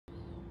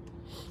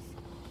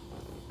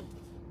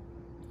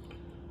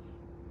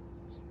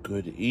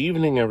Good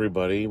evening,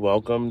 everybody.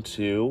 Welcome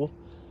to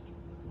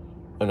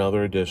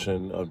another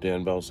edition of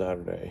Dan Bell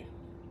Saturday.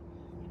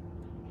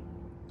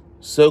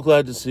 So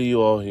glad to see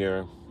you all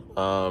here.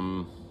 I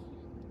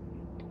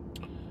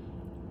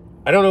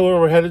don't know where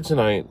we're headed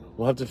tonight.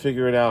 We'll have to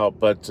figure it out,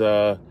 but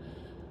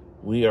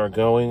we are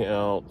going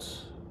out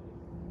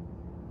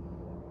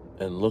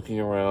and looking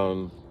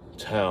around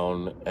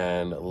town,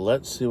 and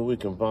let's see what we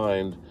can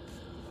find.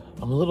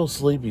 I'm a little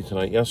sleepy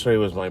tonight. Yesterday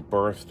was my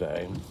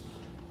birthday.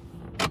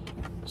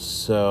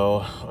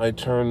 So I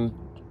turned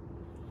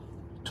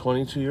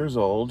 22 years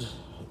old,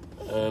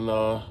 and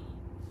I'm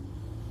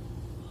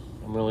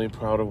really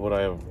proud of what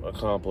I have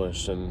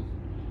accomplished in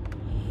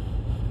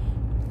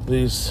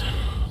these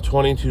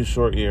 22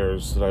 short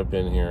years that I've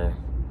been here.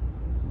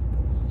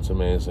 It's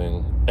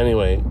amazing.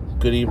 Anyway,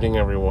 good evening,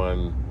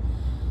 everyone.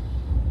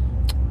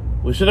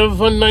 We should have a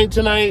fun night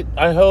tonight,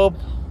 I hope.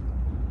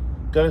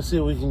 Gotta see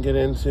what we can get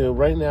into.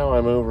 Right now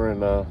I'm over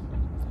in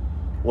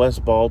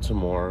West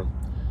Baltimore.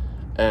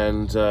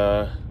 And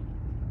I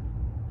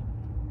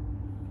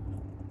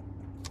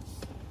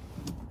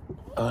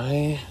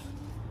am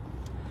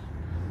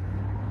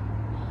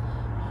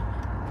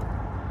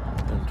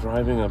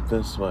driving up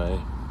this way.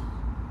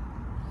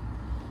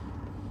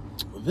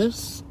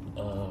 This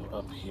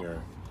up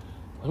here,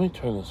 let me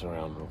turn this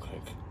around real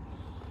quick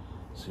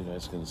so you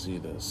guys can see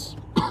this.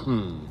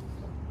 On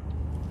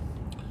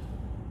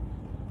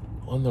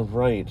the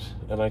right,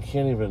 and I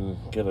can't even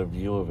get a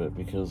view of it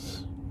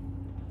because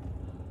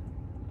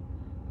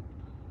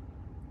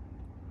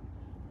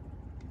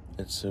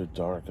it's so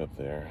dark up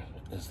there.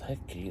 Is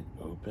that gate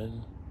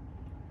open?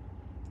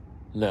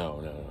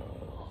 No,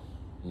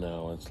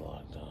 it's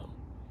locked up.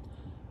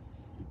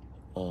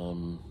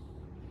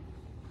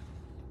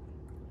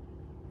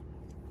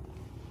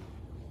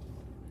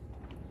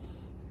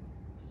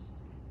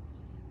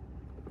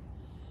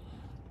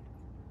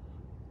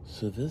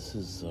 So this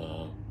is,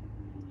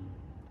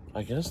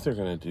 I guess they're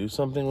gonna do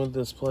something with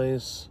this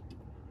place.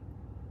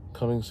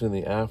 Coming soon,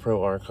 the Afro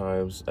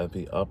Archives at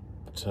the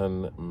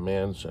Upton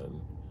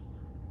Mansion.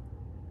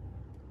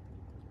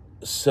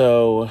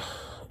 So,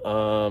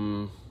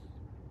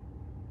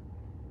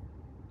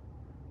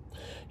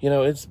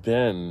 it's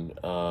been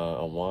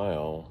a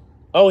while.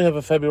 Oh, we have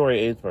a February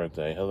 8th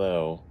birthday.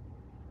 Hello.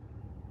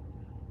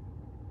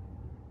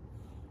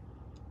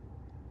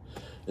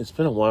 It's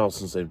been a while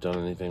since they've done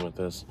anything with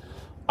this.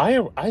 I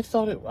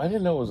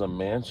didn't know it was a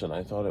mansion.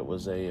 I thought it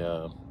was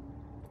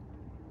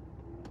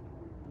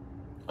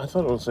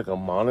like a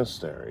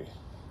monastery.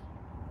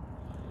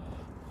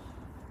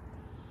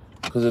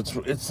 Because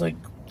it's like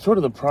sort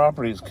of the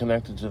property is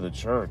connected to the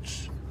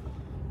church.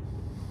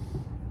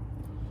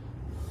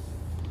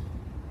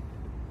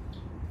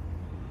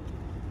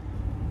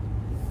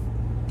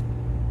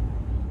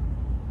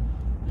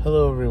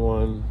 Hello,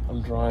 everyone.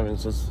 I'm driving,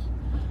 so it's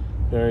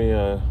very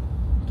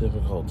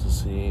difficult to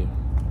see.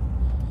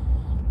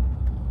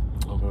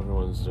 Hope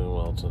everyone's doing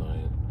well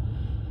tonight.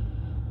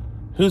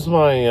 Who's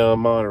my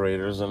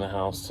moderators in the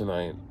house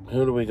tonight?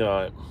 Who do we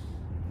got?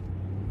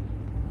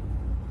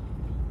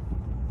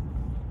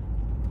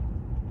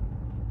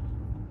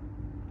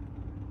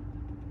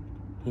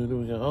 Who do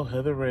we got? Oh,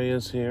 Heather Ray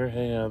is here.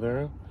 Hey,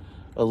 Heather.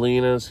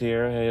 Alina's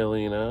here. Hey,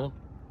 Alina.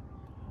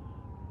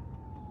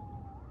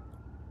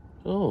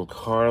 Oh,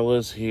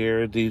 Carla's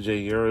here.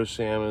 DJ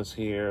Eurosham is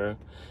here.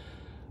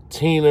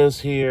 Tina's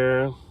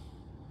here.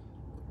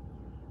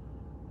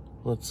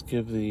 Let's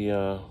give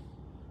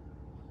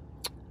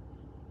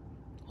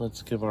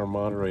our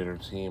moderator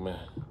team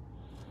a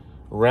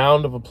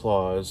round of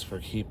applause for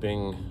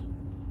keeping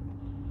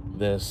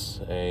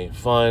this a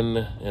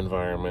fun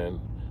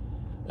environment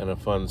and a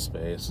fun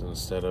space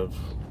instead of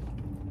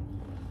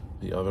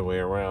the other way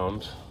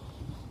around.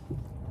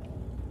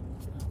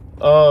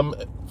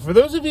 For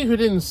those of you who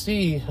didn't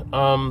see,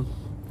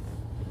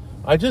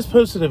 I just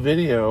posted a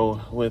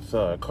video with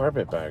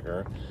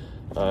Carpetbagger.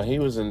 He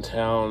was in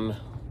town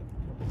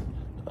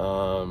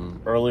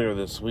earlier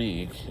this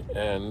week,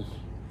 and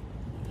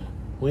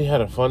we had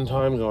a fun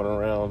time going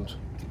around.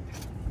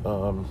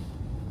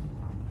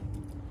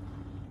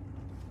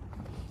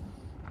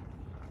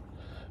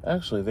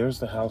 Actually, there's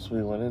the house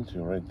we went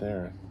into right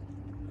there.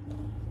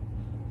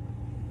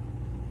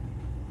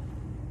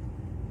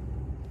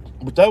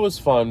 But that was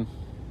fun.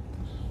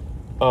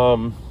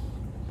 I'm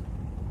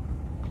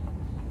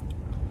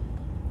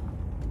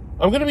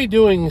going to be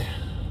doing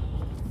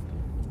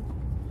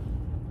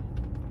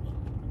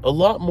a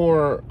lot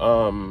more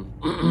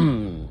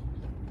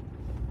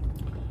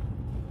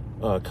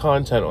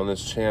content on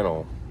this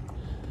channel.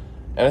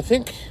 And I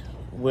think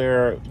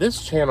where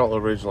this channel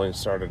originally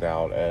started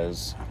out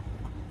as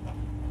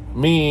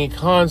me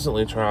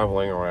constantly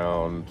traveling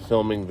around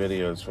filming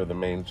videos for the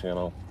main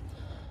channel.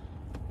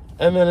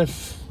 And then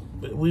if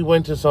we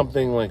went to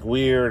something like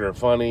weird or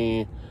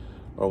funny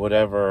or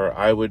whatever,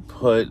 I would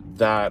put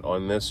that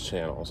on this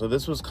channel. So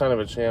this was kind of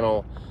a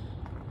channel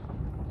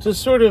to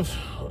sort of,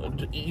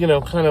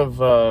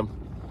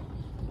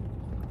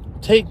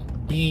 take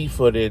B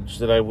footage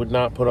that I would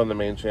not put on the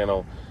main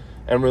channel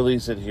and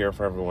release it here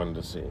for everyone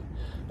to see.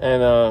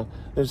 And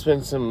there's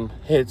been some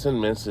hits and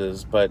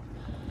misses, but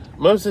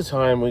most of the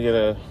time I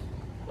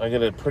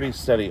get a pretty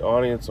steady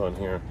audience on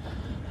here.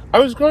 I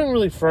was growing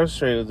really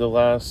frustrated the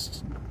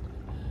last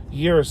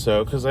year or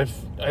so because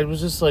I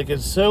was just like,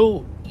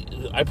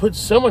 I put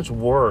so much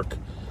work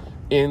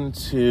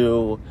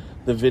into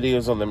the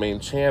videos on the main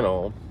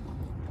channel,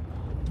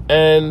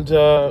 and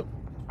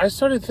I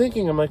started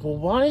thinking, I'm like, well,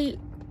 why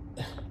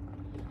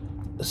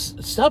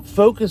stop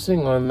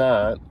focusing on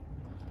that,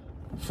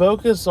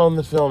 focus on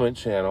the Filament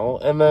channel,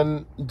 and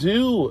then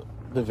do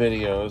the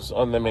videos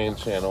on the main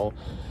channel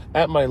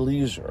at my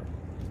leisure,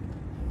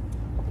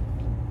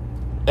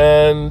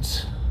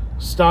 and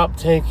stop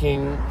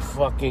taking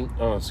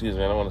excuse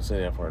me, I don't want to say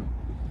the F word,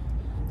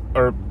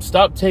 or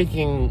stop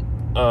taking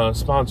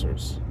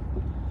sponsors.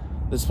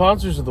 The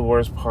sponsors are the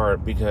worst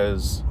part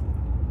because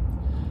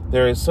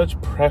there is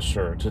such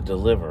pressure to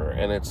deliver,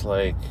 and it's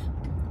like,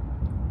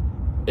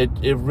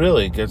 it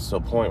really gets to a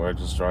point where it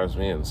just drives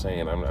me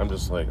insane. I'm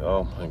just like,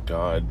 oh my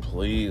God,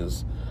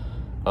 please.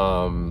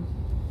 And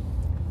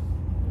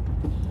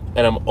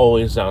I'm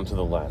always down to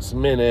the last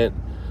minute.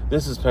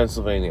 This is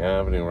Pennsylvania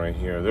Avenue right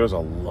here. There's a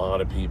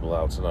lot of people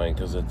out tonight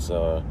because it's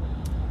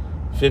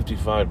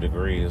 55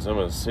 degrees,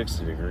 almost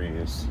 60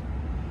 degrees.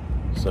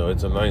 So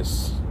it's a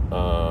nice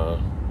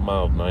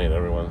mild night.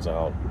 Everyone's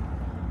out,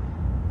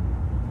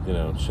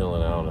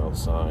 chilling out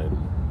outside.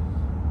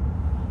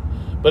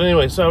 But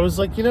anyway, so I was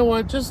like, you know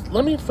what, just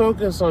let me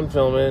focus on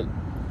Filament.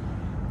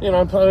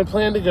 I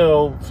plan to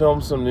go film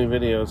some new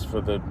videos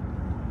for the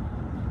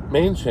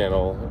main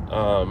channel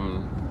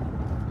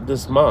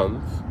this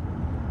month.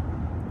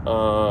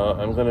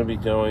 I'm going to be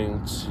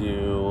going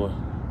to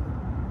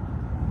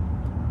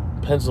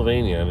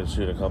Pennsylvania to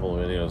shoot a couple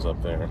of videos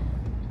up there.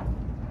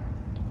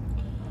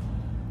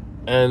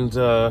 And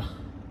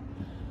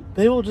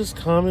they will just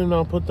come and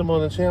I'll put them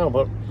on the channel.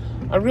 But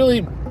I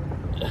really,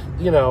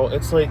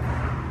 it's like,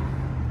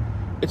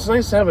 it's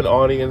nice to have an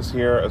audience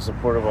here, a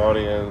supportive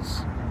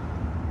audience.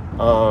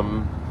 So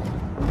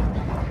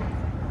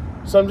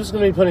I'm just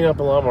going to be putting up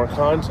a lot more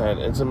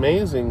content. It's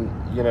amazing,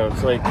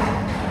 it's like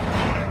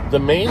the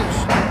main...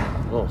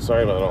 Oh,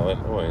 sorry about all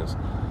that noise.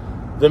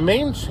 The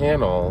main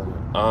channel,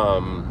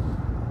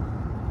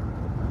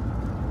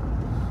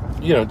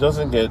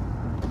 doesn't get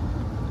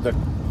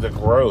the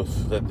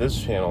growth that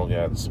this channel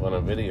gets when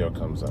a video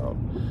comes out.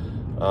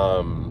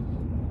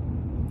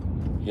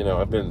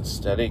 I've been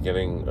steady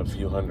getting a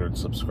few hundred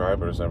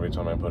subscribers every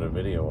time I put a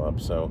video up,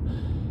 so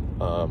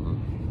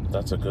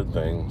that's a good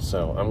thing.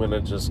 So I'm going to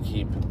just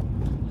keep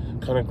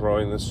kind of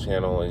growing this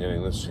channel and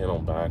getting this channel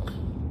back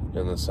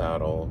in the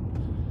saddle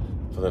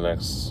for the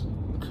next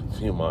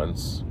few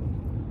months,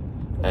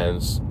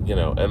 and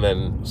and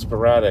then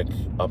sporadic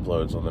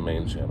uploads on the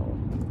main channel.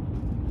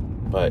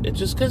 But it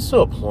just gets to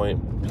a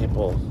point,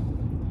 people,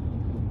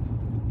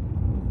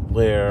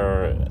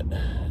 where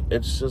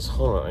it's just,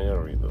 hold on, I gotta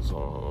read this.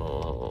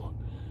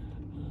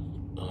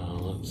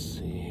 Let's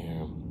see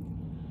here.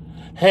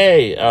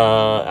 Hey,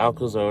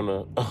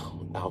 Arizona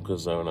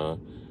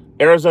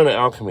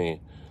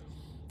Alchemy.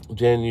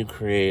 Dan, you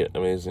create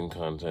amazing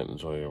content.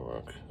 Enjoy your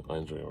work. I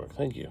enjoy your work.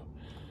 Thank you.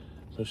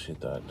 Appreciate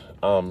that.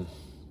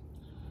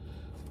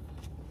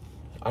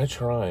 I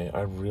try.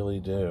 I really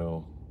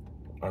do.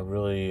 I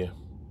really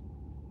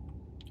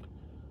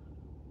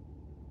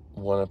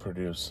want to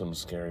produce some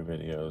scary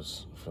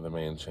videos for the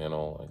main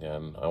channel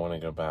again. I want to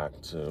go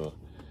back to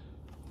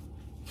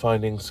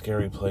finding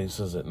scary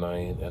places at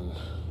night and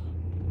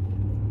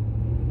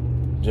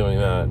doing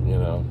that,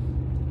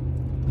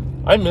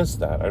 I miss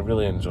that. I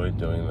really enjoyed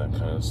doing that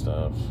kind of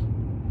stuff.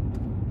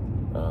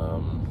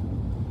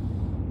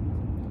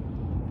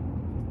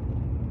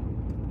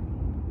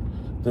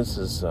 This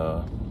is,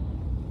 oh,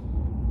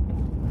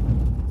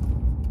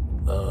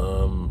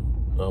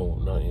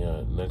 not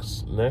yet.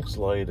 Next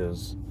light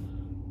is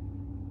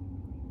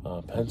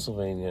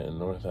Pennsylvania and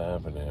North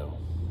Avenue.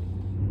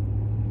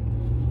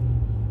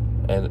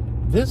 And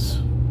this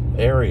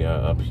area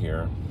up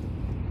here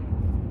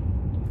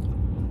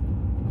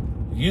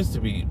used to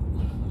be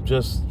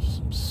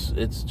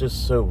it's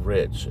just so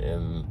rich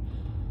in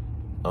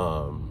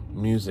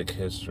music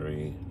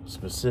history,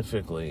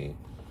 specifically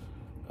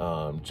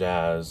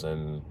jazz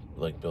and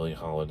like Billie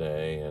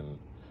Holiday and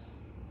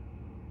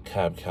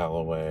Cab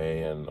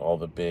Calloway and all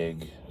the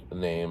big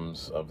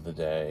names of the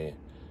day.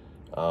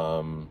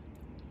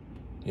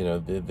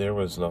 There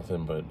was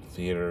nothing but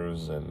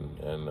theaters and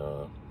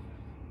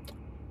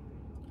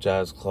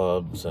jazz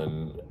clubs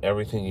and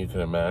everything you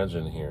could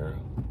imagine here.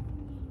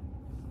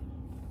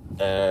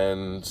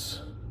 And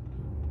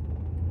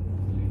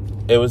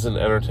it was an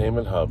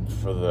entertainment hub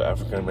for the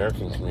African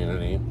American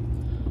community.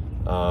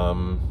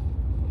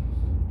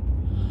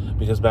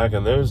 Because back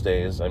in those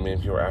days,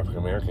 if you were African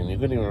American, you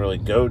couldn't even really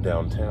go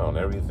downtown.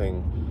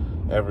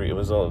 It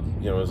was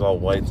all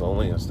whites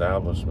only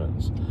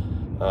establishments.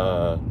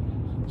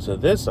 So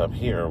this up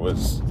here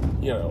was,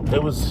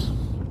 it was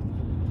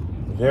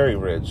very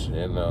rich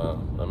in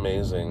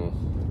amazing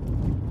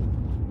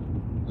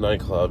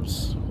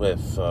nightclubs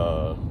with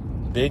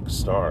big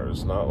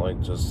stars, not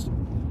like just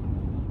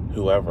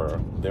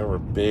whoever. There were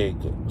big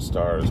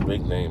stars,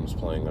 big names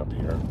playing up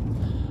here.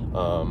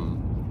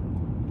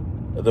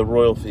 The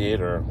Royal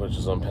Theater, which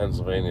is on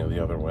Pennsylvania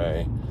the other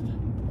way,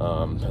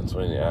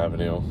 Pennsylvania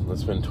Avenue,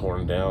 that's been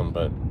torn down,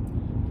 but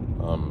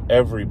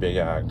every big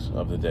act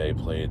of the day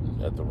played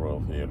at the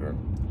Royal Theater.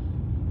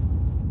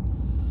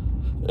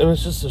 And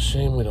it's just a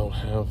shame we don't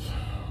have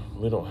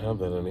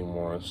that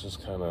anymore. It's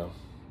just kind of,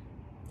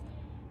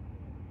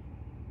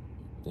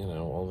 you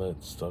know, all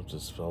that stuff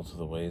just fell to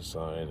the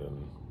wayside,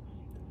 and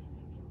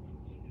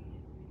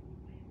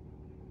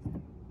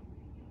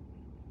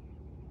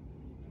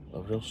a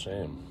real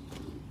shame.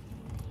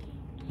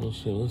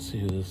 Let's see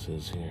who this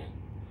is here.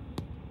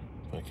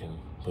 If I can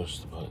push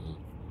the button.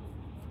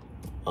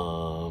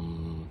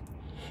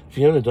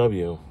 Fiona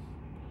W.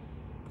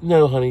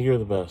 No, honey, you're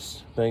the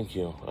best. Thank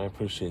you. I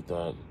appreciate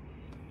that.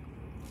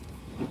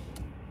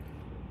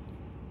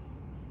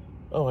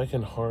 Oh, I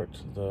can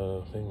heart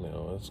the thing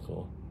now. That's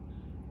cool.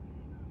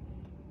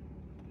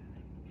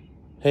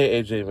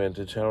 Hey, AJ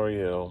Vintage, how are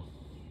you?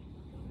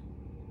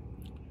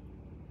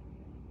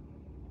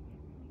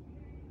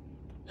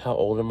 How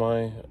old am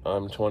I?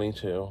 I'm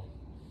 22.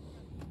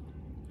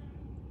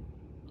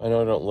 I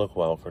know I don't look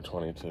well for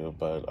 22,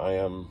 but I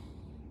am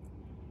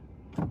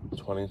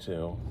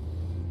 22.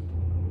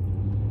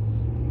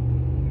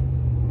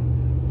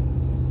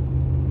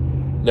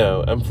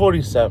 No, I'm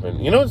 47.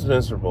 You know what's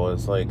miserable?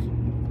 It's like,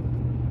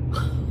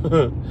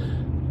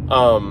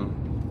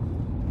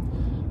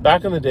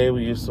 back in the day,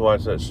 we used to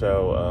watch that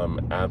show,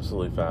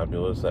 Absolutely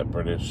Fabulous, that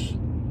British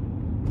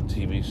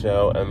TV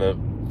show, and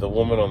the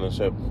woman on the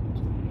show,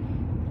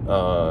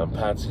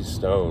 Patsy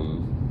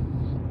Stone.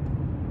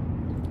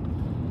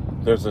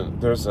 There's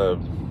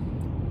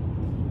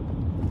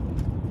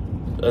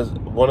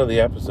one of the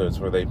episodes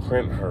where they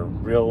print her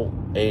real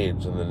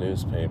age in the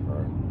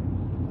newspaper,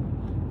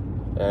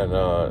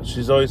 and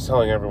she's always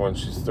telling everyone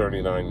she's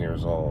 39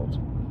 years old.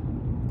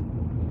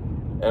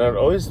 And I'd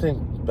always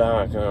think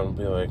back, and I'd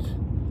be like,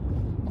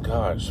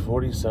 gosh,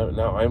 47.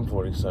 Now I'm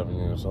 47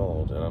 years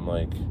old, and I'm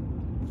like,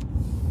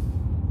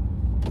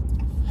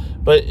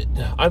 but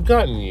I've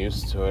gotten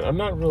used to it. I'm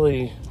not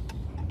really.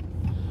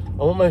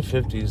 I want my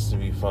 50s to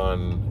be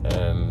fun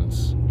and,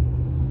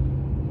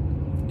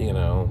 you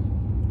know,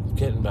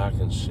 getting back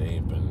in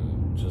shape,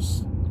 and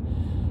just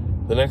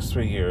the next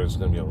 3 years is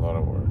going to be a lot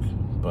of work,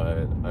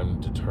 but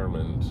I'm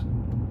determined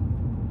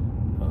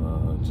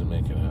to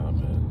make it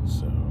happen.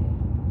 So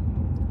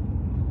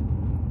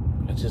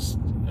I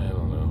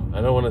don't know.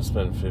 I don't want to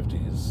spend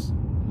 50s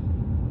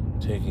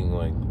taking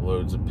like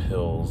loads of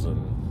pills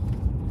and,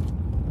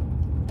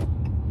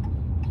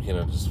 you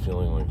know, just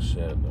feeling like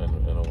shit. I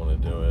don't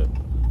want to do it.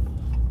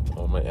 I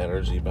want my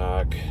energy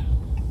back.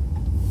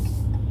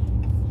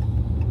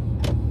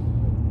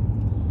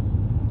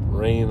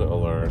 Rain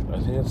alert. I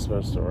think it's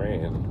supposed to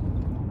rain.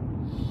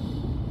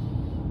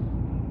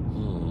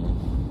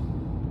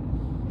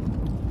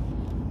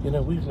 You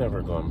know, we've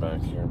never gone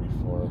back here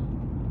before.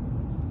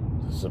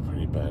 This is a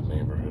pretty bad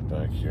neighborhood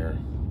back here.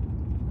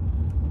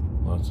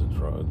 Lots of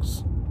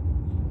drugs.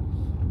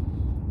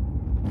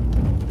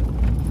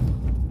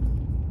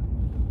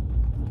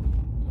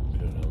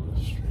 Go down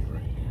this street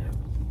right here.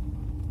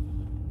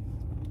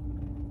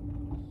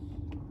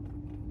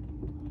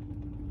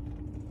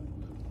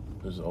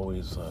 There's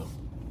always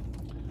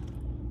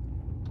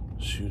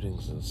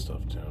shootings and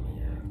stuff down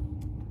here.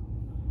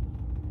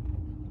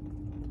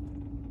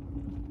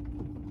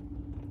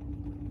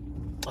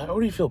 I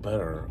already feel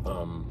better.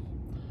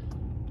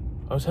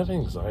 I was having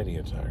an anxiety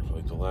attack for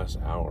like the last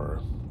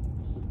hour,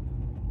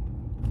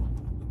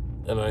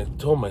 and I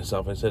told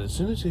myself, I said, as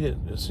soon as you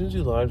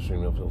live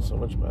stream, you'll feel so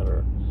much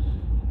better,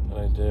 and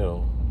I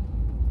do.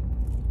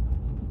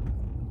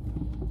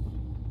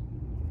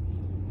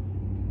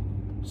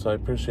 So I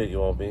appreciate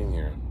you all being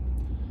here.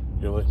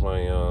 You're like my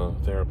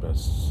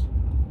therapists,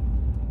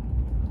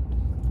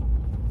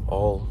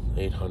 all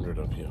 800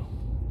 of you.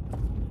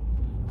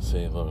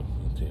 Say hello,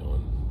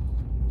 Dylan.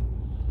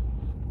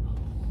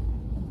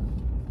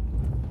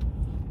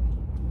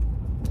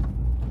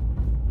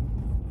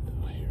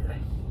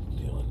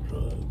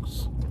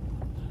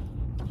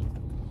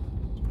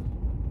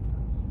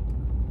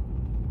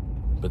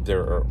 But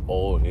there are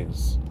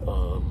always,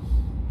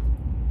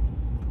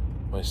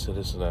 my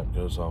Citizen app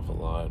goes off a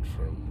lot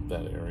from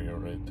that area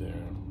right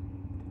there.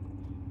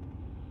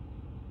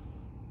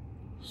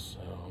 So,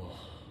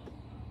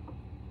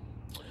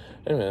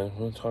 anyway, I'm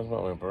going to talk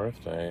about my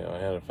birthday. I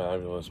had a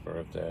fabulous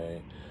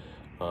birthday.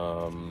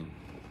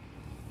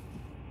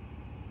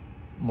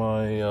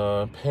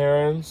 My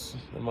parents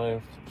and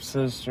my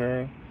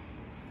sister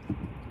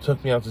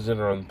took me out to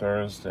dinner on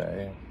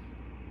Thursday.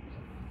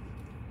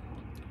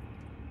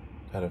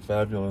 Had a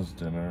fabulous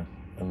dinner,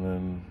 and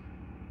then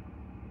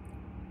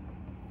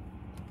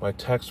my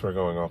texts were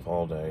going off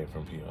all day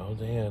from people. Oh,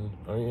 Dan,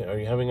 are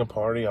you having a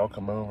party? I'll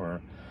come over.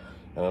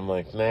 And I'm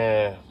like,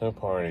 nah, no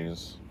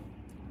parties.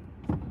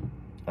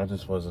 I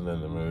just wasn't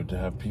in the mood to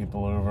have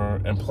people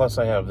over. And plus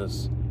I have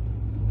this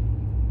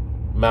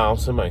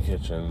mouse in my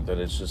kitchen that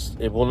it's just,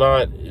 it will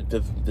not,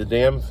 the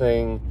damn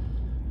thing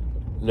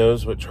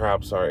knows what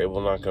traps are. It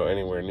will not go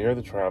anywhere near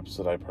the traps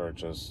that I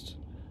purchased.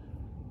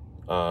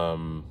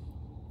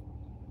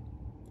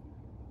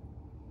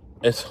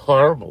 It's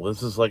horrible.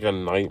 This is like a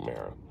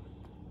nightmare.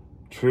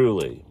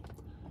 Truly.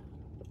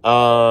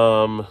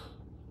 Let's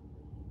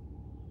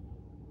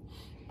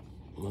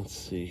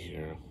see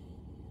here.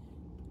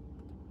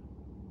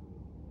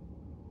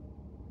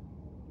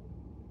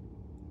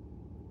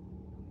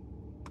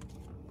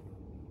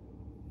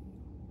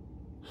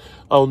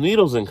 Oh,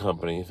 Needles and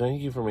Company.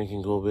 Thank you for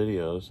making cool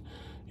videos.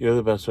 You're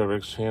the best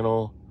Urbex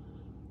channel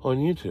on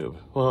YouTube.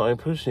 Well, I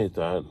appreciate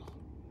that.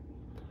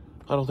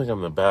 I don't think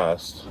I'm the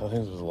best. I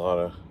think there's a lot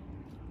of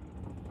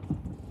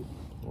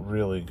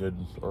really good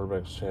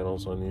Urbex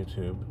channels on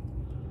YouTube.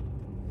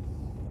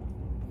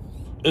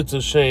 It's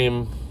a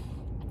shame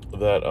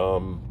that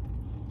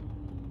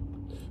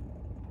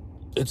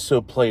it's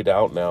so played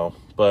out now,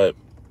 but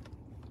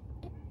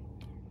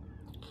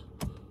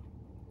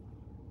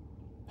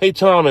hey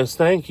Thomas,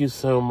 thank you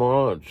so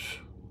much.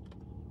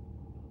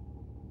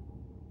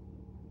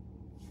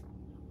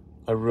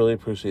 I really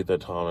appreciate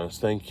that, Thomas.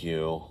 Thank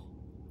you.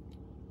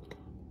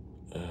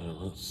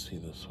 Let's see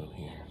this one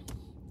here.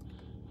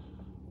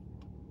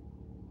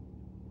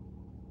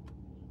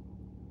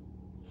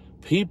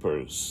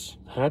 Peepers,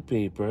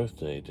 happy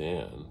birthday,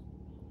 Dan.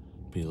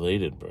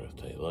 Belated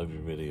birthday. Love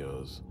your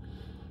videos.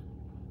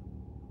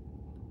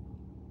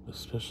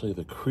 Especially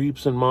the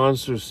Creeps and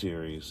Monsters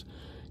series.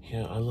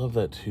 Yeah, I love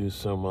that too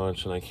so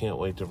much, and I can't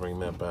wait to bring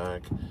that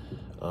back.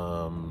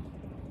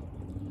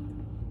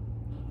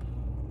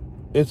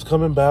 It's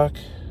coming back.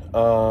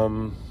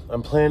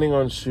 I'm planning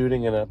on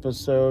shooting an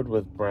episode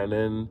with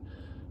Brennan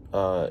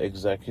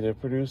executive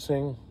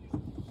producing,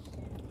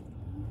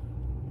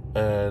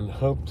 and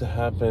hope to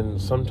happen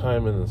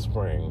sometime in the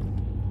spring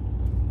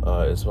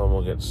is when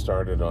we'll get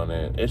started on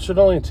it. It should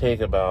only take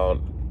about,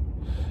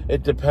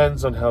 it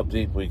depends on how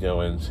deep we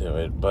go into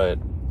it, but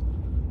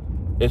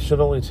it should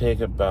only take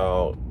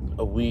about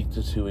a week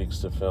to 2 weeks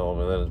to film,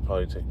 and then it'll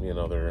probably take me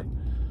another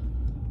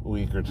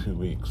week or 2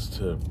 weeks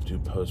to do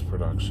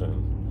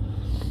post-production.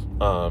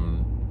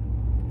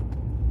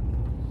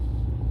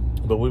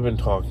 But we've been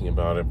talking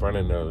about it.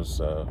 Brennan knows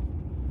the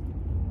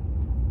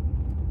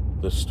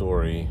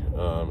story.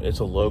 It's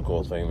a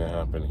local thing that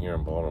happened here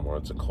in Baltimore.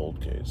 It's a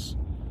cold case.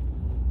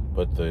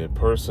 But the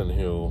person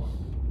who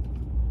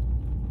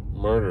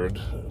murdered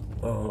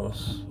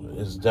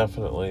is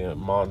definitely a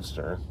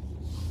monster.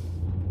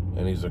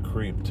 And he's a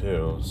creep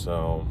too.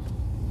 So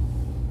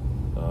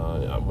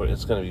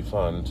it's going to be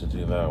fun to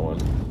do that one.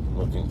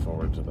 Looking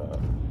forward to that.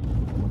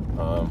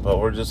 But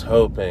we're just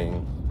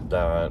hoping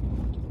that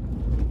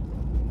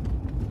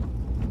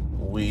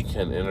we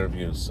can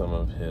interview some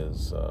of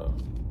his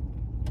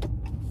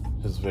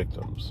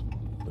victims.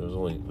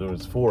 There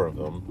was 4 of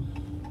them.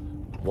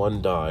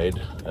 1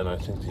 died, and I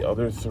think the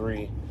other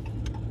 3,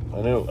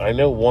 I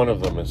know one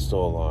of them is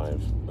still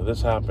alive. But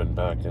this happened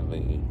back in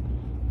the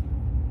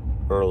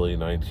early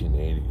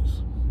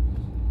 1980s.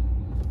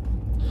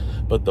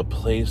 But the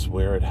place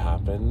where it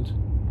happened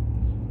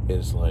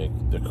is like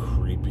the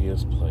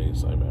creepiest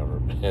place I've ever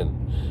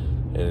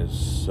been. It is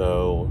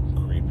so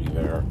creepy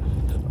there.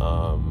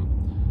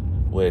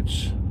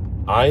 Which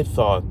I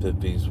thought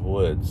that these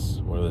woods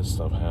where this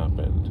stuff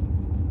happened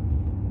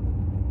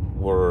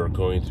were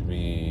going to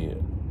be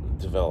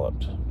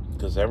developed,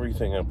 because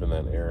everything up in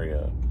that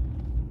area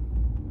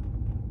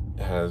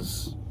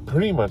has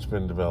pretty much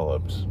been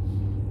developed.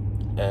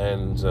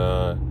 And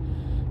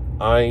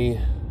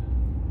I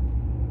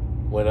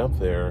went up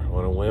there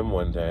on a whim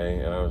one day,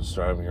 and I was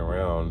driving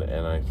around,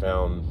 and I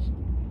found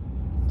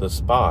the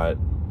spot.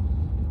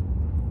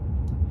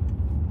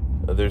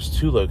 There's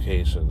 2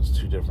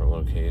 different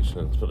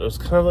locations, but it was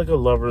kind of like a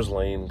lover's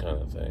lane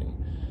kind of thing.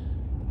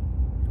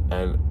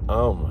 And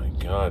oh my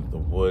God, the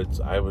woods,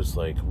 I was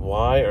like,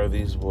 why are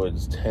these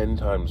woods 10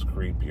 times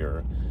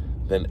creepier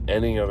than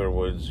any other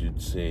woods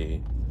you'd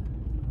see?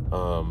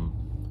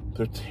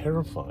 They're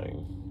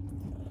terrifying.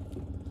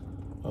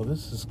 Oh,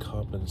 this is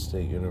Coppin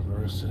State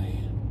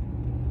University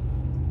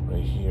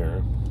right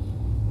here.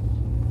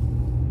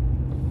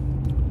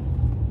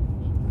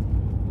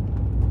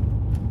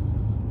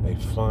 A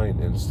fine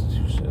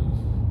institution.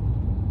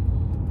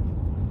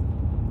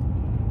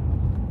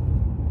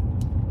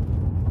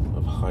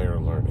 Of higher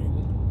learning.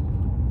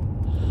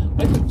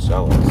 I get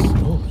jealous.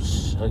 Oh,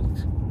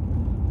 shite.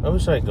 I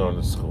wish I had gone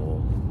to school.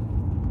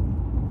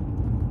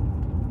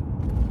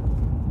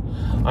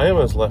 I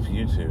almost left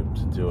YouTube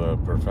to do a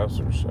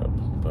professorship,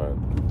 but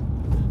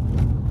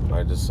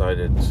I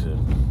decided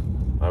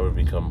I would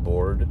become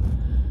bored.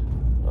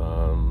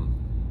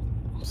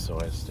 So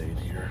I stayed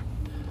here.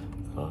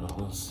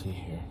 Let's see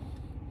here.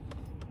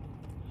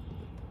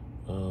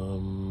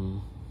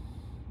 Oh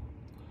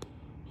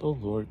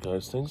Lord,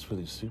 guys, thanks for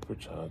these super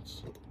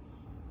chats.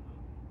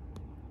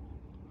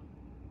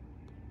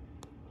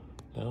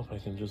 Now if I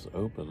can just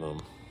open them.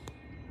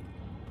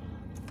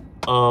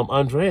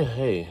 Andrea,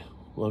 hey,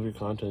 love your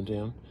content,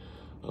 Dan.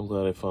 I'm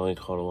glad I finally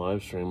caught a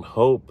live stream.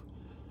 Hope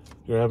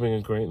You're having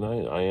a great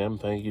night. I am.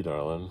 Thank you,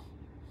 darling.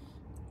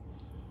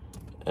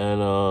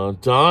 And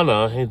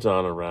Donna, hey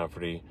Donna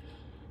Rafferty.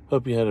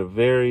 Hope you had a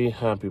very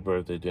happy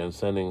birthday, Dan.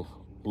 Sending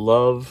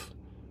love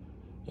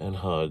and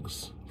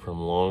hugs from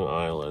Long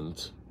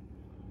Island.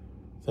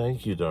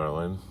 Thank you,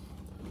 darling.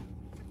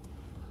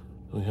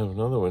 We have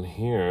another one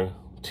here.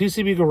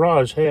 TCB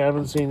Garage. Hey, I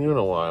haven't seen you in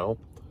a while.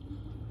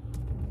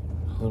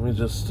 Let me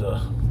just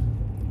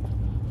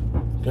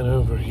get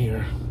over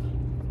here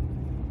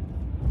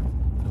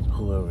and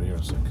pull over here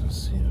so I can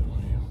see it.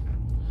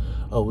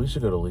 Oh, we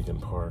should go to Lincoln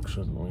Park,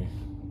 shouldn't we?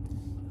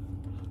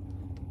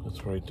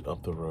 That's right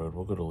up the road.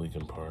 We'll go to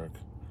Lincoln Park.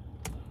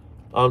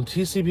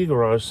 TCB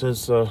Garage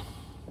says, I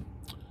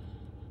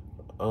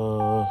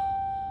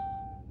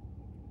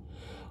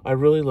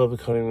really love the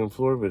cutting room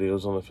floor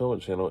videos on the Film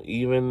It channel,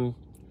 even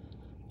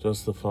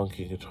just the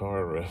funky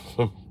guitar riff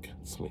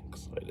gets me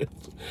excited.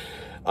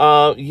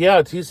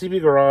 Yeah,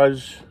 TCB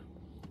Garage.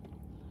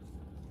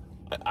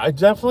 I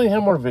definitely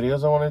have more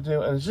videos I want to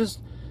do, and it's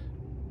just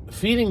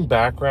feeding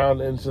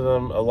background into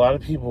them. A lot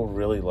of people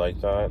really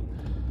like that.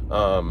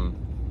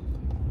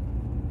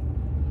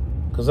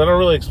 Because I don't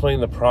really explain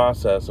the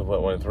process of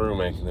what went through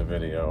making the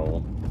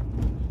video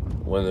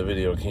when the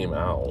video came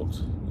out.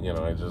 You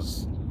know, I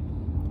just...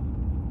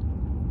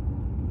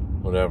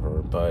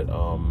 whatever. But,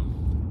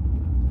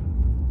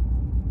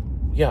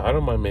 yeah, I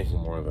don't mind making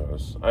more of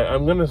those.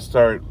 I'm going to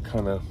start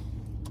kind of...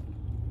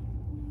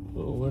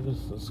 where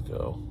does this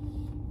go?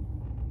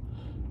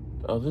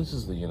 Oh, this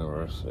is the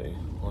university.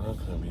 We're not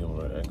going to be able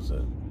to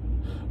exit.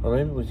 Or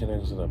maybe we can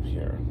exit up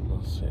here.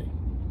 Let's see.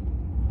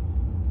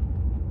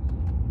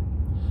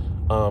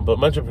 But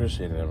much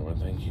appreciated, everyone.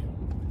 Thank you.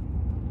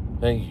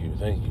 Thank you.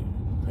 Thank you.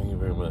 Thank you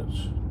very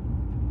much.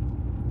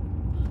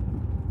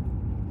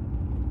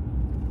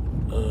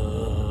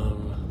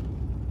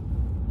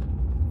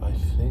 I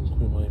think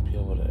we might be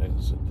able to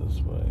exit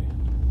this way.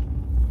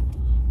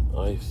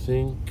 I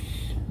think,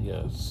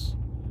 yes.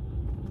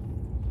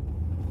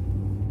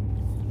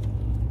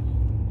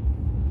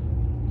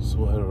 So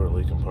we'll head over to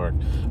Lincoln Park.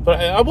 But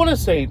I want to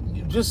say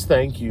just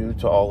thank you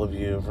to all of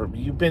you.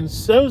 You've been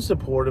so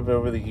supportive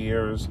over the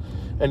years,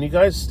 and you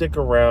guys stick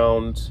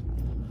around.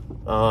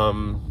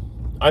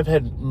 I've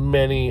had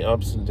many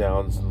ups and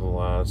downs in the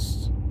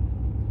last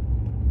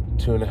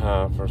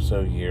 2.5 or so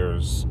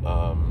years.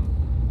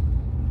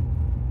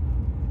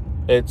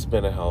 It's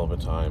been a hell of a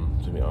time,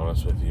 to be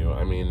honest with you.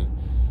 I mean,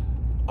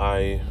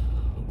 I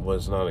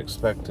was not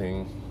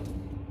expecting...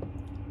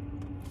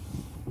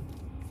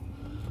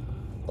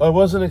 I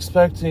wasn't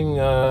expecting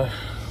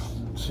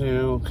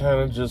to kind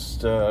of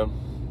just... I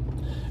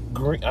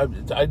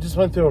just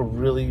went through a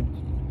really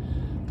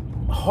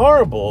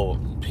horrible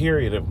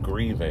period of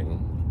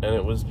grieving, and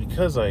it was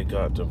because I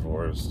got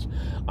divorced.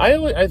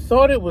 I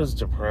thought it was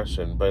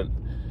depression, but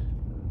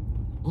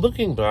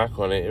looking back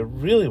on it, it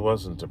really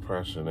wasn't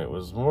depression. It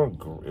was more,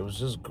 it was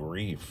just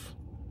grief.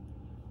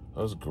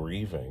 I was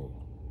grieving.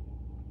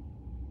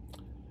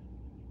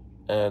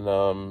 And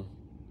I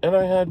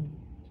had,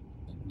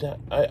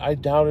 I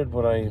doubted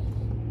what I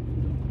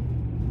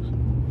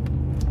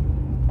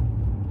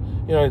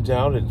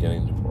doubted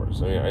getting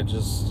divorced. I mean,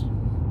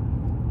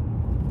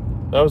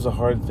 that was a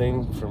hard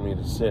thing for me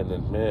to sit and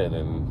admit,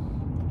 and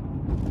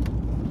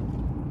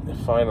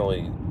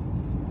finally,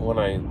 when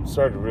I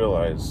started to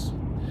realize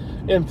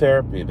in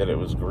therapy that it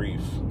was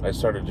grief, I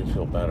started to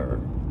feel better,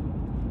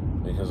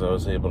 because I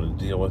was able to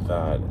deal with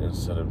that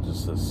instead of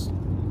just this,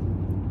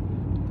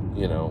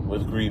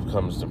 with grief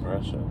comes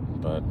depression.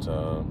 But,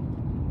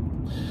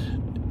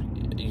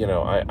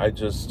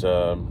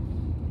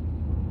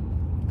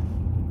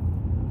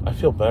 I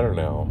feel better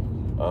now.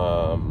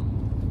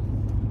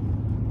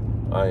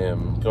 I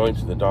am going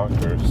to the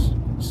doctors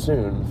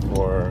soon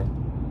for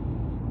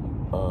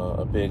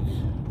a big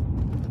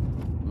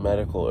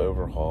medical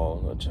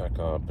overhaul, a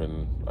checkup,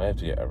 and I have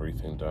to get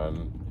everything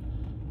done.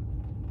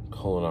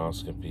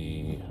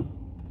 Colonoscopy,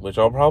 which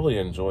I'll probably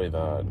enjoy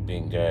that,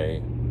 being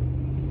gay.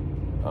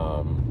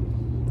 I'll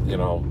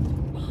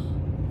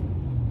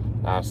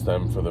ask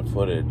them for the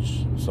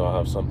footage, so I'll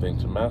have something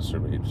to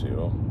masturbate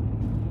to.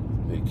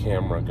 The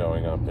camera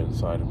going up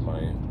inside of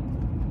my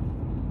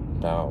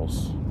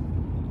bowels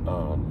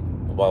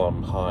while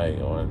I'm high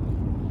on...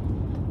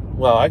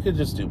 Well, I could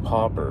just do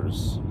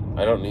poppers.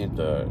 I don't need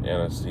the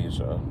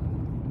anesthesia.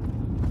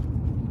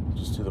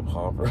 Just do the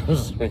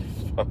poppers.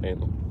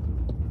 Fine.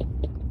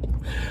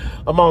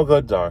 I'm all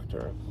good,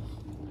 doctor.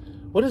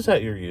 What is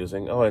that you're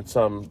using? Oh, it's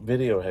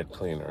video head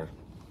cleaner.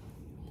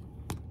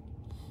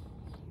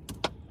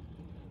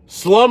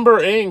 Slumber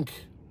Inc.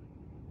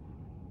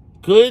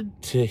 Good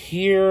to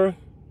hear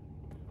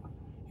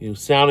you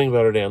sounding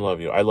better, Dan. Love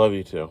you. I love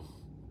you too.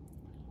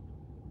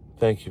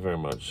 Thank you very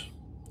much.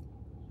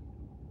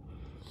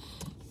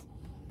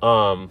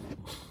 So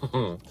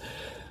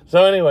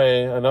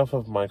anyway, enough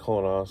of my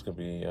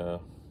colonoscopy.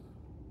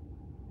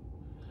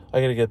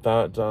 I gotta get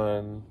that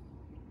done.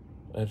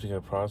 I have to get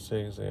a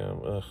prostate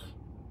exam. Ugh.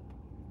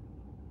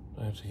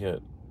 I have to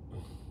get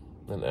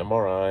an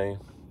MRI.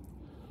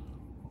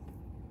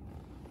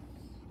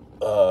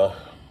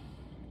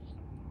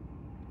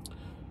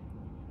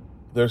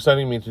 they're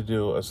sending me to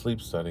do a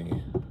sleep study.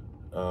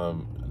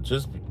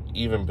 Just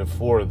even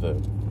before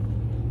the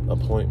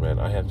appointment,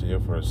 I have to go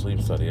for a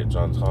sleep study at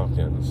Johns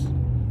Hopkins.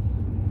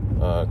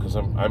 Because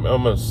I'm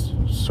almost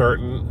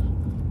certain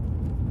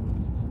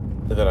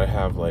that I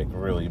have like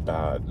really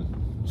bad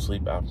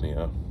sleep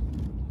apnea.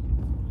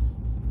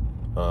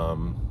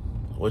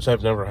 Which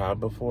I've never had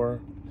before.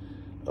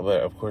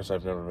 But of course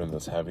I've never been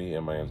this heavy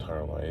in my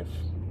entire life.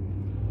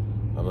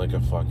 I'm like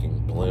a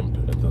fucking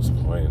blimp at this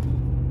point.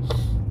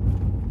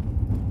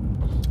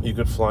 You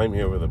could fly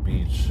me over the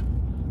beach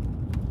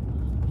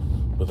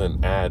with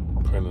an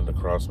ad printed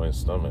across my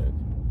stomach.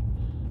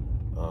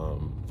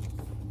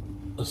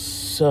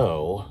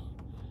 So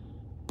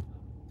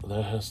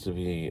that has to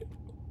be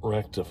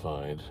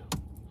rectified.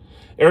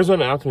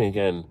 Arizona Alchemy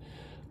again.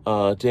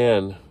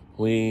 Dan,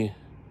 we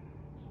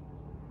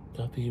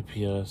got the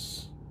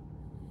UPS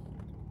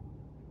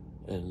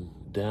and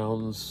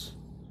Downs,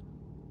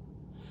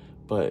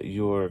 but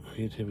your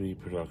creativity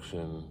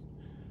production.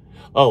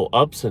 Oh,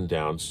 ups and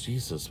downs.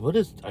 Jesus, what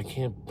is, I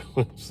can't,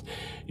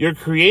 your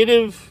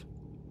creative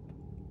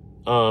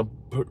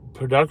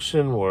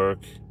production work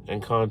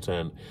and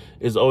content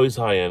is always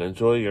high end.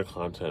 Enjoy your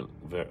content.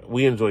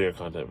 We enjoy your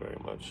content very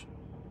much.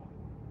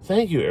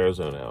 Thank you,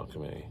 Arizona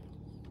Alchemy.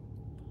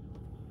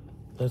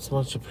 That's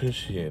much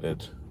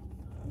appreciated.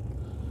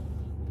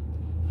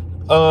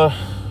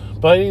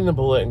 Biting the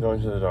bullet and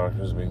going to the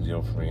doctor is a big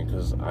deal for me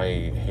because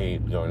I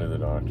hate going to the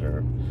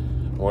doctor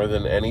more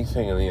than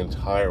anything in the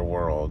entire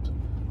world.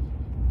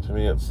 To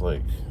me, it's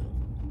like,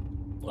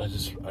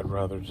 I'd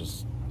rather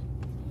just,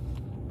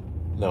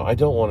 no, I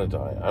don't want to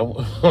die.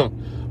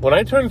 When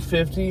I turn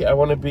 50, I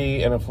want to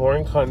be in a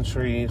foreign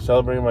country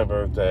celebrating my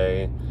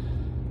birthday,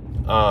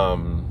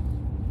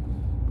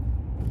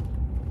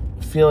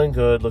 feeling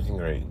good, looking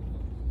great,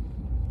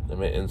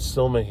 and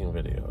still making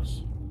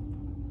videos.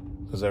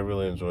 Because I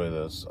really enjoy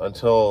this.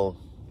 Until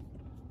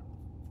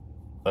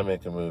I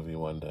make a movie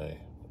one day.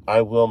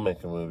 I will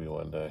make a movie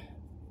one day.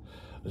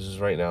 This is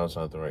right now, it's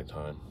not the right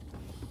time.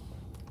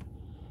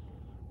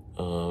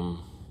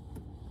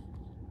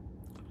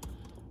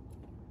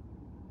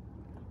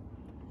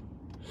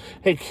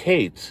 Hey,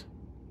 Kate.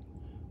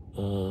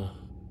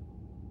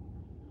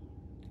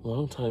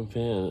 Long-time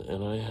fan,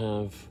 and I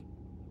have...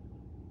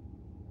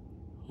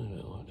 Wait a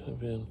minute, long-time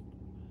fan...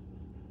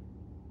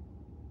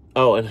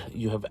 Oh, and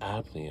you have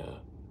apnea.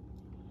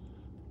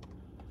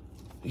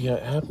 Yeah,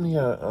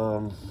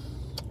 apnea,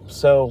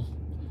 so,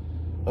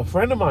 a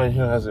friend of mine who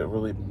has it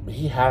really,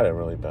 he had it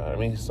really bad. I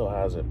mean, he still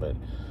has it, but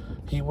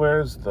he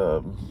wears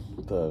the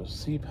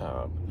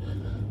CPAP.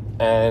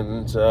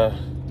 And,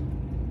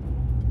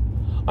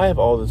 I have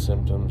all the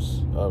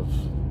symptoms of,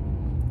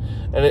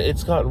 and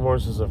it's gotten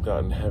worse as I've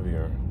gotten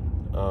heavier.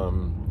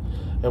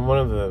 And one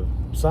of the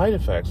side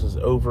effects is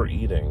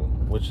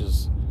overeating, which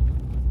is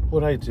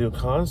what I do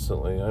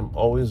constantly. I'm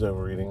always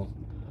overeating.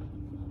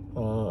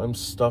 I'm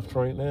stuffed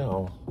right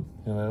now,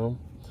 you know.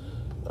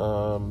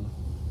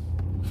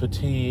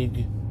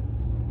 Fatigue,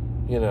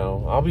 you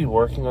know. I'll be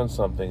working on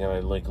something and I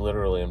like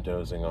literally am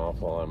dozing off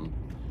while I'm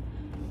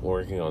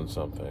working on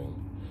something.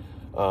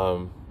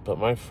 But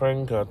my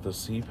friend got the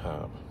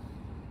CPAP.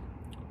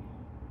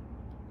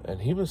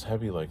 And he was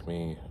heavy like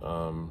me.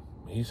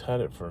 He's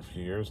had it for a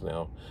few years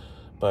now.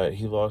 But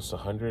he lost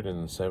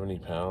 170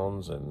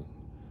 pounds and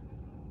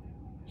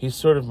he's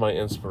sort of my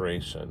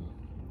inspiration.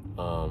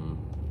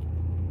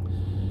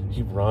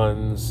 He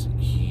runs,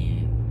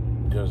 he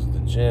goes to the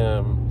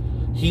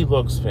gym, he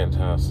looks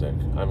fantastic.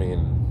 I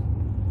mean,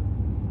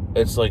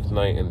 it's like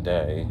night and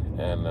day.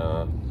 And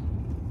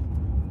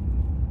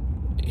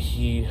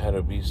he had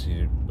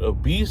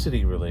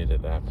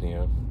obesity-related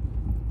apnea,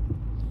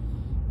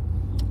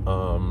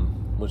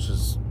 which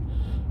is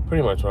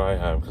pretty much what I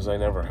have, because I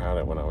never had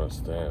it when I was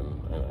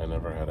thin. I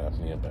never had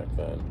apnea back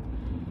then.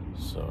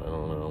 So, I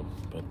don't know,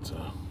 but,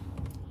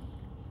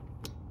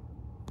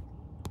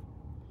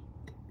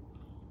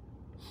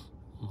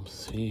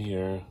 let's see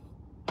here.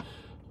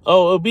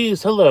 Oh,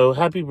 Obese, hello,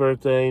 happy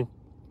birthday.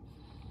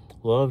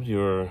 Loved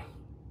your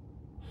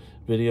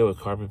video with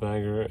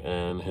Carpetbagger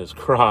and his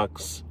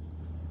Crocs.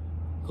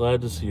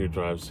 Glad to see your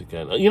drives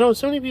again. You know,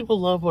 so many people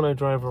love when I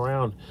drive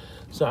around.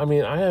 So, I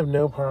mean, I have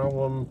no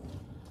problem.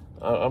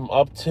 I'm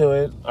up to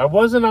it. I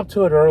wasn't up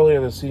to it earlier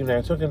this evening.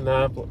 I took a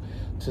nap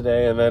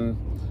today, and then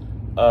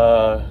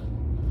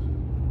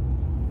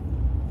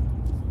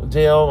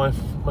Dale,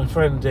 my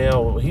friend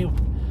Dale,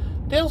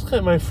 Dale's kind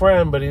of my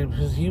friend, but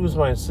he was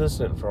my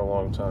assistant for a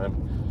long time.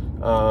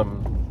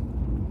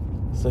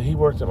 So he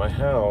worked at my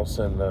house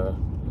and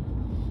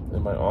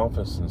in my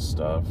office and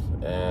stuff,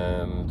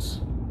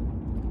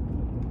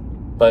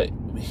 but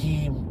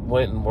he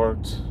went and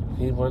worked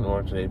at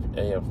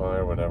AFI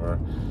or whatever.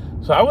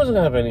 So I wasn't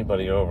gonna have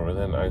anybody over. But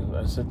then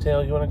I said,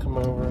 Dale, you want to come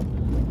over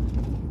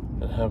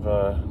and have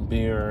a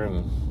beer?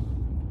 And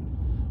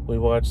we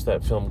watched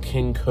that film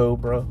King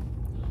Cobra,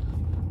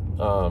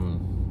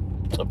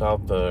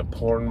 about the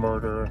porn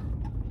murder,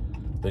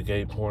 the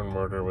gay porn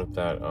murder with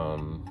that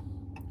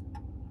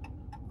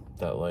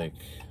like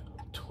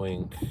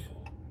twink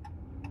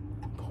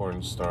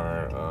porn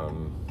star,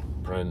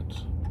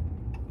 Brent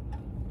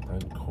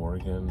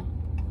Corrigan,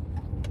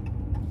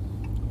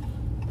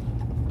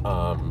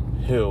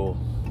 who,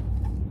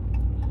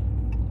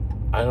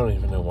 I don't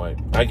even know why.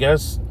 I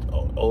guess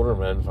older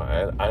men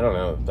find, I don't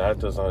know, that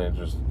does not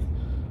interest.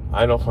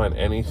 I don't find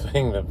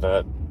anything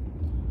about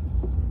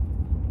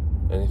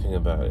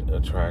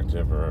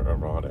attractive or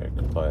erotic,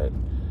 but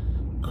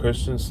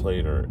Christian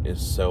Slater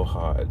is so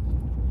hot.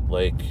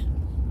 Like,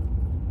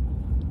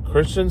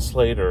 Christian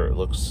Slater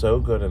looks so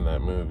good in that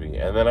movie.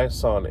 And then I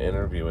saw an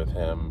interview with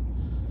him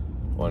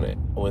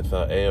with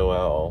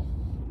AOL,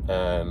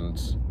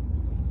 and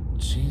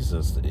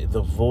Jesus,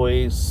 the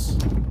voice,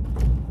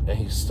 and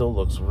he still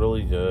looks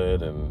really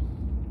good, and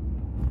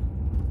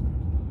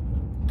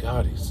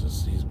God,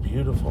 he's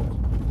beautiful.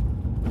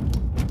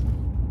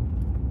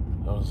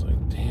 I was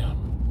like, damn.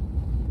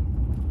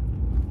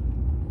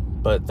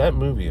 But that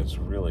movie is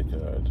really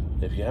good.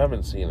 If you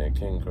haven't seen it,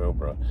 King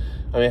Cobra.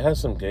 I mean, it has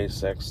some gay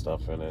sex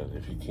stuff in it.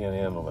 If you can't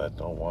handle that,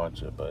 don't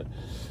watch it. But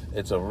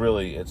it's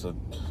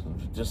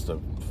just a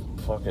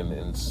fucking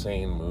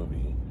insane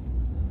movie.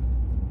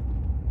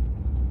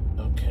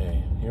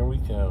 Okay, here we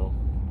go.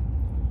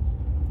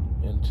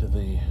 Into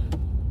the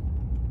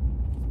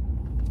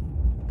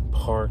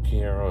park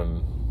here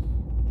on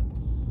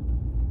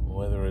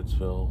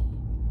Weatherittsville.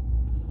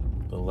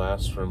 The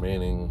last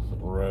remaining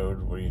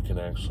road where you can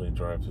actually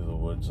drive through the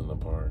woods in the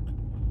park.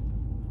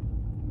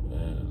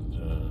 And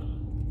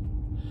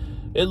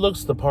it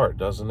looks the part,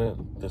 doesn't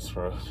it? This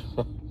road.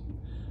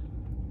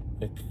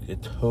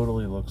 It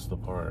totally looks the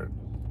part.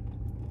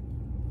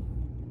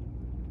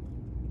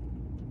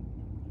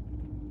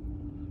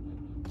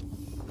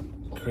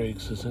 Craig,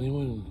 does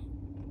anyone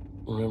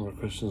remember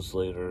Christian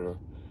Slater?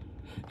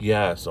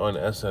 Yes, on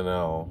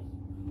SNL.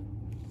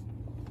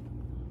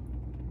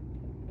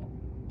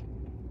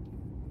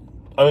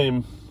 I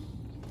mean,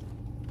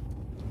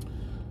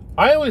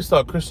 I always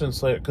thought Christian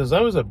Slater, because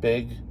I was a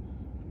big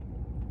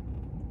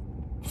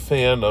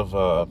fan of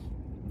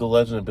The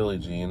Legend of Billie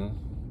Jean.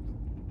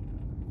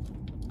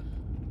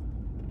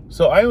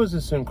 So I always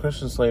assumed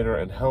Christian Slater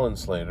and Helen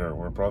Slater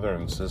were brother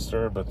and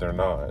sister, but they're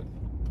not.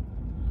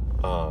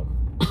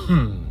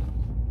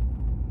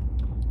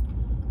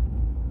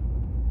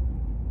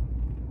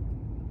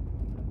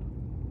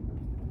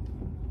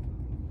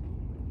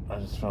 I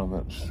just found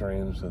that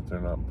strange that they're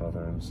not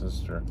brother and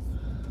sister.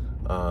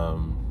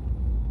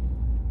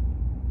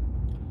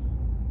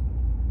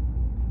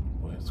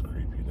 Boy, it's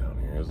creepy down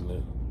here, isn't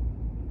it?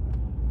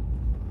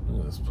 Look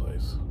at this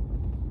place.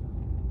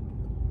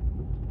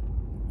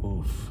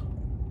 Oof.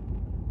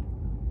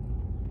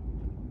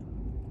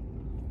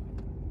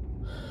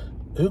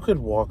 Who could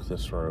walk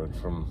this road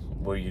from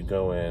where you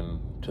go in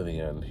to the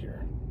end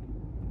here?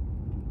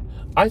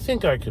 I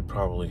think I could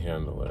probably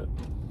handle it.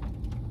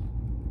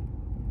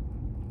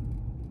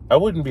 I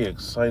wouldn't be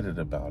excited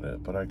about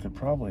it, but I could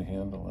probably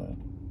handle it.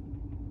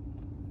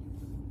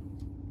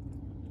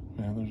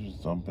 Man, they're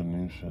just dumping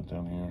new shit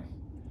down here.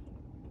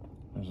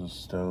 There's a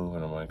stove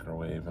and a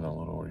microwave and a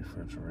little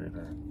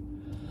refrigerator.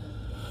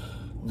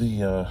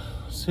 The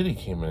city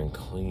came in and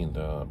cleaned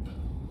up.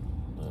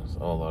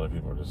 A lot of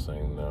people are just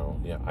saying no.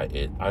 Yeah,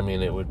 I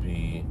mean, it would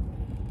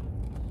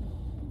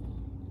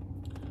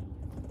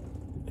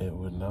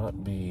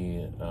not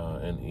be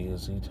an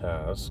easy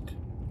task,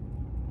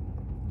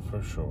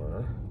 for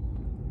sure.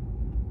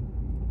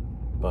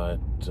 But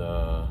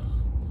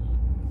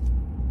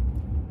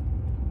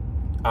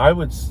I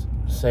would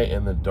say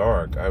in the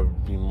dark, I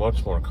would be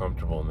much more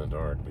comfortable in the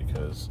dark,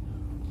 because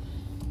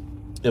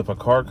if a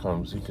car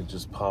comes, you can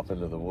just pop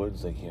into the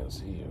woods, they can't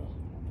see you.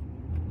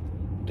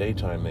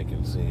 Daytime, they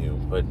can see you,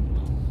 but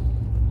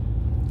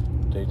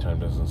daytime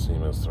doesn't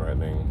seem as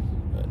threatening.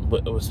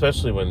 But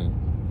especially when,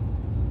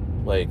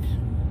 like,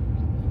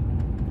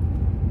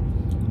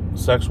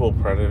 sexual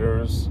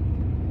predators,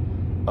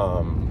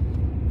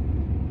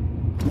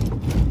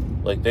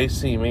 like, they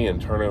see me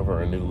and turn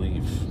over a new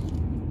leaf.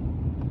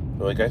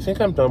 They're like, I think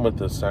I'm done with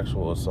this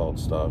sexual assault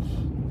stuff.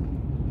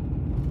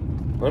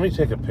 Let me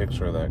take a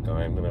picture of that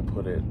guy. I'm going to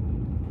put it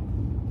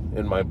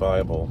in my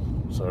Bible,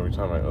 so every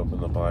time I open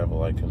the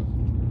Bible, I can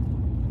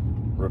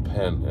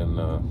repent and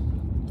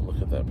look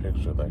at that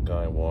picture of that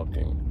guy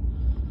walking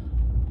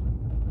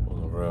on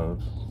the road.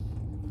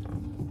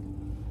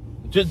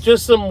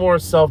 Just some more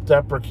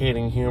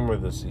self-deprecating humor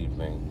this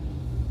evening.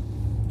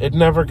 It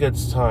never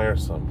gets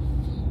tiresome.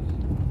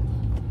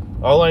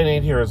 All I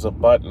need here is a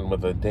button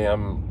with a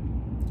damn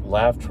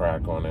laugh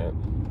track on it.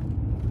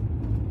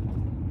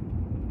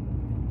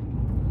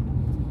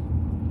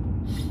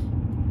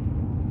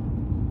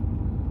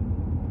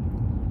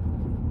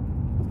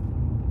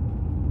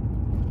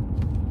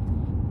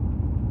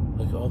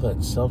 Like all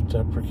that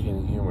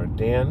self-deprecating humor.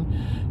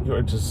 Dan, you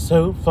are just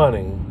so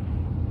funny.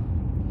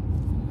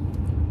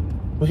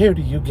 Where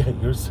do you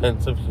get your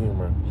sense of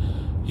humor?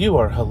 You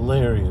are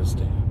hilarious,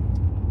 Dan.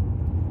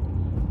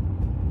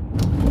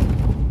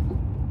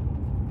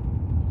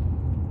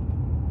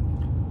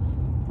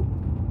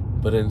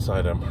 But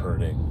inside I'm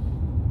hurting.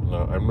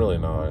 No, I'm really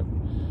not.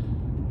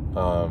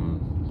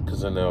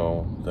 because I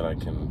know that I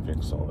can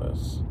fix all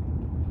this.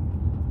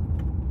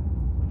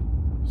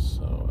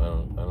 So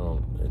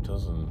it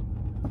doesn't.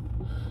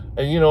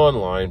 And you know,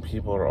 online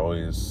people are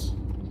always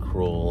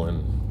cruel,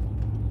 and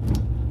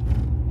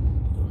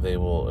they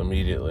will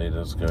immediately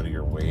just go to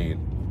your weight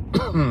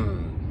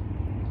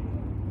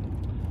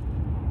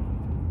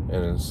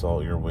and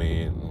insult your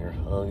weight, and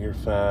you're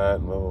fat,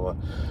 blah blah blah.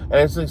 And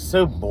it's like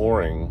so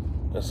boring.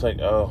 It's like,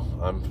 oh,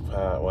 I'm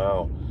fat.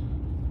 Wow.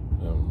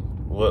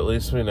 Well, at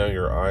least we know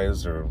your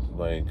eyes are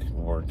like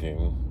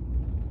working.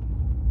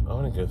 I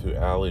want to go through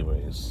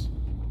alleyways.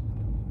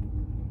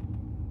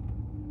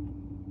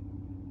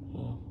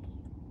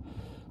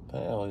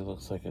 That alley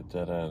looks like a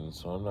dead end,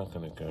 so I'm not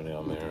going to go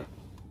down there.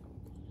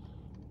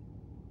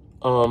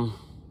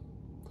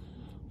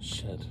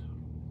 Shit.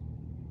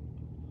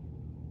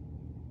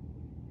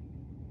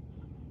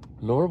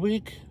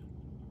 Norwich?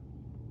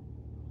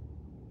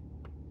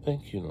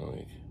 Thank you,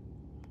 Norwich.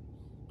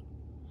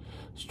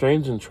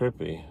 Strange and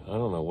trippy. I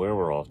don't know where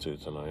we're off to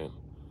tonight,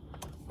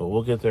 but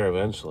we'll get there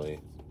eventually.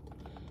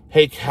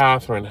 Hey,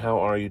 Catherine, how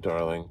are you,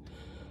 darling?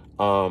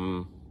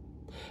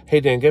 Hey,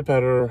 Dan, get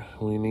better.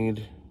 We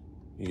need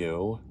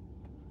you.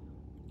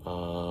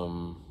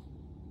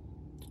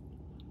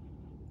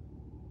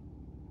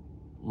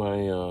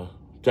 My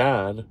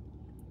dad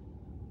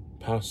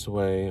passed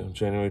away on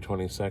January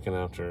 22nd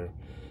after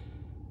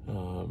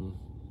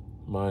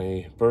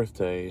my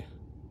birthday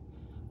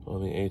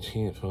on the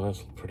 18th. Well,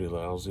 that's pretty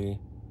lousy.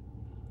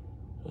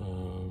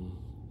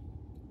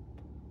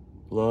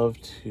 Love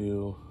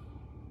to...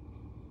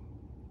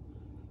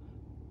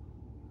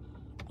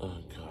 Oh,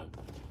 God.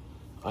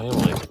 I am,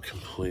 like,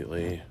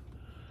 completely...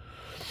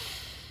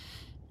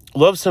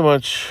 Love so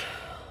much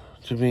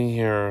to be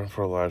here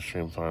for a live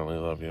stream, finally.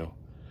 Love you.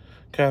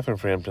 Catherine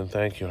Frampton,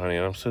 thank you, honey.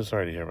 And I'm so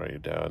sorry to hear about your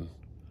dad.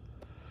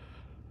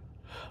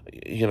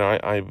 You know,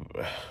 I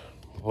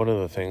one of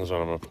the things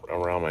when I'm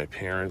around my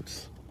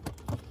parents,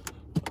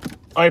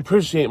 I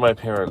appreciate my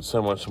parents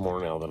so much more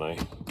now than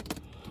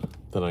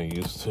I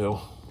used to.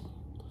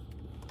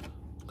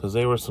 Because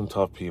they were some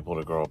tough people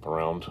to grow up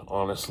around,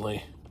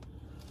 honestly.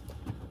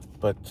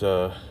 But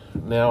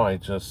now I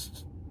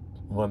just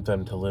want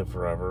them to live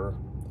forever.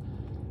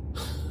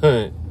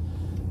 And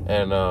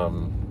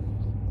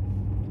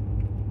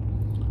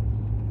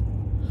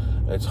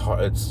it's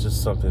hard. It's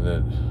just something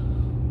that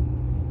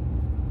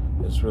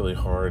is really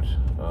hard.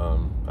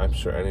 I'm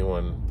sure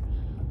anyone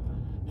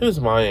who's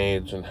my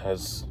age and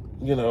has,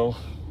 you know,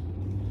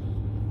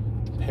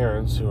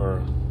 parents who are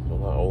a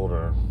lot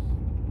older.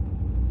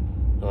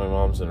 My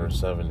mom's in her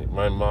 70s.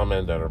 My mom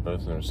and dad are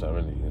both in their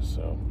 70s,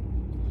 so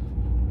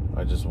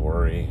I just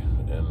worry,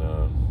 and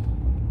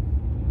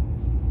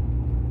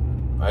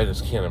I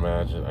just can't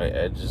imagine.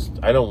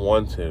 I don't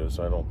want to,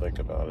 so I don't think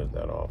about it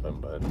that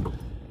often, but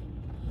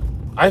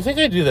I think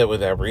I do that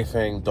with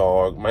everything.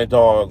 My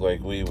dog,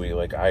 like Wee Wee,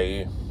 like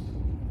I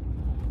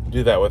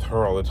do that with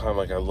her all the time.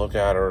 Like I look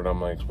at her and I'm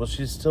like, well,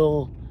 she's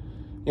still,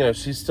 you know,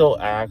 she still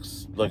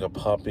acts like a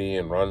puppy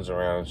and runs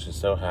around and she's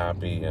so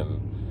happy, and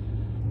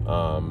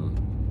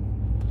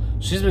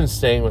she's been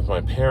staying with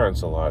my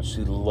parents a lot.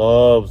 She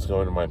loves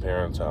going to my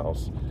parents'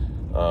 house.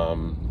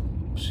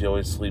 She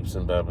always sleeps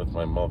in bed with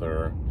my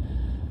mother.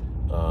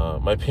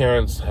 My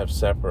parents have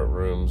separate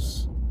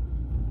rooms.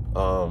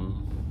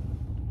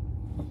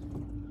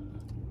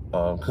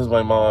 Because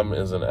my mom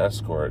is an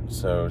escort,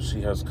 so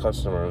she has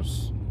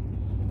customers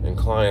and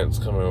clients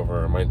come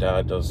over. My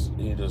dad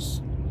he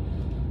just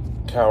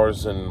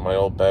cowers in my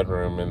old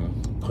bedroom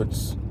and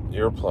puts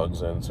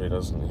earplugs in so he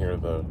doesn't hear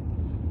the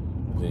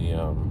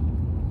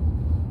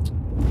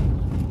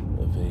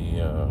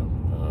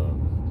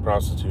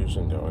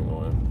prostitution going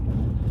on.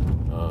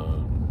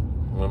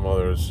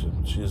 My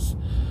she's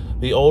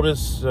the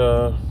oldest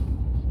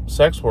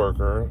sex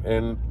worker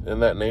in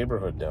that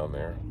neighborhood down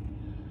there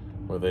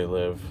where they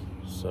live,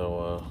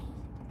 so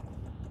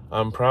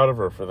I'm proud of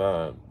her for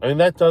that. I mean,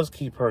 that does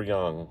keep her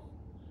young.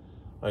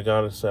 I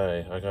gotta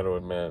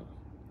admit,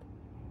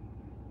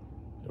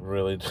 it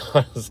really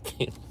does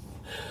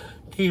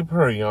keep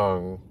her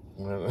young.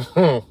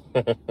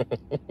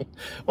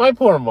 My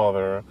poor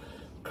mother.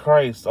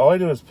 Christ, all I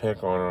do is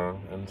pick on her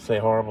and say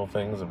horrible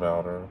things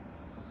about her.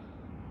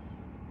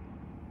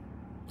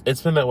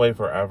 It's been that way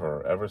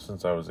forever. Ever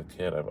since I was a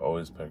kid, I've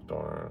always picked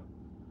on her.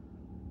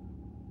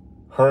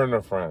 Her and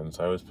her friends.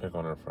 I always pick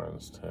on her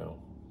friends, too.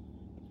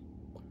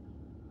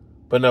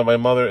 But no, my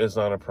mother is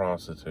not a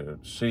prostitute.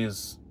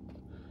 She's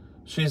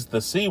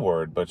the C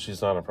word, but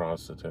she's not a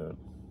prostitute.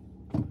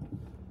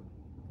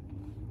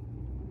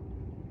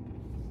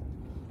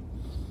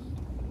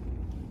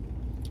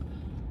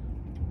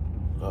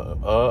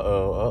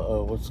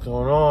 Uh-oh, what's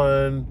going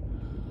on?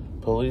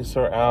 Police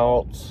are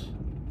out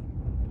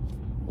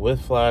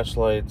with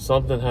flashlights.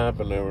 Something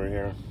happened over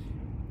here.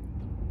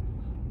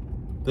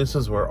 This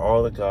is where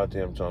all the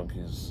goddamn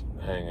junkies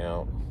hang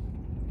out.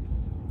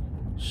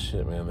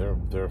 Shit, man,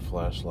 they're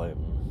flashlighting,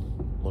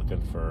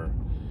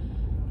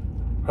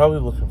 probably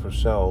looking for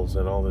shells,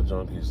 and all the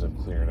junkies have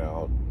cleared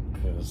out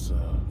because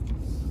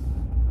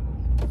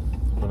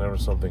whenever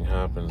something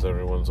happens,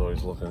 everyone's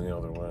always looking the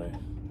other way.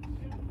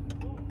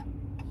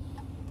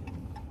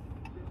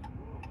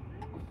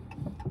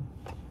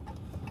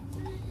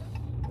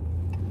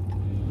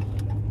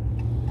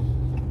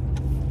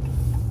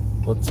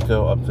 Let's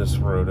go up this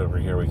road over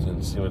here. We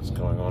can see what's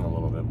going on a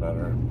little bit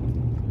better.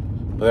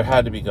 But there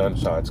had to be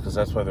gunshots, because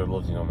that's why they're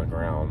looking on the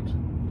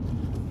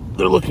ground.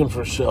 They're looking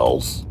for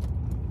shells.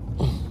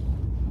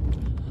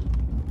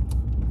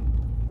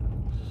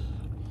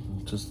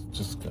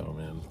 Just go,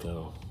 man.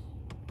 Go.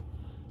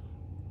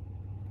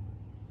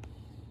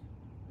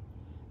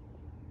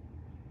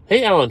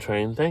 Hey, Alan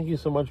Train. Thank you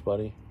so much,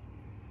 buddy.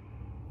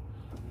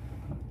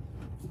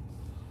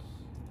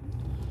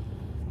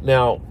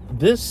 Now,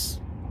 this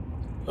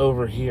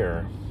over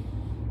here,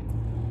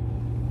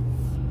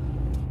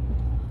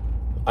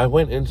 I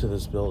went into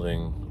this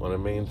building on a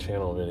main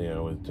channel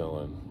video with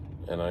Dylan,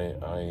 and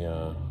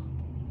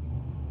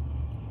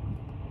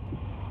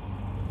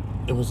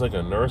it was like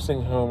a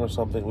nursing home or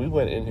something. We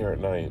went in here at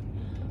night.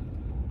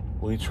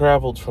 We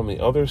traveled from the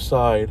other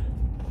side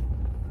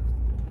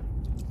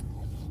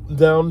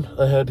down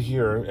ahead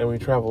here, and we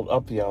traveled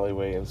up the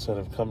alleyway instead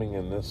of coming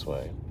in this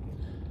way.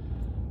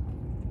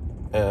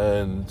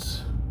 And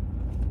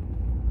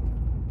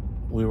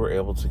we were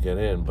able to get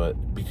in,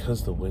 but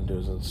because the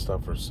windows and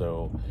stuff are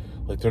so,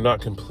 like, they're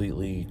not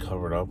completely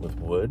covered up with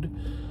wood,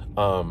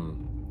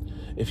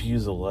 if you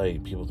use a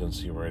light, people can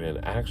see right in.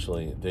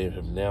 Actually, they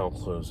have now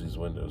closed these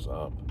windows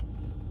up.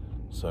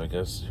 So I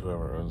guess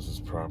whoever owns this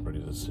property,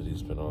 the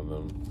city's been on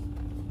them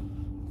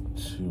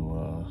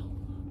to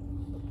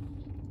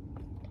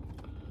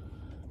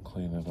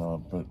clean it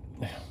up. But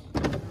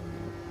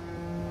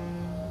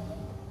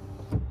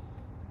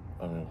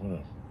I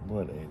mean,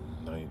 what a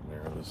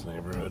nightmare this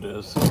neighborhood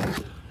is.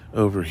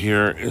 Over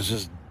here is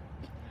just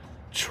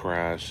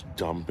trash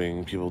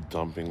dumping, people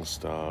dumping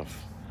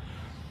stuff.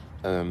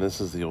 And then this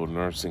is the old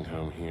nursing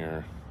home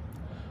here.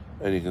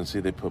 And you can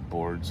see they put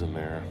boards in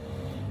there.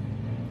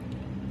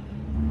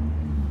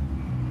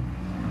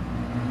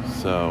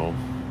 So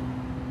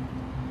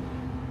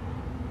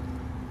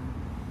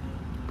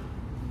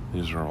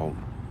these are all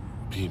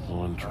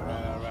people on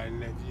drugs.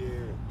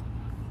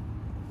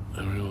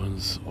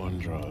 Everyone's on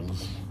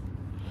drugs.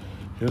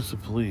 Here's the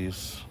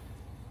police.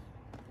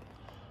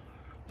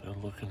 They're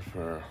looking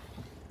for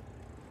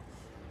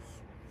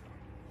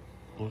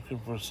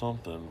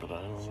something, but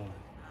I don't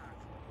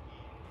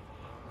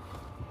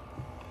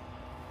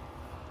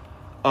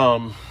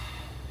know.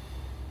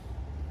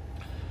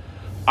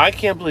 I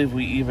can't believe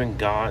we even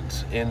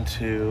got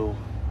into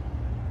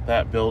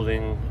that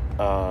building.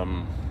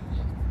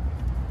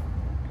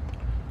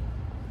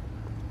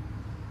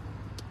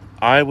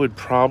 I would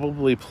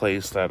probably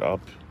place that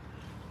up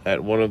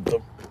at one of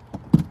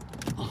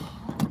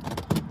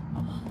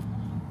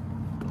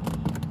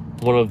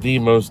the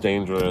most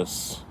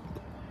dangerous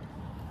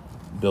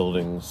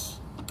buildings,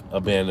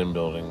 abandoned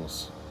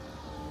buildings,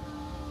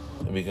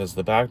 because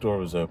the back door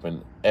was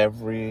open.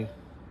 Every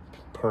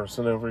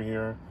person over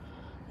here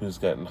who's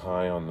getting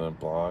high on the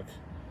block,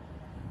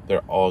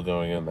 they're all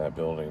going in that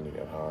building to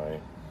get high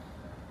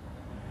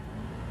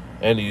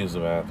and to use the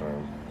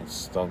bathroom. It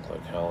stunk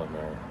like hell in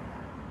there.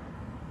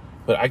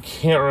 But I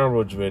can't remember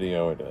which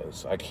video it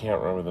is. I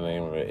can't remember the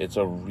name of it. It's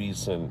a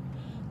recent,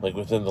 like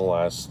within the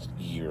last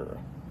year.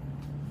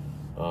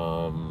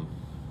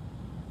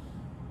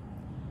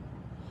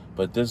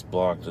 But this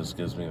block just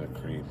gives me the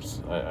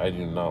creeps. I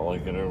do not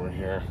like it over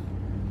here.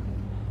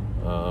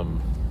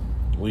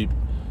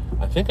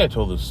 I think I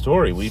told the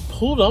story. We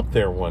pulled up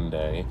there one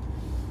day.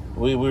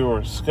 We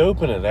were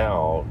scoping it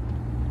out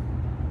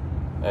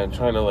and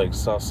trying to like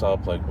suss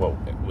up like what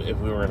if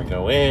we were going to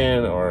go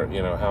in, or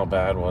you know, how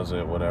bad was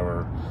it,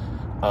 whatever.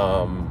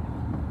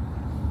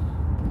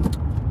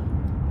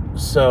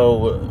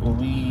 So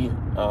we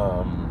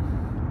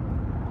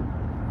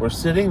were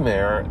sitting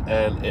there,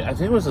 and I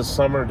think it was a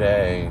summer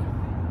day.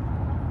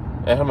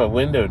 I had my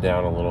window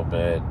down a little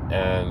bit,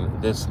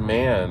 and this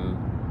man,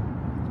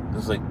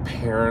 this like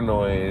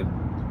paranoid,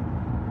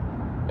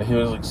 and he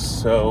was like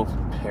so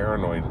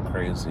paranoid and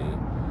crazy,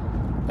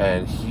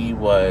 and he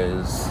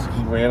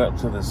ran up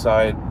to the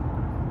side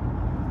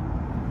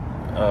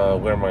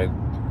where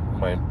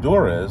my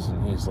door is,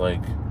 and he's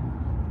like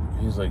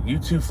you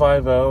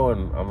 250,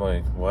 and I'm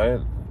like,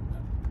 what?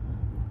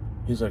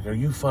 He's like, are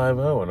you 50?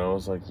 And I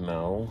was like,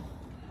 no.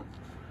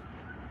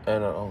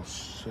 And oh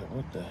shit,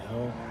 what the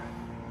hell?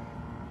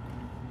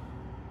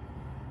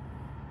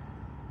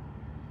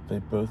 They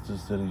both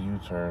just did a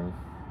U-turn.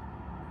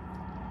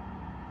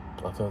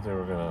 I thought they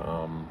were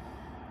gonna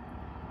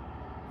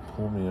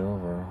pull me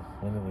over.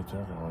 I wonder what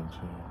they're going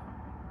to.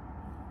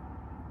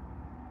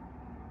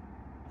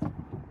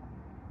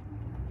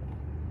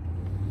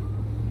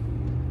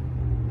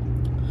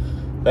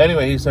 But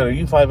anyway, he said, are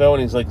you 50?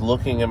 And he's like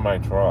looking in my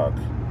truck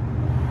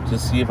to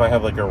see if I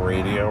have like a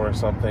radio or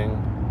something.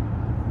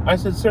 I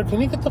said, sir, can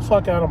you get the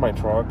fuck out of my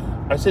truck?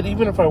 I said,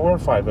 even if I were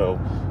 50,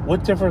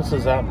 what difference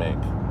does that make?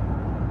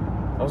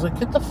 I was like,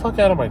 get the fuck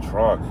out of my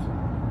truck.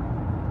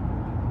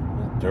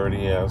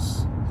 Dirty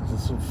ass,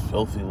 just some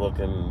filthy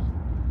looking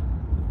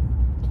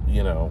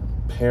you know,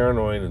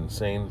 paranoid,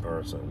 insane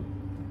person.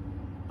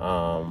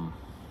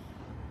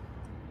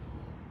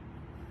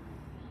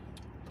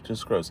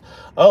 Just gross.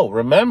 Oh,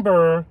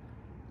 remember,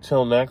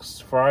 till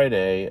next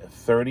Friday,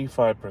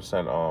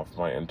 35% off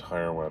my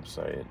entire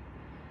website.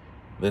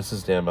 This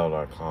is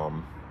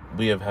danbell.com.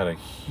 We have had a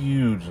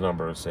huge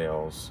number of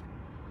sales.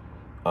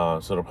 So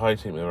it'll probably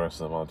take me the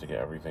rest of the month to get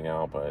everything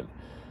out, but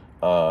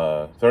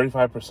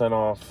 35%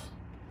 off.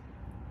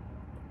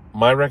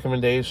 My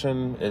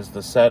recommendation is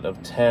the set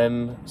of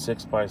 10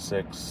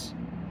 6x6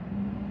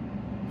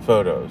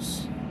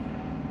 photos.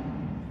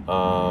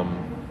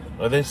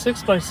 Are they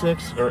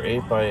 6x6 or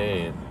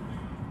 8x8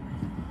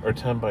 or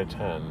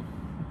 10x10?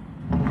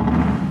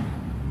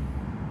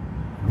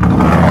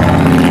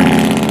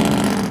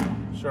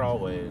 Sure, I'll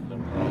wait. No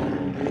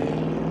problem.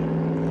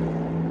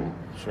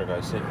 Sure,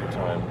 guys, take your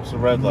time. It's a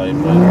red light,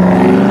 but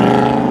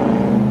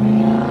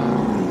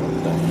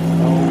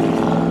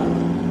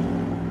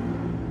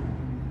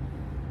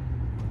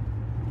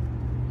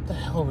what the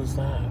hell is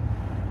that?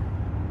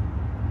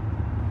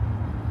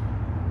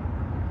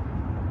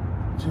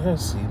 Do you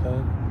guys see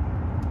that?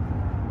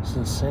 It's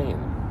insane.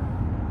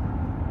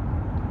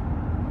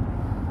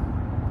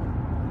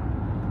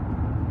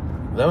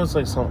 That was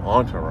like some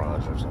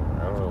entourage or something.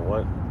 I don't know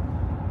what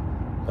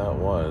that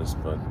was,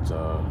 but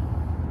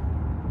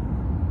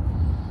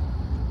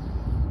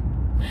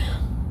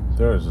man,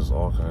 there is just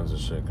all kinds of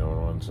shit going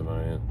on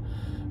tonight.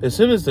 As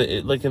soon as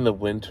like in the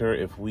winter,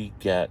 if we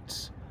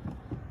get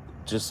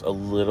just a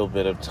little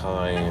bit of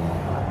time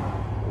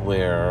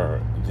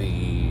where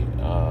the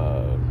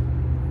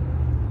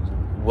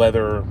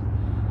weather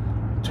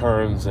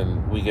turns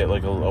and we get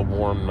like a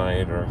warm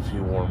night or a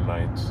few warm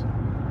nights,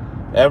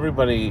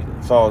 everybody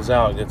thaws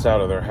out and gets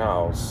out of their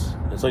house.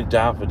 It's like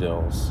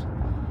daffodils,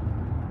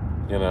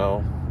 you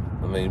know,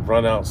 and they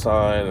run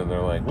outside and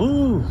they're like,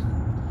 woo!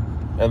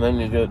 And then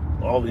you get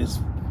all these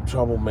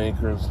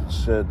troublemakers and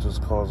shit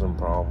just causing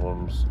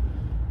problems.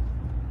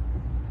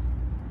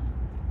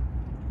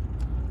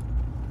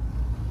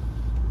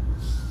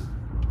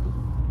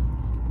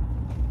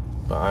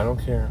 But I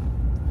don't care.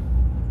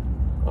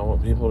 I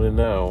want people to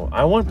know.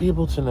 I'm going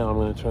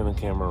to turn the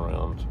camera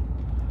around,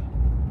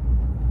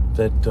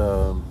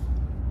 that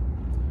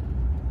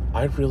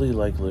I really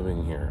like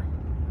living here.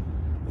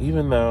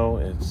 Even though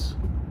it's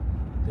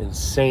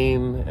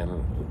insane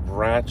and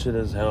ratchet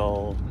as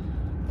hell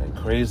and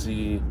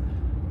crazy,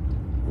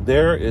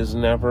 there is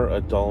never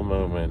a dull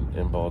moment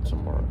in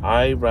Baltimore.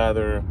 I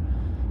rather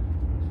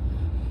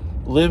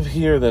live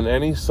here than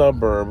any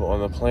suburb on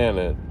the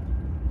planet,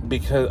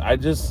 because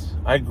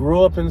I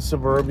grew up in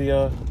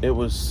suburbia.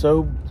 It's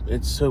so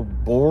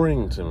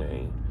boring to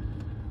me.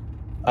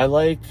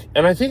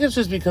 And I think it's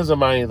just because of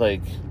my,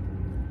 like,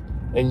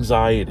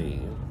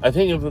 anxiety. I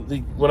think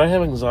when I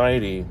have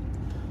anxiety,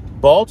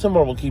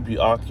 Baltimore will keep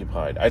you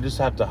occupied. I just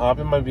have to hop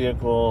in my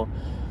vehicle,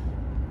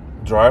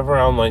 drive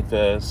around like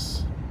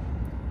this,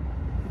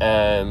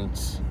 and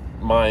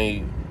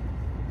my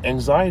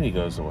anxiety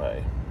goes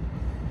away.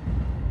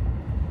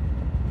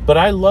 But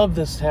I love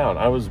this town.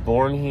 I was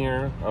born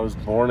here. I was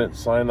born at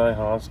Sinai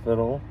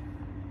Hospital.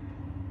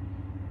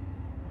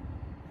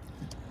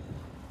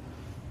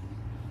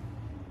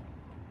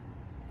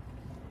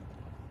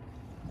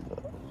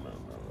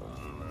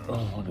 Oh,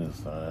 what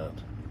is that?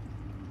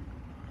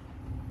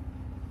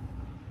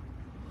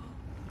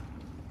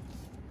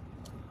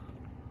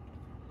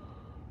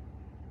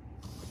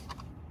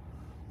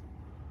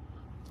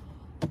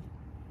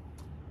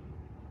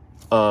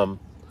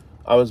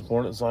 I was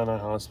born at Sinai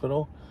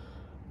Hospital.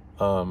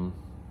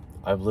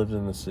 I've lived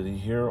in the city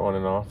here on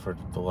and off for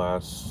the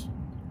last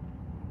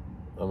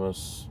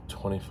almost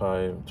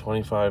 25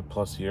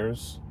 plus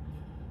years.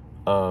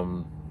 I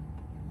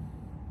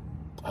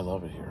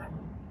love it here.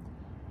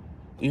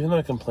 Even though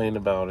I complain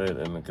about it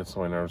and it gets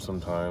on my nerves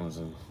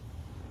sometimes,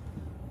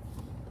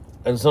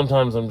 and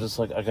sometimes I'm just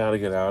like, I gotta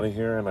get out of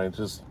here, and I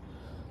just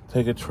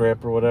take a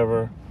trip or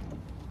whatever.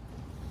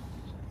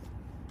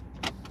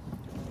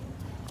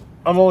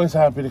 I'm always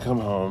happy to come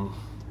home.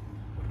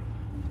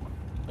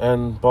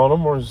 And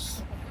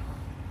Baltimore's,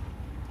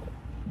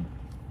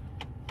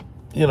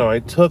 you know, I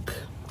took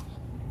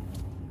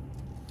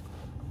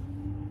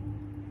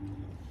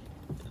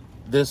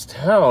this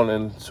town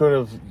and sort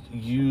of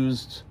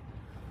used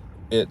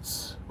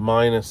its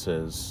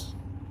minuses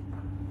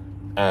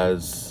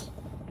as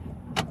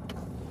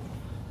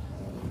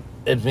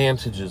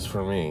advantages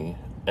for me,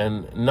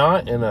 and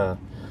not in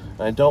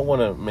I don't want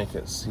to make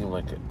it seem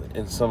like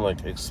in some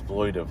like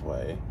exploitive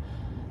way,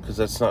 because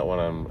that's not what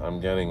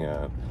I'm getting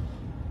at.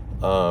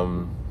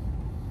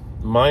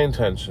 My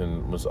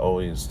intention was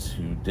always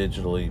to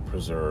digitally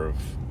preserve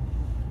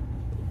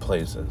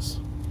places.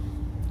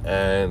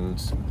 And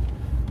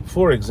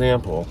for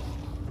example,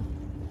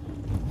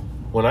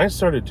 when I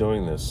started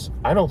doing this,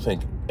 I don't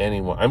think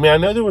anyone, I mean, I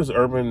know there was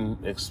urban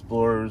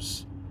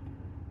explorers,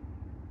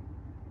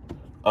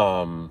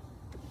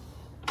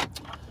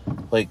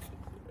 like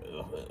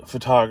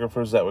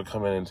photographers that would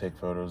come in and take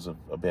photos of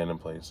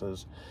abandoned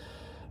places.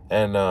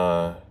 And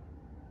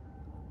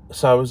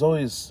So I was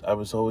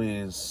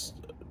always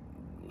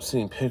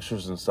seeing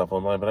pictures and stuff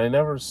online, but I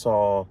never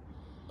saw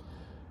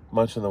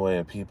much in the way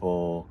of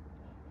people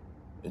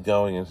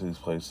going into these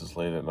places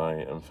late at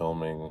night and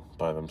filming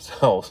by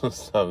themselves and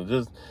stuff.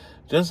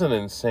 Just an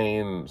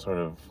insane sort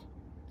of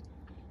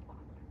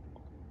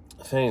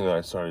thing that I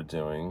started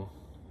doing.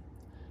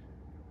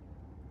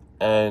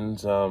 And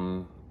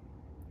the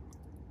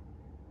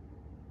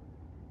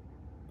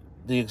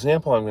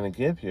example I'm going to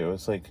give you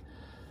is like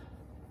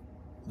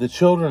the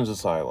Children's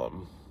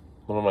Asylum,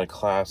 one of my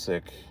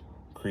classic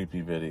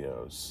creepy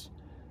videos.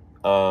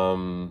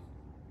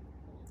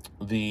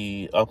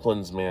 The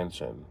Uplands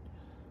Mansion,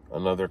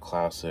 another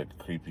classic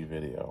creepy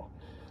video.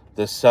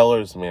 The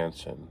Sellers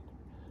Mansion,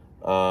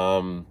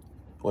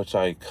 which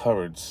I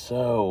covered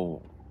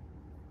so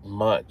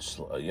much.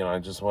 You know, I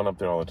just went up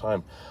there all the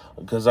time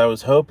because I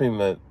was hoping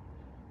that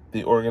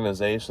the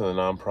organization, the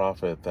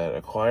nonprofit that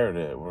acquired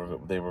it,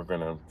 they were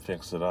going to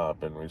fix it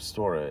up and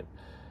restore it.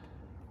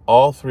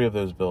 All three of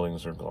those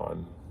buildings are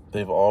gone.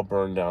 They've all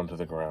burned down to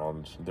the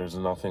ground. There's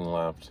nothing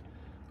left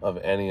of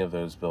any of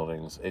those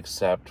buildings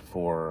except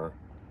for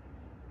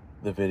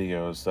the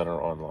videos that are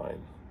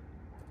online.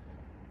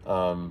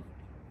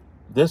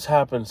 This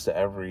happens to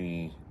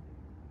every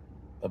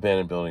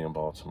abandoned building in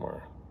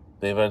Baltimore.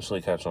 They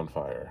eventually catch on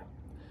fire.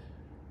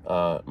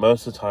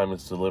 Most of the time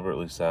it's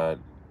deliberately set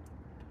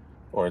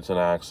or it's an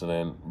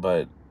accident,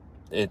 but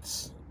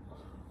it's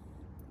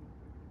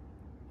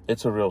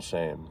a real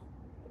shame.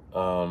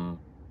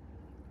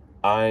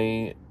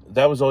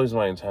 That was always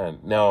my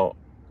intent. Now,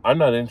 I'm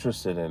not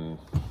interested in,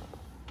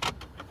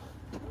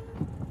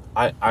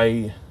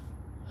 I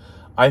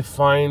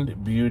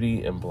find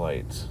beauty in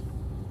blight.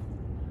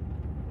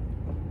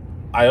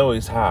 I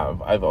always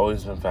have. I've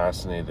always been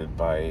fascinated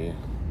by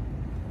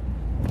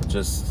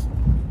just,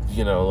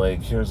 you know,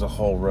 like, here's a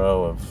whole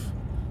row of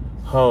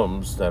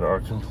homes that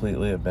are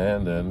completely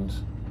abandoned.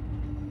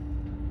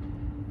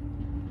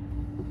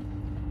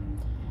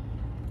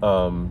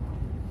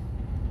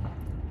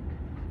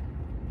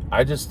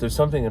 There's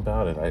something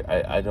about it.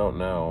 I don't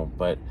know,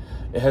 but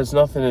it has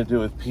nothing to do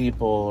with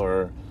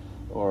people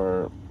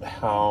or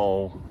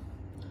how,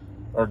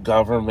 or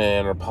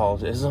government or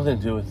politics. It has nothing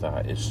to do with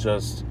that. It's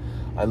just,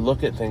 I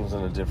look at things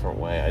in a different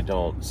way. I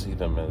don't see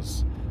them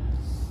as,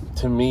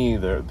 to me,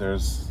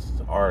 there's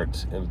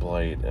art in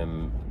blight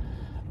and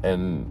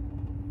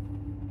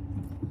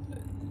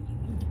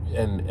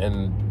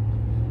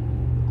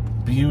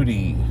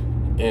beauty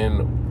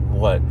in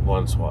what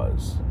once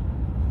was.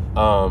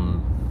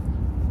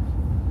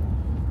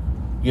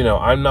 You know,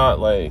 I'm not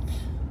like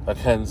a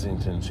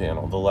Kensington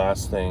channel. The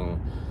last thing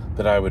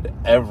that I would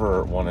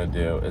ever want to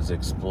do is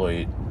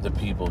exploit the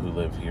people who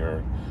live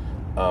here,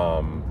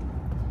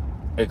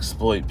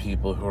 exploit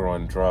people who are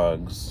on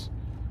drugs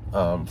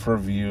for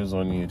views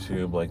on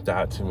YouTube. Like,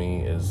 that to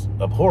me is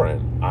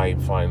abhorrent. I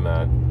find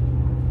that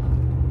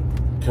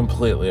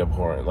completely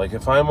abhorrent. Like,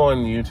 if I'm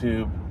on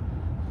YouTube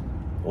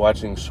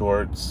watching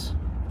shorts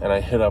and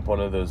I hit up one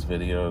of those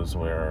videos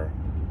where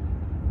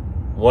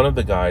one of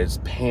the guys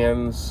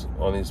pans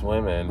on these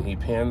women, he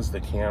pans the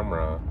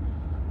camera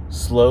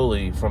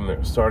slowly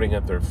from starting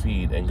at their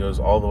feet and goes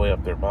all the way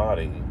up their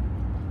body.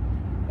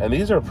 And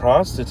these are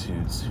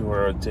prostitutes who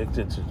are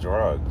addicted to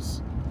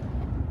drugs.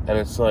 And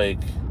it's like,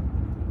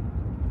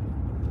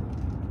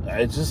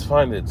 I just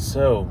find it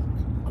so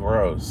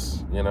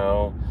gross, you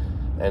know?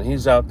 And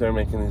he's out there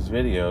making these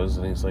videos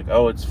and he's like,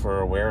 oh, it's for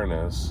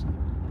awareness.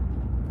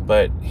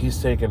 But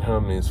he's taking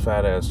home these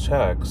fat ass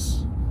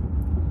checks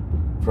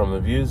from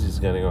the views he's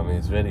getting on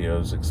these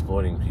videos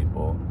exploiting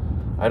people.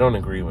 I don't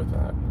agree with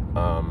that.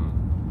 I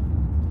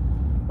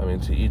mean,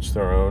 to each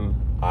their own.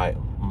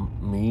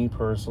 Me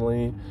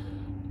personally,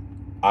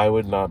 I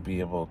would not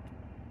be able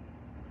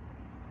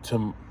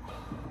to,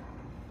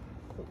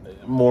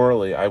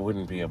 morally, I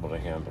wouldn't be able to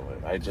handle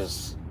it. I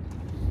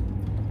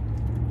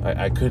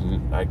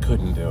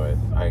couldn't do it.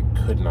 I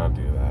could not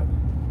do that.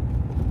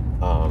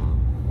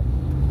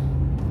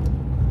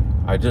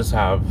 I just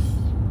have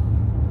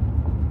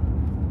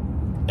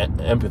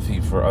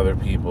empathy for other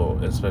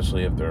people,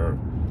 especially if they're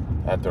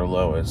at their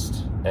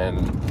lowest,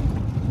 and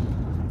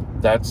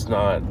that's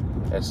not,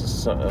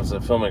 as a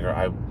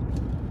filmmaker,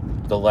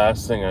 the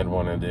last thing I'd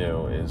want to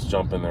do is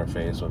jump in their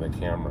face with a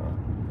camera.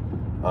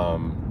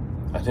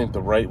 I think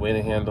the right way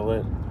to handle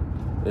it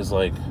is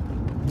like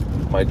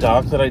my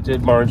doc that I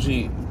did,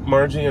 Margie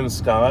and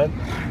Scott.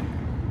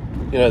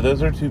 You know,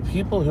 those are two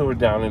people who were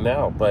down and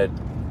out, but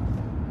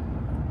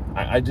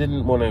I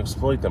didn't want to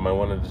exploit them. I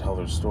wanted to tell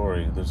their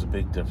story. There's a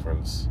big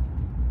difference.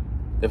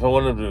 If I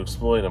wanted to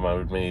exploit them, I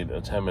would have made a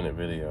 10-minute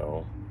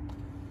video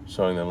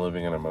showing them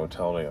living in a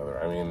motel together.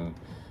 I mean,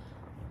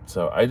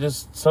 so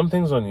some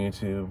things on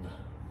YouTube,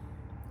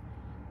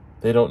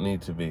 they don't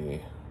need to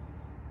be.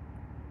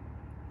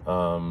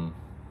 And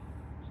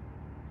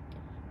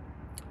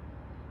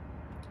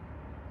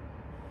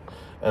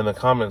the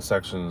comment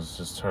sections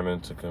just turn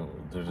into,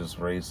 they're just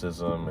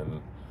racism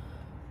and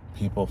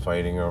people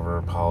fighting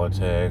over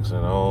politics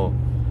and, oh,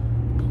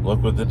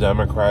 look what the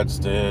Democrats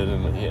did,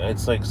 and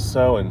it's like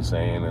so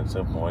insane, it's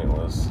so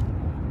pointless.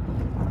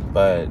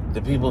 But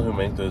the people who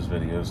make those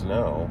videos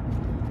know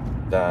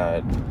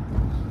that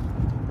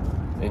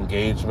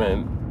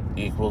engagement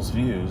equals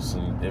views,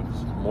 and if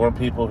more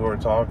people who are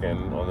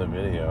talking on the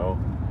video,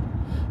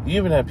 you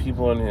even have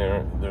people in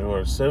here who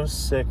are so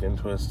sick and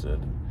twisted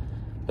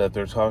that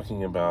they're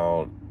talking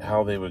about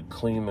how they would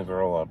clean the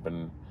girl up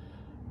and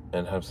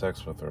have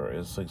sex with her.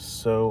 It's like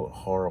so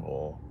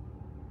horrible.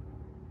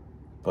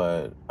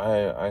 But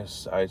I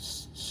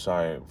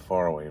shy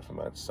far away from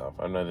that stuff.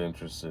 I'm not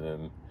interested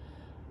in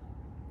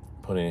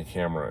putting a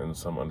camera in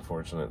some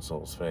unfortunate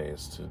soul's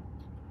face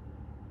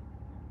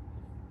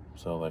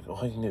so like, oh,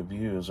 I can get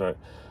views, or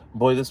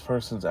boy, this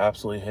person's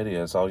absolutely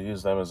hideous, I'll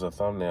use them as a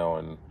thumbnail,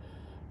 and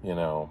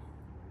no.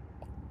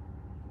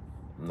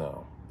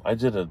 I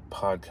did a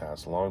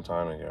podcast a long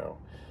time ago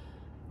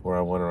where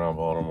I went around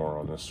Baltimore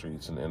on the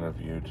streets and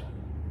interviewed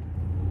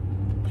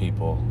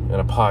people in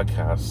a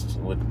podcast,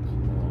 which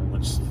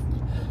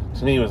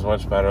to me was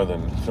much better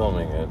than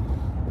filming it.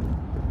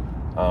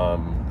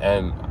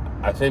 And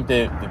I think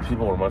the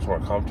people were much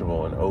more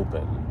comfortable and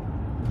open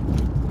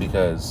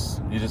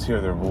because you just hear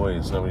their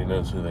voice, nobody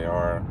knows who they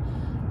are,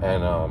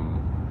 and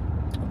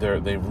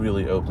they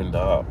really opened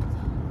up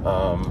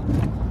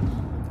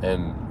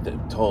and they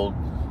told.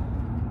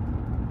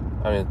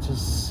 I mean, it's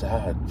just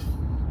sad.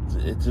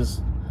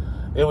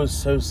 It was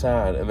so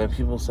sad. And then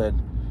people said,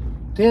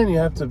 Dan, you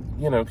have to,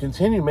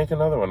 continue, make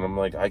another one. I'm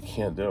like, I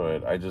can't do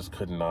it. I just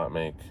could not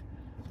make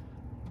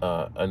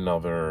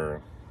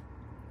another.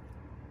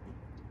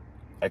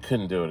 I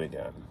couldn't do it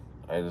again.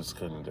 I just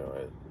couldn't do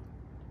it.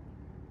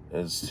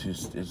 It's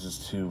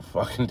just too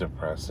fucking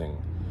depressing.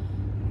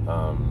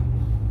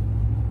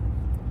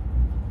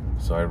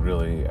 So I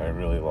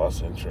really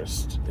lost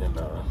interest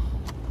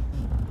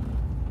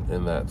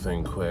in that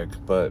thing quick.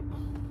 But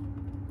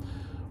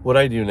what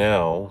I do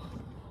now,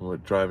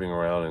 with driving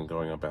around and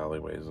going up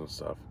alleyways and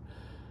stuff,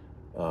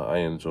 I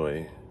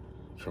enjoy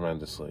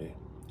tremendously.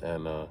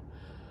 And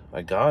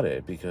I got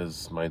it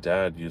because my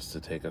dad used to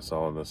take us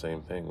all on the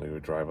same thing. We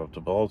would drive up to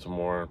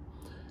Baltimore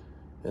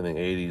in the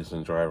 80s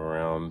and drive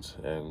around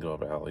and go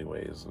up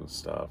alleyways and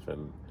stuff.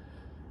 And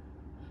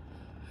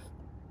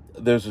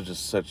those are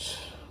just such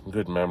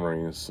good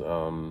memories.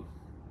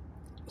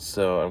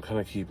 So I'm kind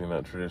of keeping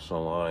that tradition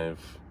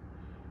alive.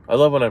 I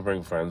love when I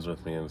bring friends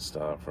with me and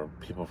stuff, or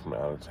people from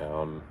out of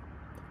town.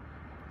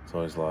 It's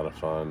always a lot of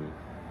fun.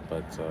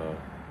 But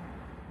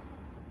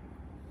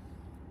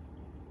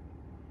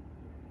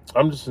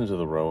I'm just into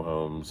the row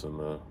homes and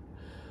the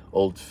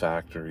old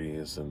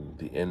factories and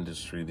the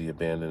industry, the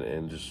abandoned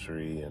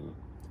industry and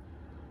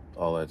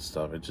all that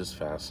stuff. It just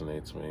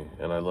fascinates me.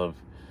 And I love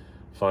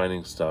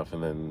finding stuff,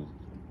 and then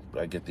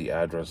I get the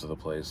address of the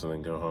place and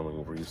then go home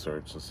and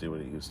research and see what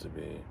it used to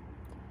be.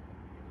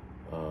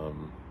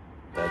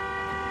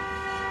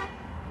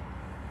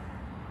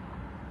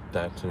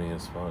 That to me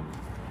is fun.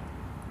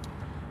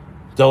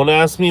 Don't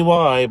ask me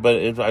why,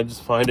 but I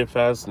just find it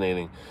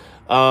fascinating.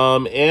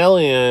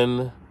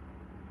 Alien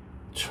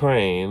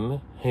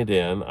Train. Hey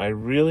Dan, I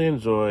really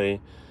enjoy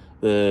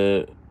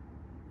your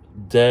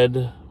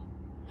Dead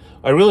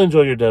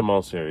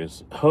Mall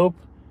series. Hope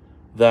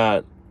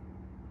that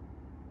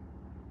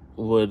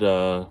would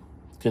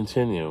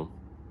continue.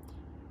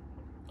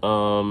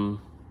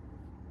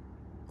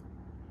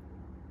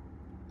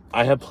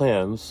 I have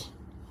plans.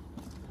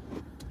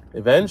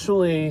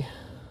 Eventually,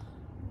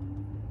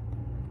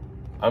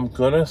 I'm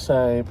gonna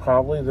say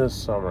probably this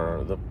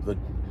summer.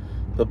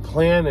 The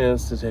plan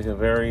is to take a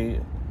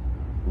very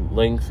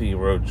lengthy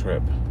road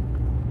trip,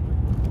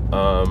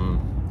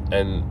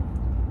 and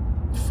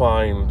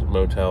find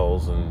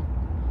motels and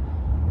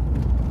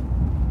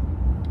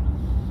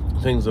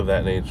things of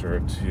that nature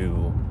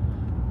to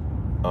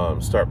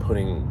start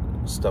putting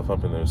stuff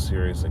up in those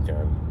series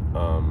again.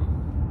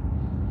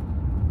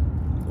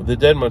 The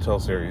Dead Motel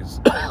series,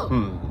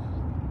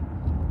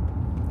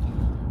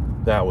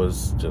 that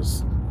was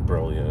just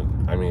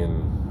brilliant. I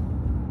mean,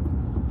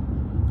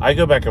 I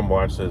go back and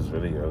watch those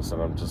videos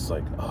and I'm just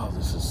like, oh,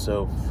 this is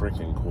so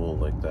freaking cool.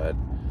 Like that,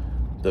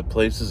 the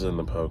places in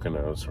the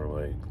Poconos are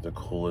like the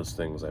coolest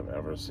things I've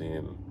ever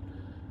seen.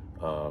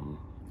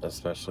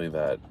 Especially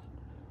that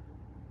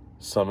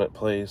Summit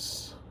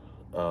place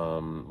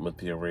with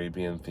the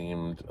Arabian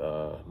themed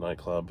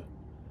nightclub.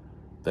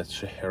 That's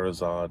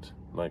Scheherazade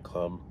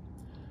nightclub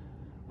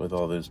with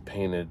all those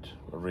painted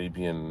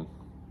Arabian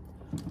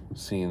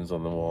scenes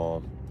on the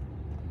wall.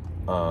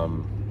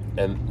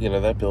 And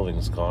that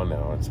building's gone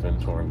now. It's been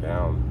torn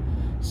down.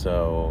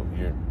 So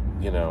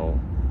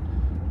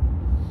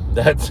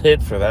that's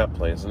it for that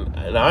place.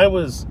 And I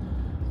was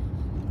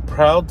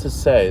proud to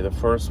say the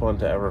first one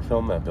to ever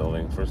film that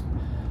building.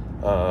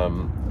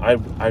 I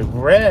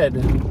read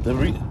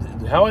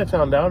how I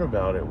found out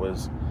about it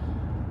was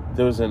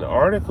there was an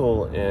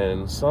article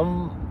in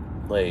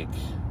some like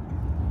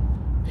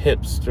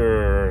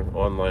hipster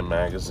online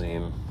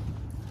magazine,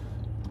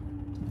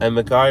 and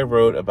the guy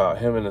wrote about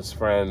him and his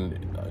friend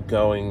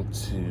going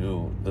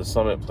to the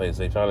Summit place.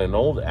 They found an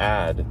old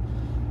ad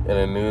in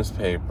a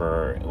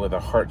newspaper with a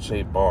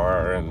heart-shaped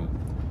bar, and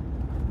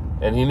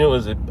he knew it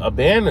was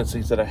abandoned, so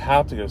he said, I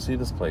have to go see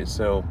this place.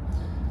 So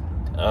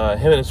him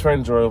and his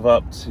friend drove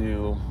up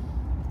to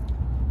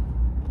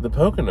the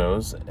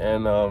Poconos,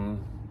 and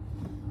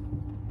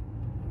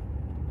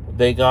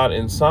they got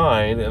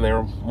inside, and they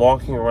were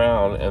walking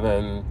around, and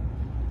then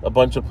a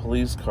bunch of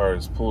police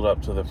cars pulled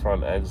up to the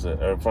front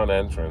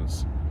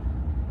entrance,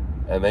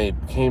 and they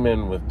came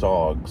in with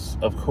dogs,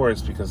 of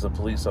course, because the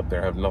police up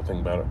there have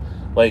nothing better.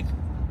 Like,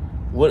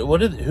 who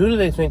do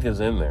they think is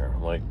in there?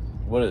 Like,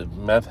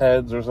 meth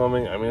heads or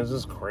something? I mean, it's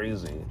just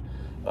crazy.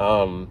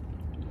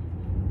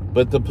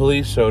 But the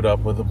police showed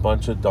up with a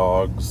bunch of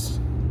dogs,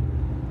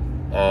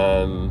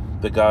 and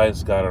the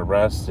guys got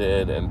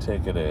arrested and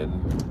ticketed.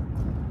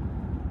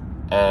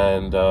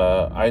 And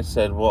I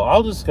said, well,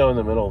 I'll just go in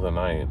the middle of the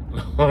night.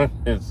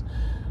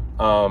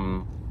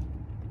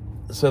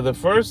 So the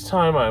first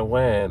time I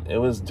went, it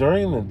was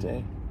during the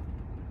day.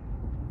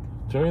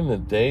 During the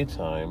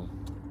daytime.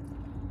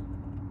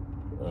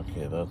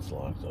 Okay, that's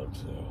locked up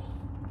too.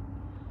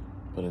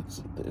 But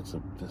this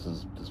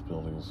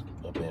building's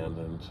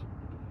abandoned.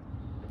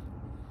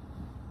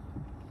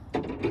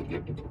 Damn,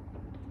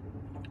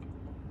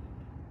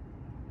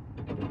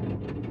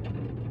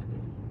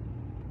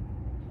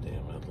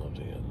 I'd love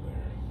to get in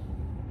there.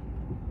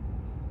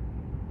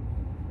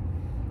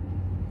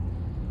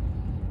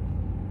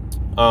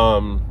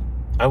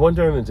 I went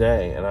during the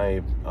day, and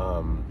I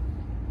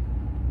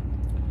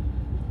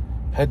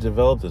had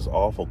developed this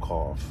awful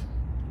cough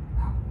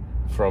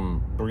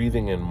from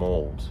breathing in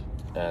mold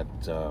at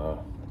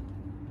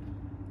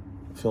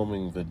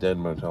filming the Dead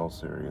Motel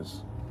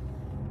series.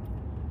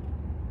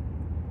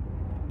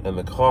 And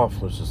the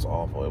cough was just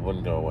awful. It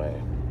wouldn't go away.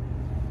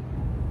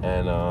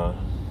 And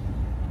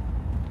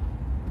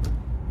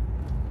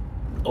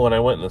when I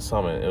went in the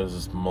summit, it was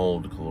just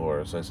mold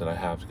galore. So I said, I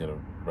have to get a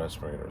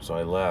respirator. So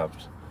I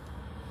left,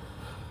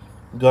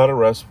 got a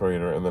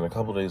respirator, and then a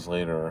couple days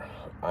later,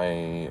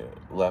 I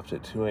left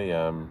at 2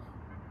 a.m.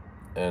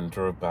 and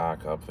drove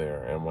back up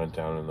there and went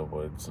down in the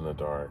woods in the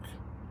dark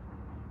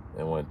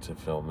and went to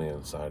film the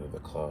inside of the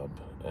club.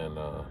 And,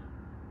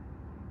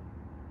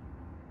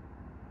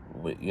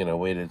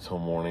 waited till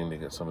morning to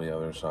get some of the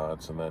other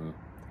shots. And then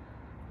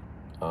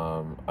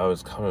I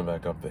was coming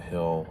back up the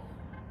hill.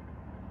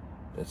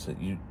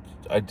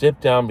 I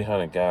dipped down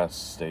behind a gas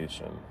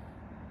station,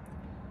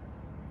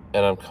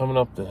 and I'm coming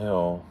up the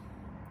hill,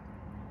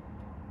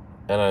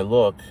 and I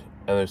look,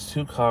 and there's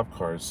 2 cop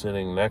cars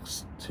sitting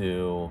next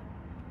to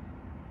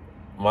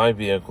my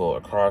vehicle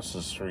across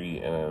the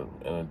street in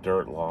a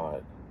dirt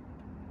lot.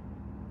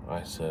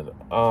 I said,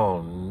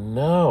 oh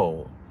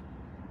no.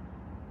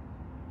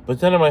 But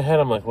then in my head,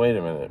 I'm like, wait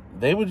a minute.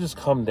 They would just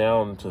come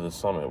down to the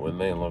summit, wouldn't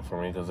they, and look for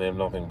me because they have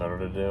nothing better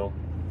to do?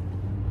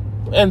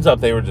 Ends up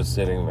they were just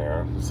sitting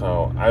there.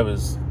 So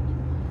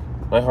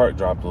my heart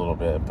dropped a little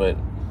bit, but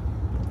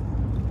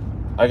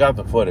I got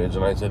the footage,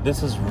 and I said,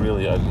 this is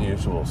really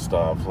unusual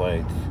stuff.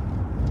 Like,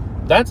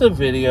 that's a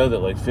video that,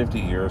 like, 50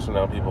 years from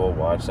now, people will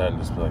watch that and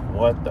just be like,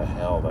 what the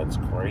hell? That's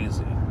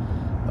crazy.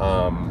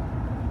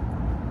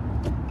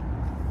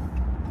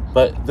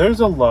 But there's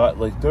a lot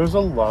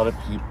of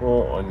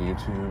people on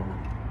YouTube,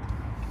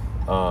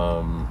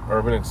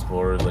 urban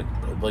explorers, like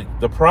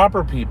the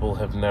proper people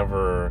have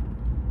never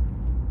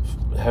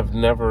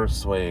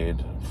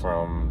swayed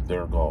from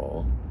their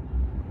goal.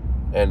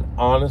 And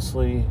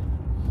honestly,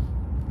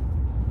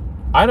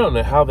 I don't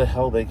know how the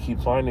hell they keep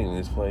finding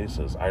these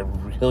places.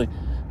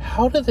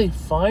 How do they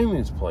find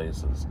these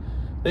places?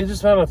 They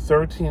just found a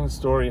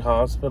 13-story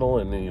hospital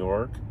in New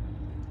York,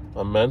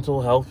 a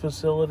mental health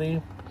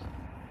facility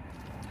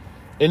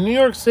in New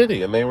York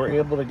City, and they were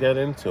able to get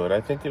into it.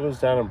 I think it was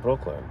down in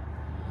Brooklyn.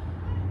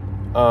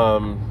 I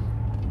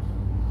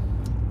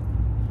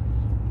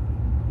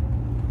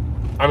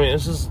mean,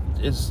 it's just,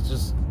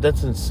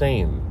 that's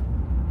insane.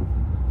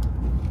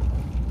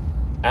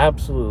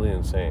 Absolutely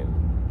insane.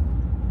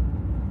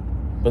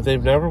 But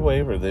they've never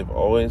wavered. They've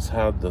always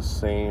had the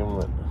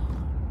same,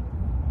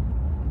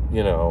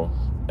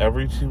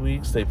 every 2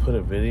 weeks they put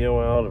a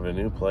video out of a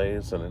new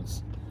place, and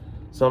it's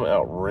some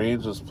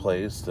outrageous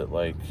place that,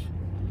 like,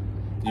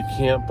 you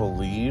can't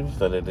believe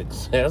that it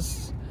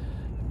exists.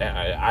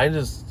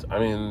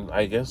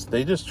 I guess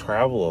they just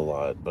travel a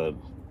lot, but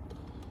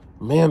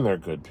man, they're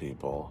good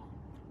people.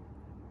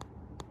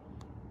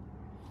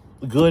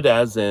 Good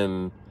as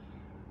in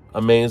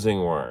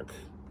amazing work.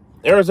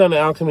 Arizona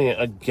Alchemy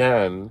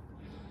again.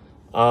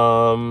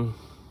 Well,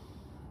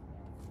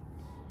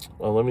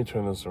 let me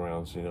turn this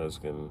around so you guys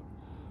can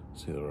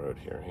see the road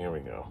here. Here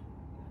we go.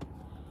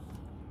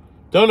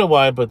 Don't know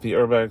why, but the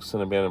urbex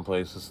and abandoned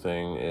places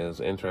thing is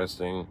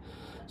interesting.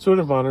 Sort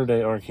of modern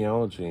day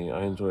archaeology.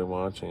 I enjoy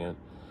watching it.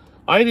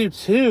 I do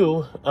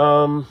too.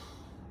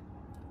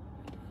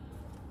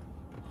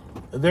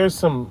 There's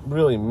some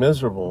really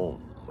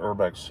miserable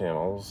urbex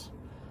channels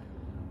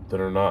that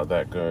are not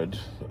that good.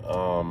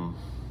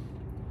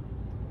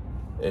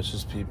 It's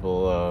just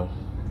people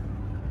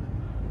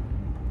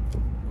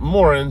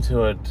more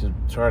into it to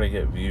try to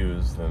get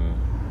views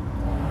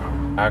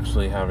than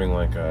actually having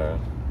like a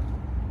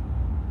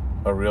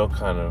real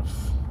kind of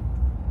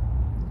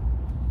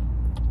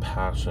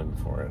passion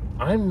for it.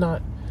 I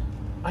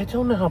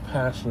don't know how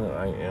passionate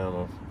I am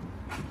of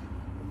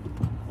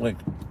like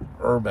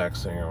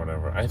urbexing or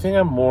whatever. I think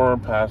I'm more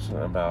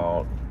passionate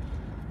about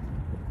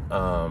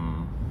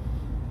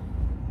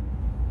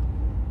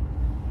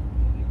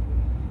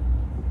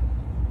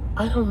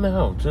I don't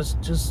know,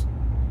 just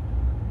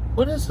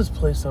what is this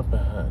place up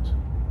ahead?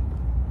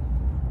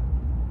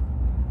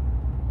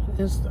 What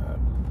is that?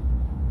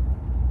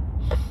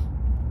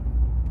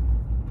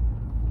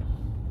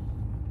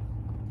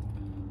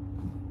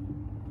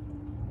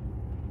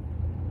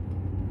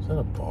 Is that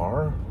a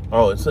bar?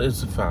 Oh, it's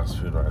a fast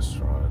food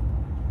restaurant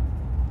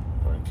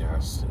or a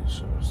gas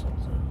station or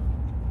something.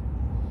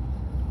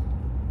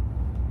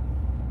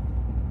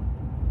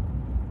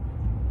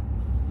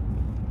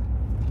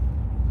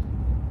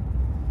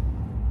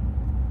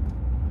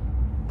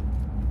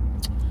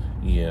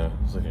 Yeah,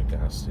 it's like a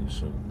gas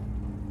station.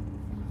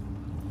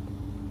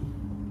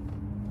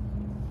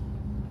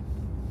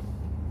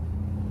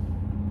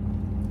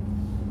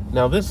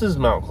 Now this is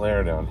Mount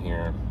Clair down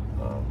here.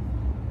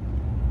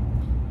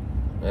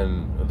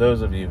 And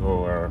those of you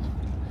who are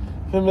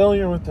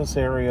familiar with this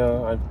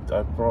area,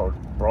 I've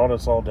brought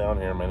us all down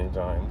here many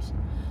times.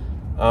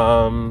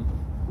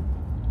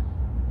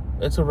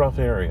 It's a rough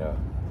area.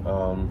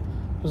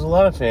 There's a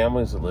lot of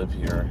families that live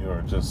here who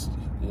are just,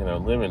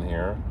 living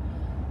here.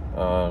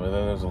 And then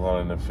there's a lot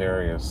of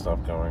nefarious stuff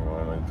going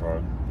on, like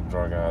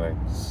drug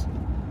addicts,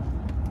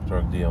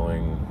 drug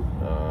dealing,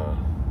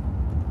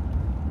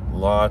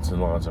 lots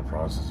and lots of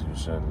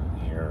prostitution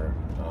here.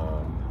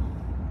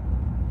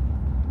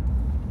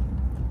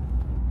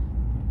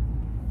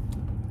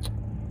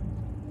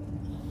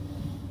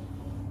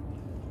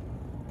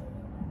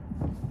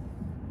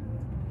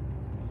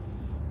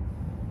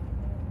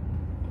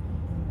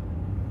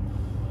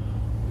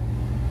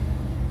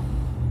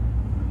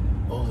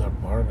 Oh, they're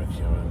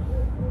barbecuing.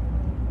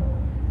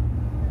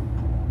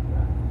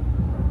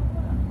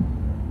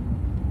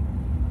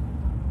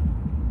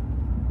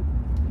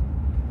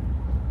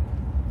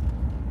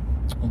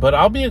 But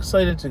I'll be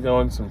excited to go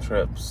on some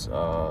trips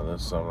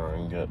this summer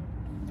and get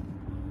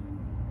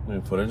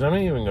new footage. I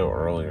may even go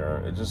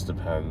earlier. It just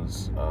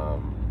depends.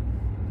 I'm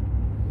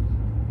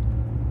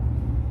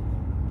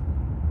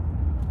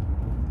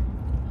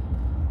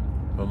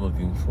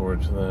looking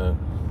forward to that.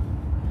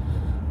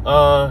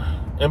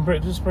 And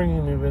just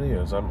bringing new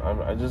videos.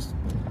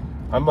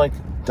 I'm like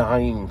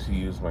dying to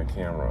use my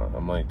camera.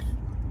 I'm like,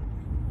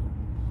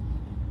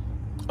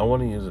 I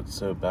want to use it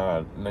so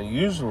bad. Now,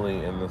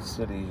 usually in the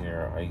city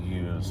here, I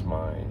use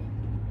my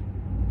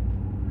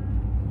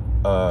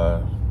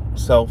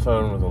cell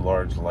phone with a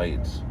large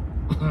light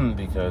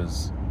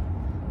because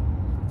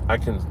I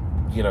can,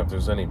 if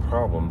there's any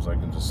problems, I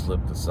can just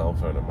slip the cell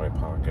phone in my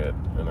pocket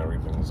and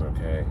everything's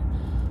okay.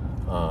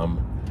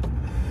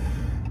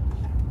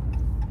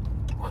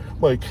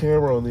 My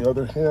camera, on the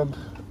other hand,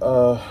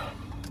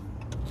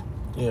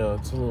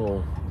 it's a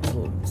little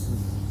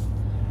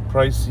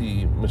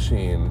pricey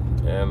machine,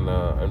 and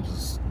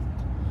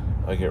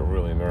I get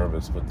really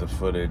nervous, but the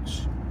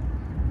footage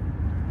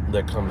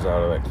that comes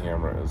out of that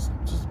camera is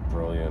just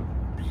brilliant,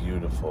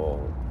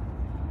 beautiful,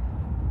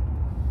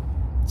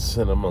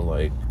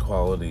 cinema-like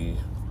quality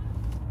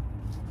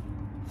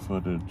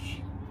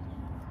footage.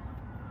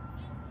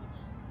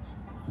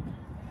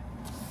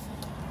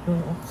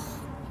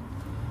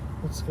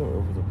 Let's go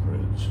over the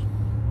bridge.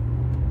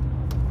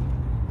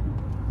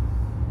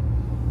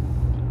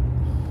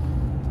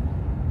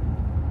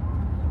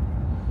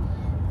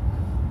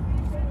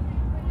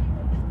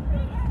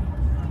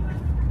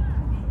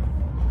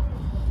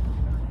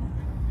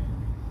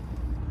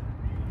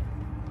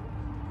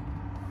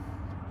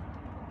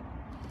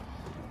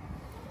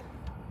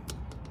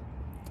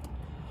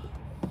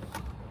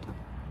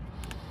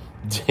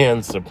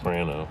 Dan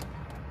Soprano.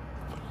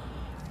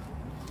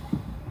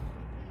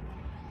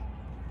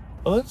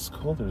 Oh, that's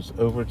cool. There's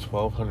over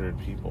 1,200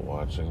 people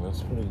watching.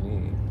 That's pretty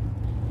neat.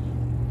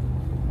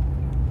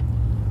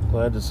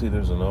 Glad to see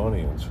there's an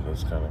audience for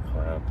this kind of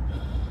crap.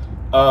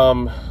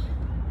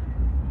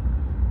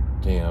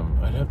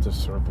 Damn, I'd have to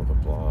circle the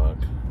block.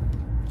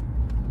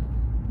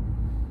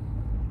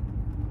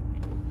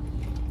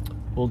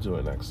 We'll do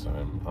it next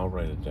time. I'll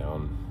write it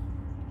down.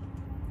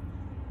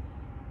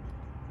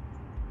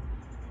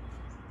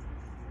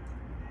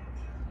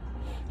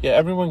 Yeah,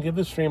 everyone give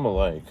the stream a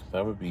like.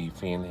 That would be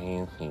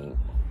fantastic.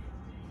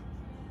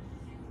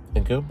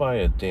 And go buy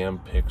a damn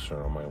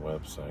picture on my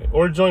website.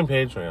 Or join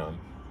Patreon.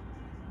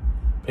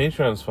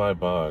 Patreon's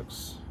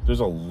 $5. There's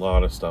a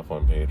lot of stuff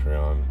on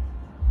Patreon.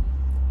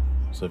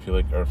 So if you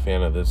are a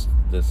fan of this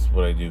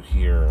what I do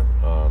here,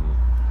 on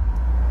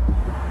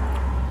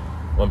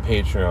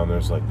Patreon,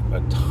 there's like a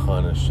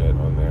ton of shit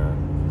on there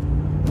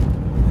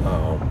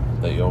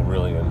that you'll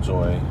really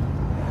enjoy.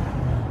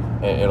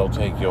 And it'll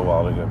take you a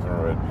while to get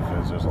through it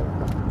because there's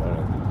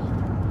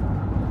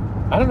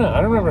I don't know. I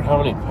don't remember how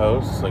many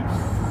posts. Like,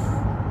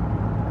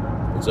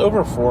 it's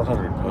over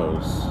 400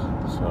 posts.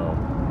 So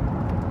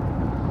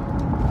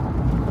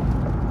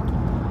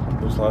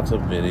pictures, lots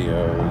of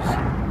videos,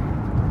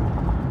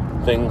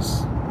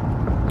 things,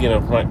 you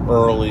know, from my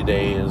early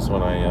days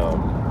when I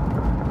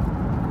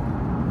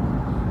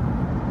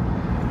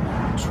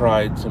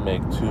tried to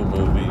make 2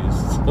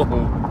 movies.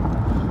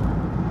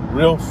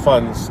 Real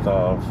fun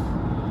stuff.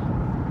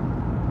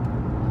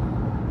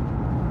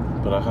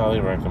 But I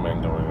highly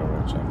recommend going over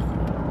and checking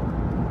it out.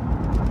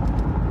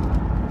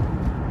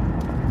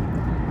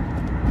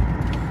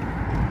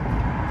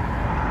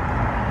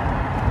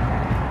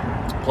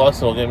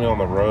 Plus, it'll get me on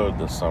the road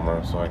this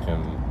summer so I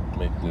can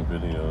make new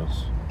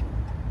videos.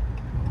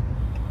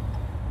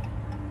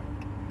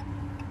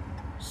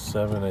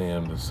 7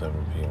 a.m. to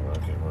 7 p.m.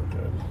 Okay, we're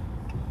good.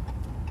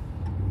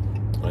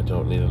 I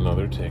don't need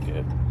another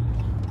ticket.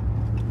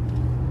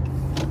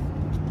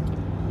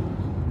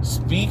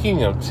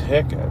 Speaking of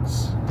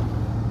tickets,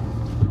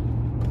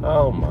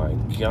 oh my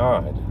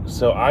God.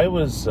 So I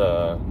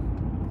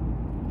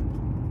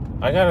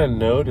got a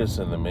notice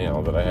in the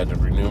mail that I had to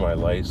renew my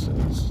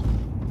license.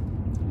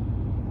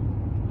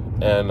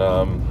 And,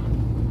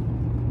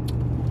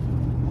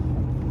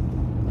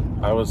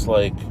 I was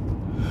like,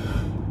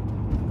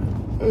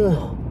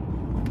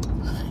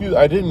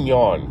 I didn't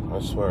yawn, I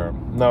swear.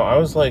 No, I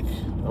was like,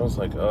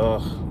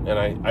 ugh. And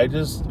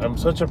I'm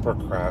such a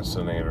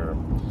procrastinator.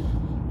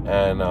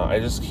 And I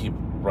just keep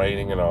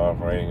writing it off,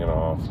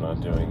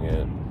 not doing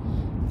it.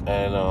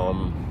 And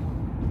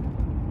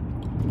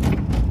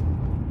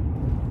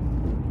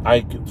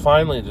I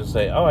finally just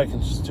say, oh, I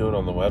can just do it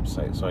on the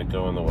website. So I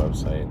go on the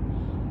website.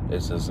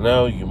 It says,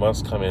 no, you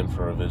must come in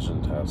for a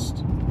vision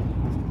test.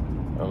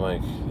 I'm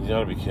like, you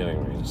gotta be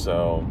kidding me.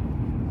 So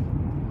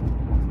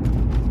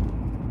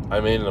I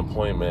made an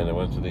appointment. I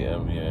went to the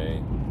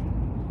MVA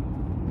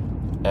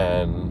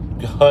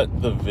and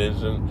got the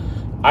vision.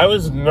 I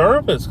was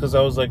nervous because I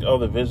was like, oh,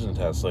 the vision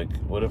test. Like,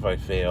 what if I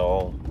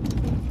fail?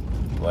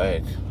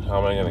 Like,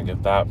 how am I going to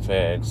get that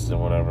fixed and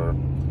whatever?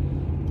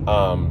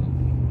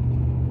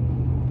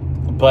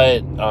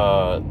 But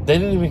they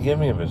didn't even give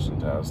me a vision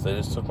test. They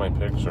just took my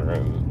picture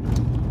and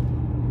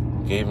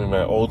gave me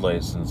my old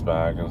license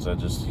back and said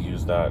just to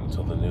use that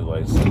until the new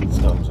license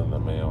comes in the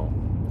mail.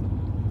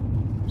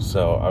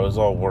 So I was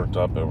all worked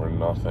up over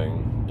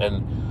nothing.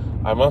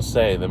 And I must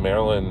say, the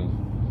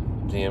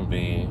Maryland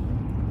DMV,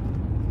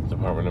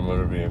 Department of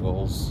Motor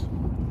Vehicles,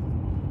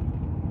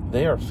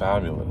 they are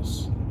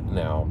fabulous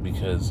now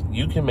because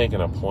you can make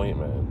an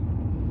appointment.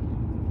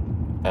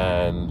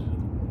 And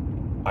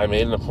I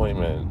made an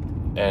appointment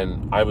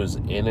and I was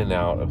in and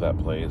out of that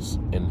place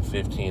in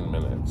 15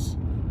 minutes.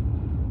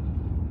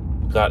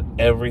 Got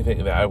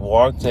everything. I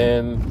walked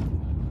in,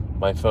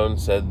 my phone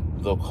said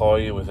they'll call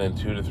you within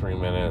 2 to 3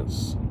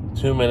 minutes.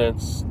 2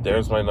 minutes,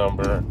 there's my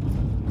number.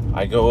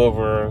 I go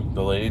over,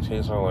 the lady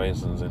takes my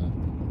license, and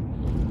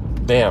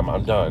bam,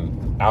 I'm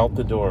done. Out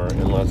the door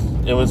in less,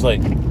 it was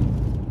like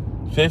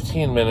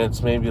 15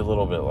 minutes, maybe a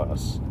little bit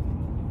less.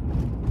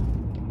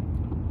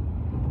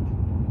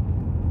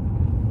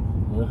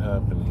 What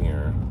happened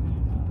here?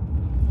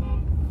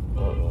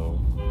 Uh-oh.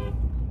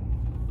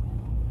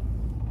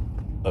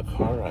 A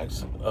car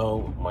accident.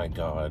 Oh my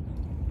God.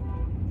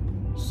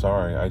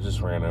 Sorry, I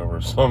just ran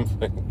over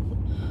something.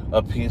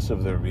 A piece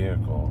of their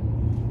vehicle.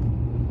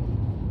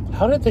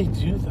 How did they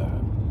do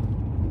that?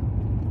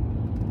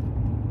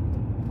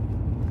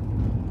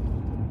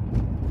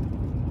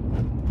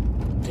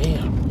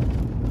 Damn.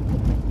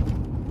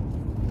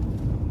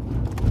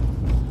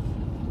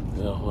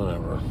 Yeah,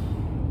 whatever.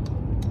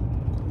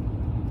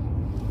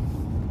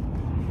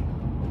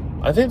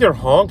 I think they're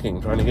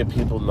honking, trying to get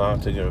people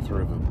not to go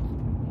through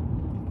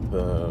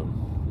the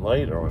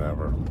light or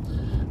whatever.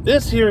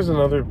 This here is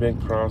another big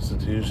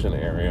prostitution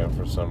area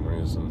for some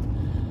reason.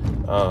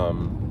 I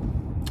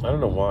don't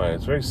know why.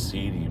 It's very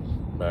seedy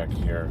back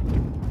here.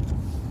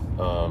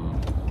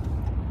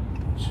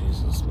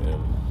 Jesus,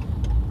 man.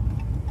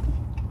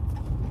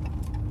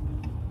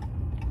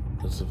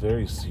 It's a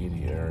very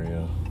seedy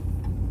area.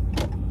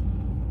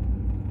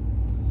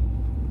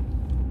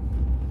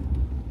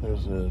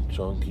 There's a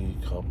junkie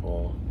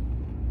couple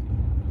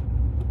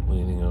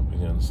leaning up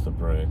against the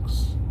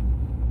bricks.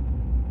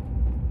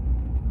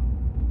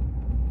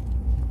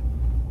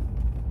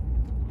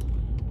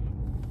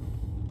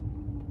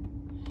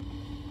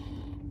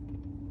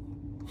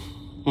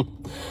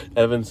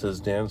 Evan says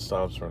Dan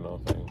stops for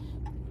nothing.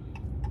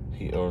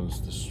 He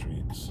owns the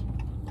streets.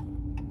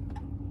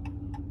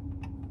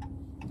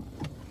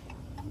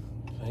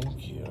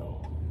 Thank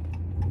you.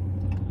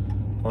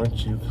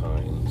 Aren't you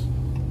kind?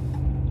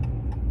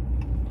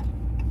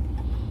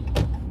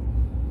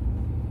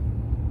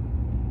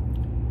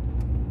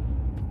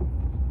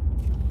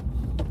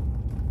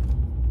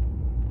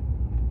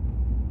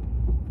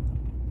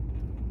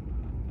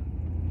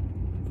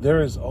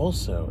 There is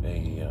also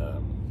a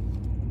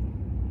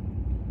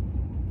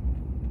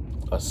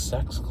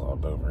sex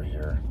club over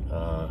here.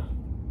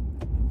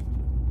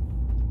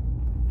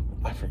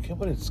 I forget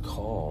what it's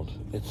called.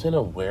 It's in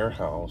a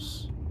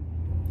warehouse.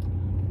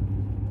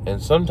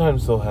 And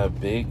sometimes they'll have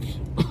big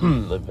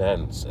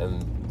events,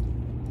 and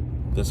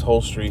This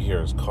whole street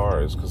here is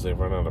cars because they've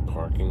run out of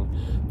parking.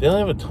 They only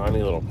have a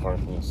tiny little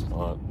parking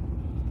spot.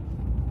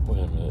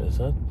 Wait a minute, is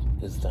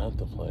that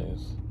the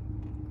place?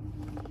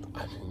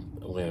 I think,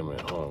 wait a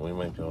minute, hold on, we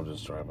might be able to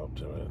just drive up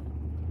to it.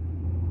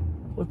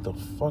 What the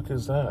fuck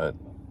is that?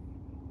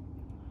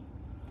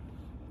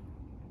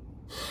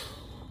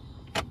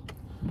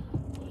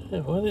 Hey,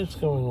 what is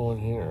going on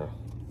here?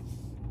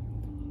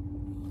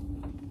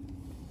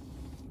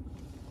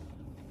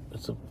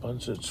 It's a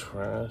bunch of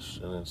trash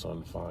and it's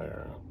on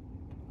fire.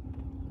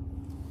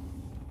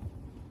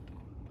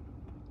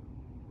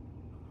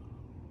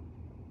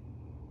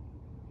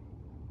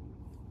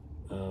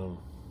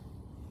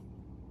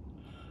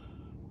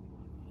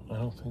 I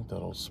don't think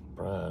that'll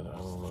spread. I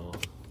don't know.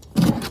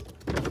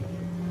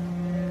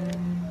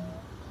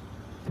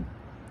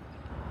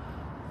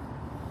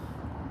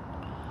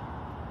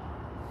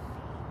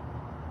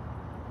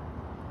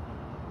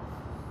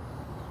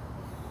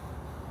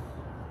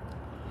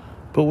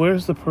 But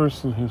where's the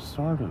person who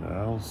started it?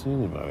 I don't see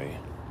anybody.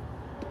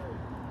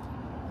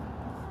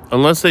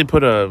 Unless they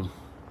put a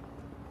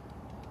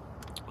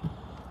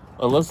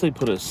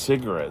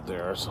cigarette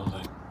there or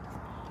something.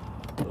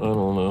 I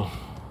don't know.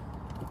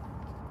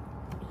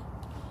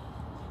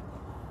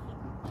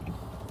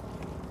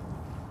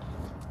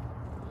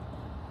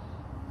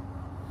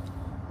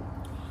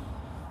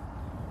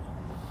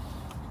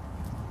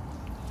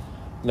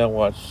 Now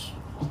watch.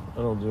 I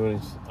don't do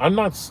anything. I'm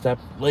not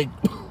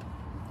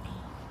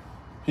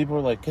people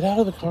are like, get out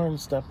of the car and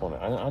step on it.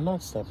 I'm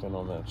not stepping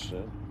on that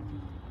shit.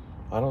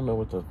 I don't know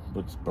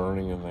what's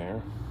burning in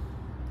there.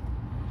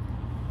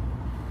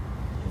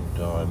 Oh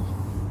God.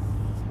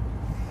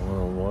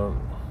 We're on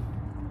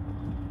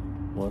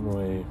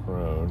one-way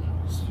road.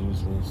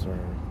 Excuse me, sir.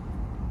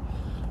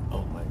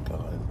 Oh my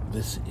God.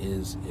 This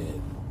is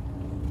it.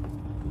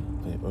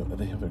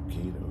 They have a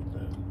gate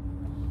open.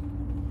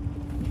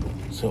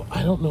 So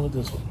I don't know what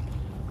this.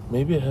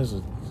 Maybe it has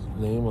a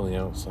name on the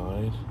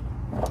outside.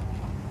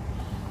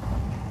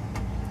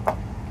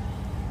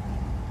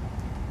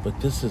 But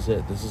this is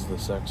it. This is the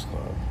sex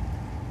club.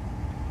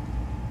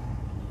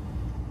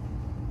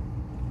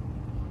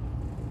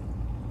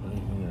 Right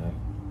here.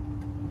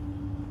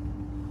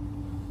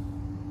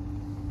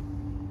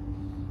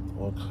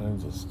 All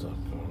kinds of stuff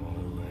going on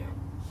in there.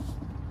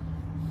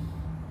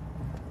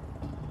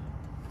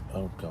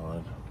 Oh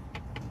God.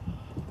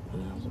 I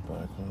have to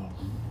back up.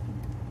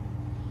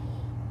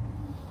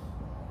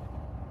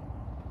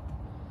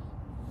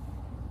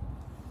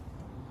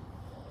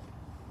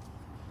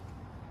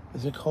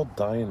 Is it called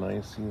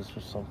Dionysus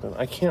or something?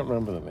 I can't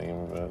remember the name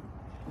of it.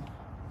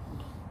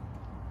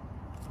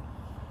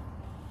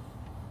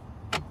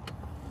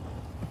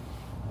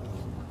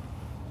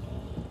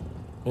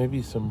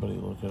 Maybe somebody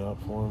look it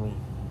up for me.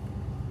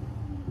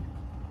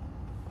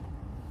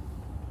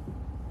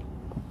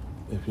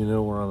 If you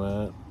know where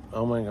I'm at.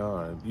 Oh my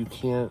God, you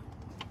can't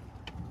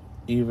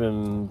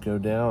even go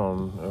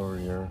down over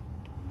here.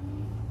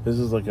 This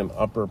is like an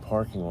upper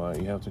parking lot.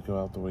 You have to go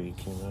out the way you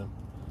came in.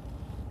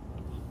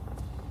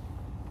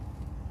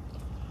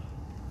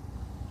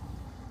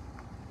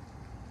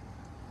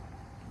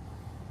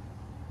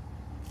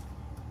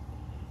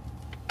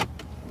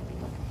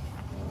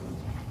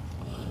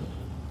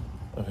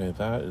 Okay,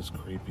 that is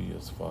creepy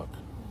as fuck.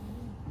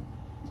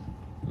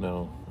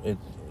 No,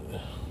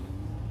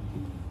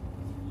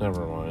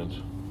 never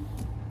mind.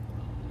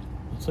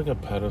 It's like a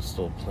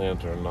pedestal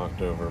planter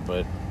knocked over,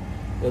 but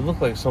it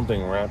looked like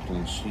something wrapped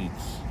in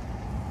sheets.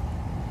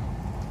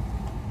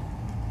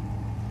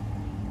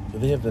 Do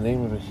they have the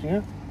name of it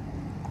here?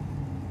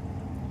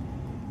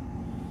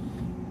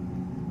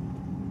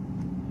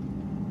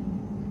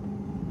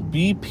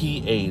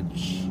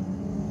 BPH.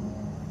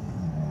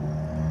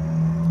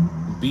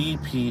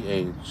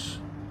 BPH.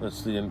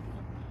 That's the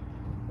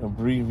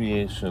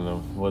abbreviation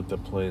of what the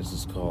place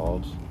is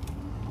called.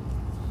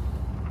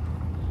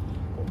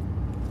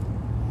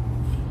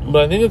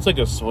 But I think it's like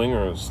a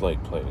swingers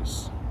like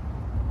place.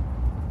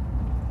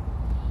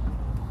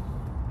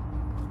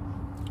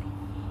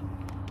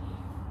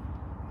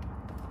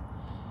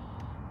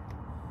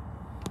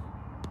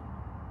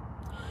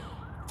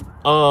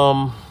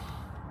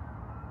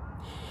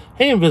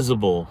 Hey,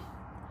 Invisible.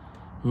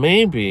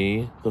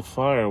 Maybe the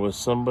fire was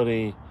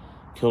somebody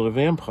killed a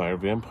vampire.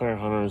 Vampire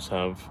hunters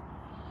have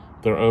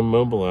their own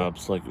mobile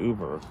apps like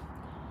Uber.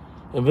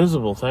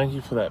 Invisible, thank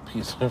you for that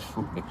piece of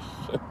information.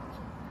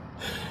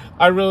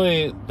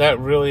 That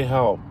really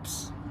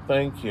helps.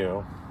 Thank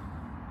you.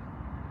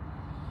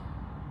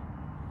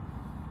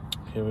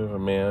 Okay, we have a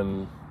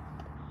man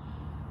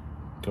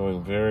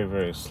going very,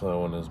 very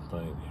slow on his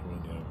bike. Here we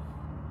go.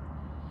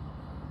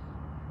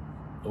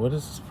 What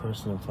is this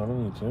person in front of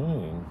me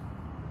doing?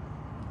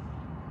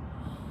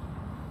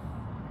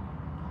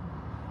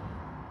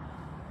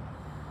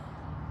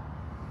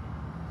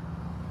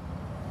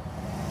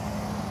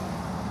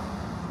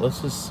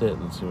 Let's just sit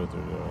and see what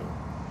they're doing.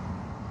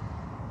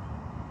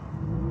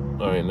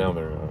 Alright, now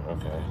they're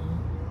okay.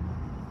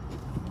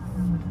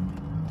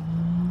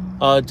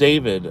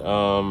 David,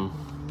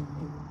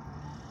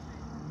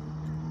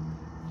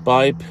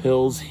 Buy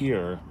pills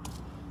here.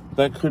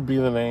 That could be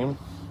the name.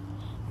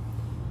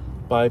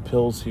 Buy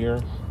pills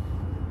here.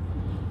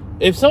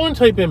 If someone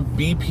type in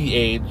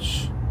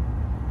BPH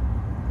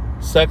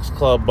Sex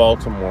Club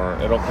Baltimore,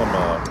 it'll come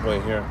up.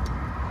 Wait here.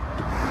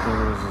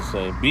 What does it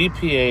say?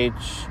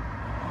 BPH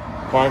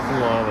parking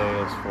lot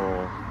A is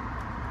full.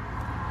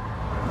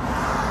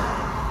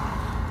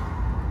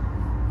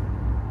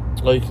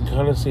 Well, you can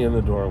kind of see in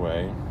the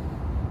doorway.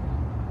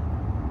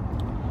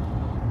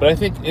 But I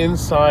think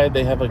inside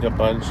they have like a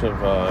bunch of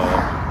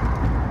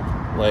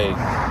like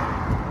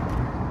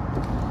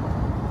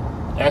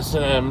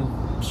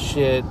S&M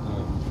shit,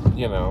 and,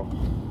 you know,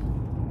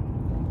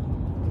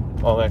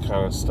 all that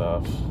kind of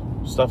stuff.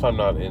 Stuff I'm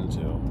not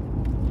into.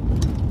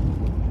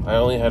 I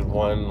only had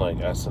one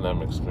like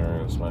S&M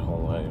experience my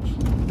whole life.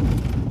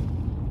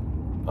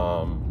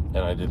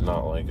 And I did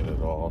not like it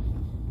at all.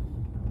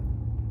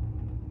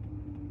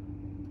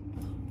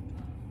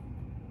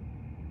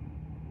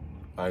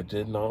 I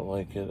did not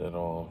like it at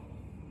all.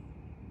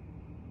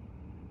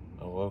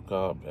 I woke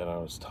up and I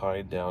was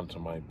tied down to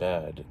my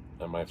bed,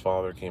 and my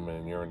father came in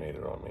and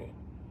urinated on me.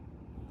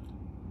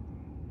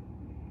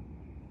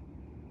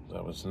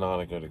 That was not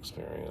a good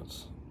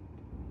experience.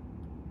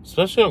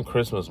 Especially on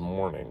Christmas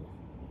morning.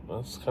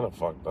 That's kind of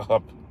fucked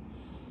up.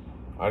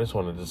 I just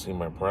wanted to see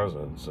my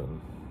presents, and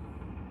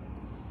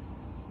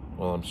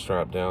well, I'm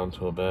strapped down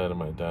to a bed and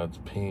my dad's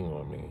peeing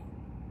on me.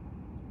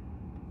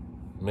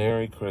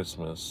 Merry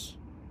Christmas.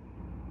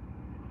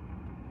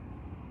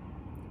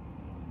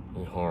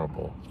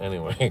 Horrible.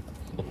 Anyway.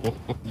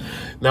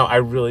 Now, I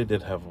really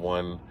did have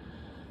one.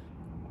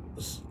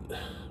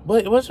 Well,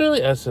 it wasn't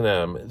really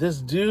S&M.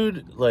 This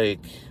dude,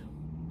 like,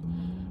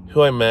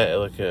 who I met at,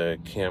 like, a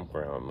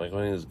campground, like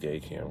one of these gay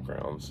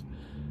campgrounds,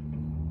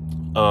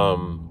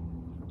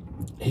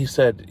 he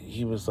said,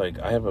 he was like,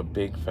 I have a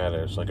big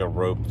fetish, like a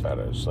rope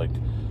fetish, like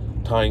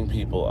tying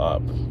people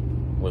up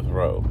with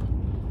rope.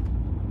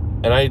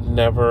 And I'd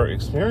never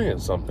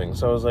experienced something,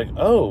 so I was like,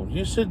 oh,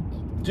 you should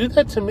do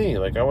that to me.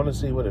 Like, I want to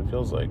see what it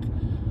feels like.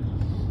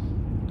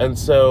 And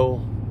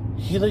so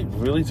he like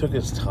really took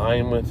his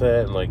time with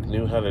it and like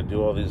knew how to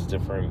do all these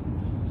different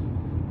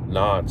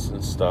knots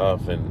and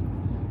stuff,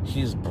 and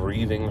he's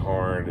breathing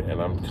hard,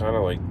 and I'm kind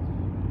of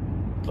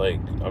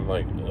I'm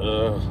like,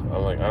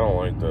 I don't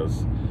like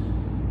this.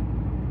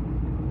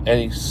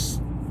 And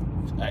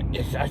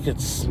I could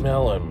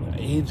smell him.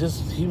 He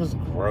was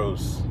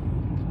gross.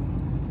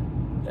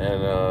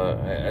 And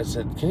I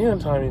said, can you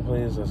untie me,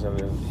 please? I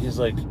said, and he's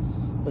like,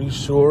 are you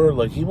sure?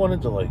 Like, he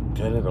wanted to, like,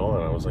 get it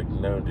on. I was like,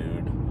 no,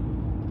 dude.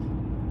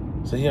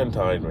 So he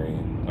untied me.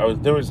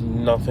 There was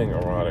nothing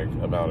erotic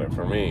about it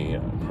for me,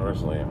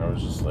 personally. I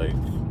was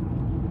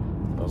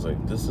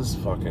like, this is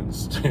fucking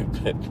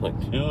stupid. Like,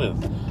 who is...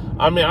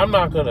 I mean, I'm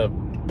not gonna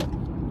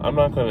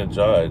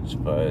judge,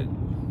 but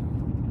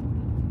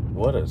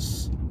what a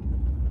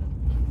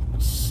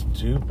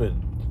stupid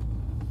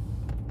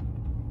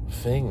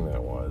thing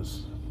that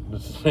was.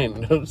 This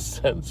made no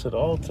sense at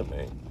all to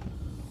me.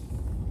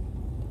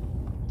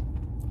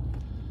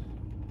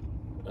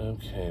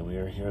 Okay, we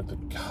are here at the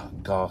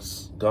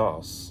gas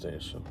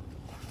station.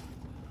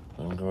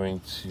 I'm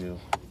going to...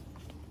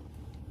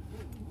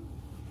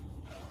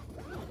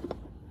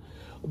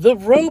 The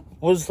rope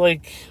was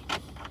like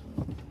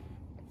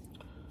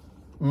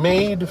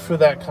made for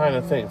that kind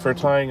of thing, for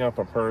tying up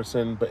a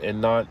person,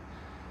 and not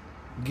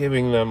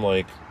giving them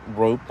like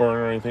rope burn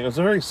or anything. It was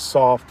a very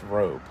soft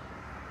rope.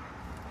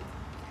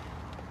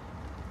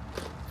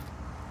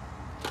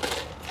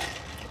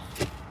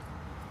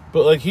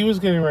 But, like, he was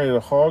getting ready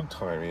to hog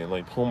tie me and,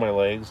 like, pull my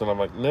legs. And I'm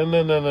like,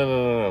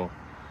 no.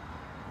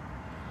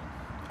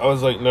 I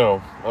was like,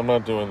 no, I'm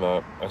not doing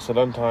that. I said,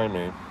 untie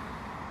me.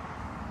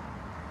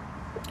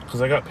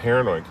 Because I got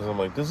paranoid. Because I'm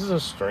like, this is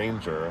a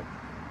stranger.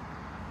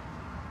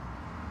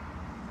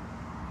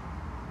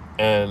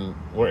 And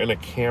we're in a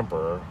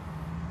camper.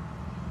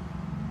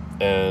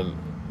 And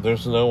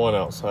there's no one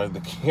outside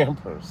the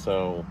camper.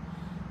 So,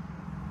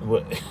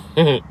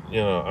 you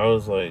know, I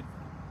was like,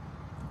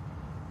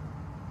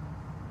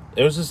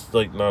 it was just,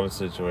 like, not a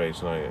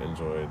situation I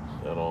enjoyed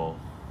at all.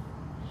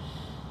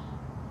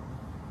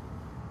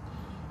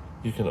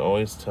 You can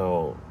always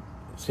tell.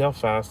 See how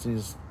fast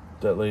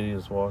that lady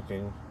is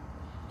walking?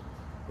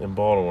 In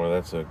Baltimore,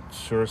 that's a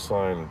sure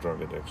sign of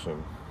drug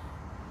addiction.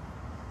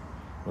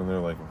 When they're,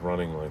 like,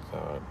 running like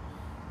that.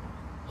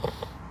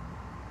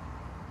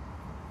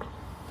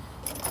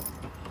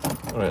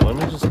 Alright, let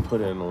me just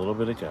put in a little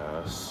bit of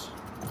gas.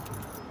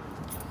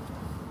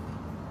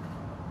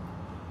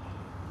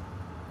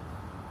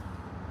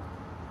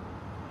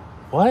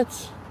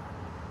 What?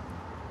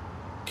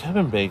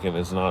 Kevin Bacon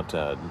is not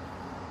dead.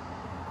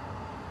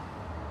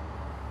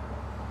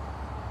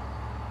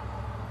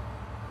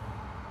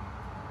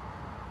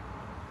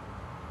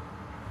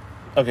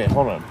 Okay,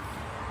 hold on.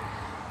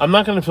 I'm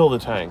not going to fill the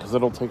tank because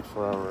it'll take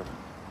forever.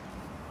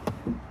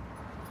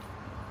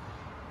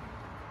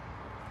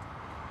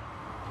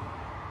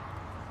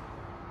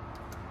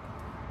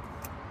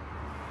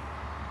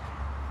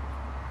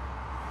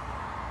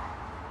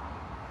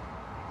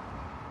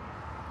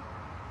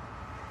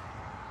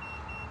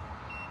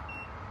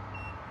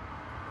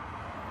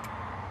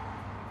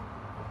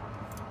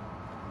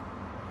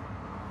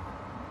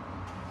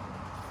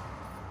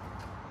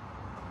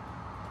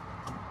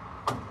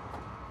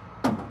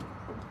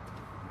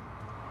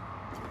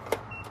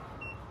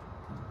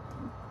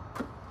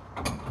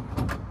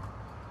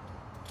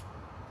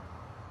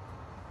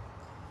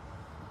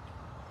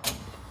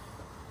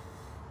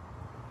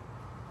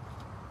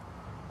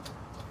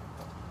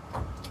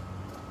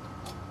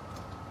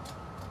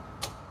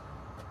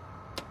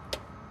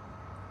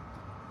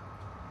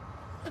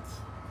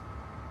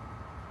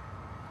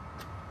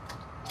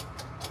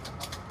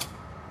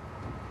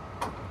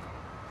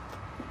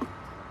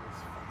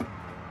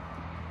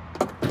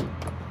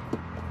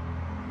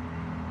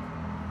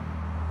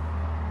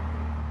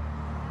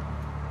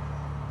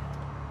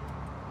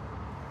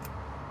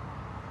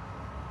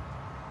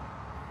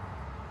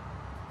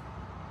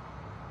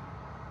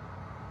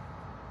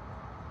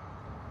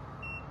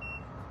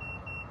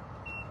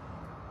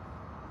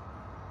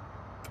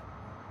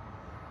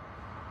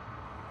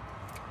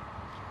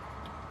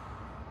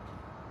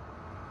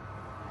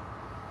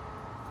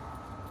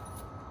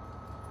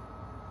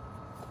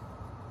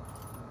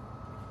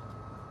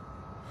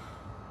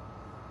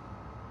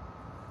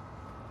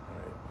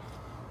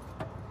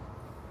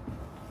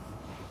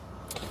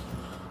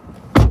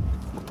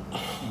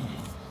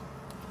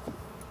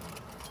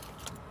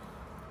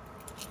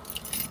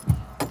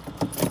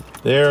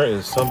 There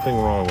is something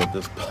wrong with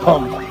this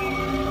pump.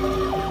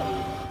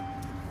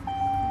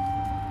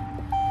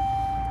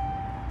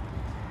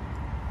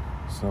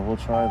 So we'll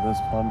try this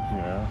pump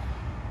here.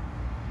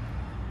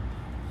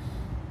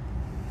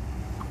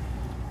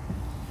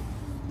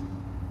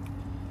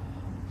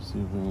 See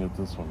if we can get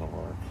this one to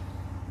work.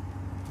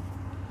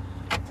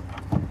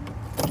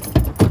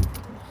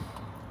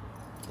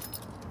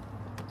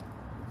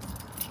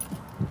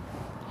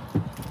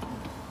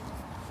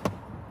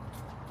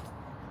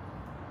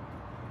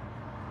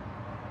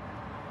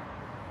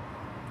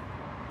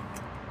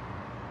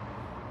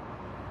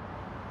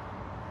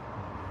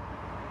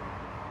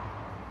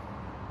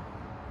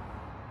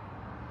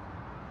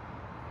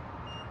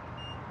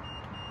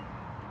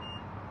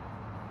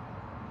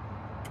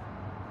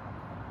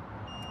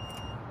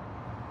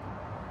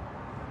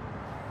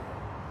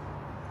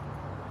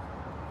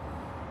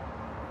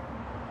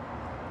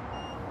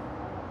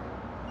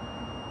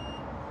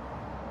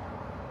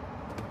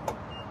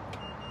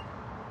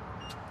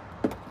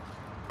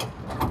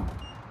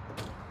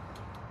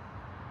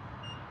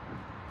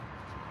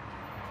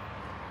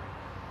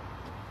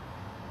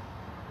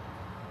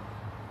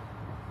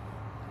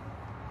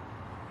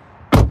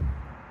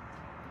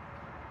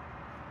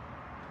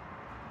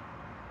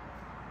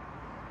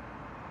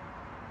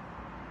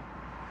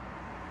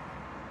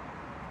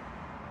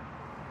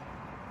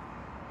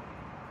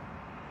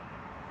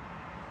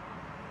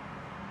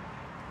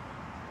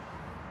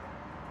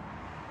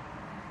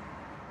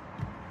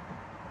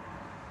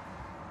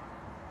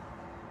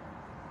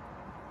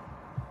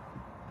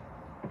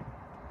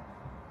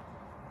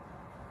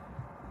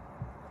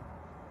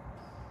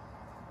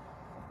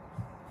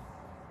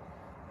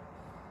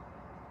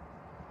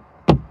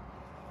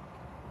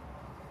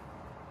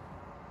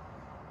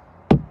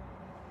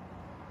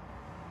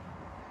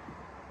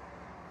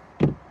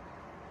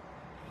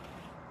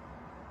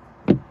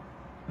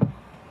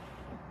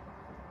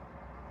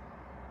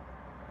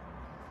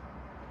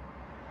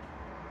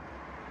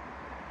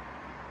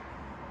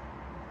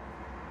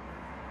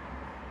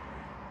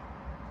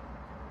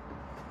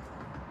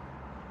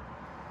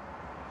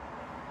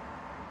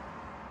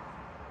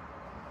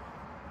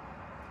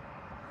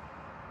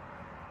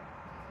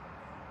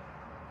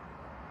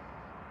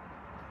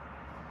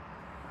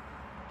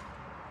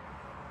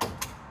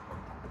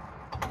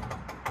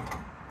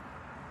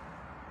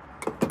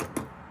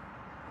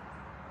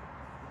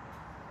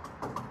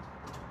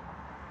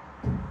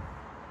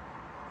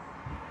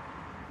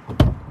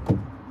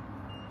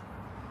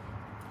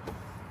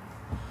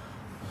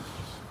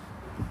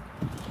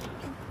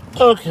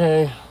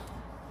 Okay,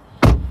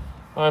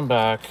 I'm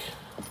back.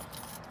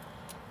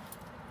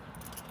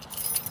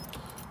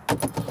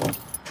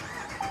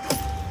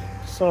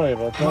 Sorry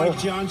about that. Mike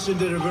Johnson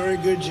did a very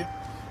good job.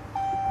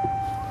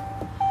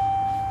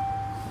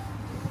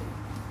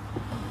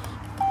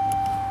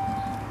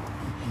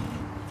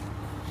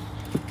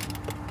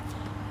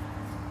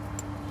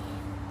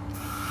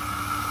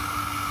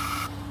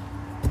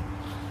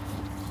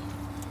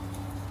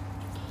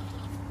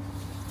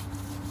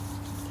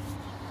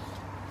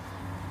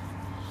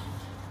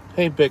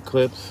 Hey, Bit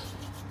Clips.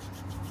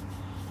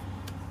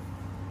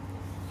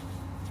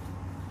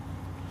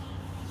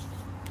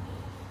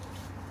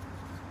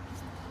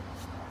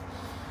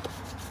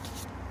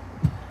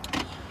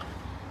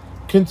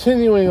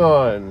 Continuing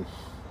on.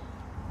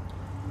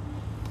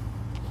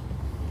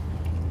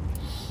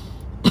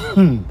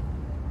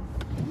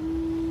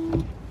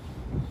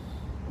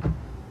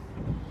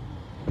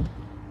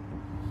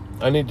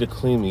 I need to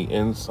clean the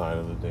inside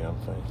of the damn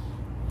thing.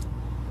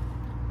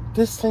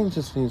 This thing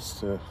just needs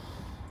to...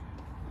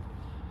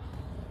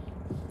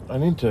 I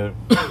need to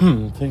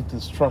take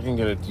this truck and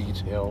get it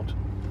detailed.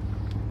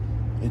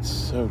 It's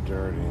so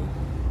dirty.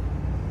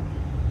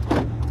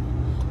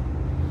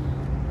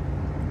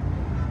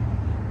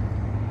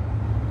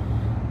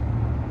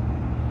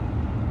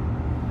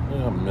 Look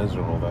how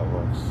miserable that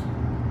looks.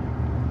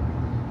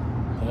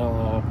 What the hell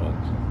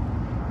happened?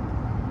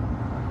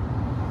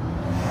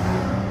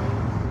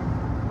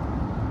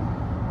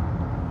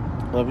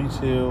 Love you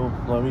too.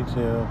 Love you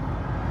too.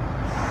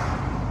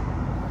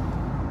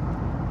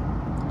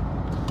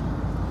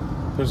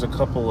 There's a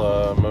couple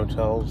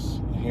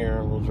motels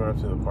here. We'll drive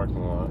through the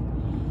parking lot.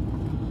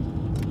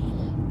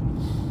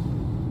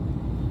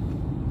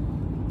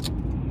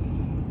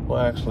 Well,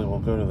 actually, we'll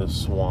go to the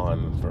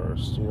Swan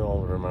first. You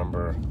all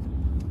remember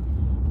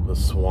the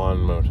Swan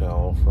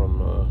Motel from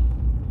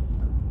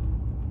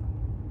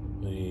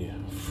the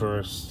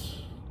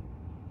first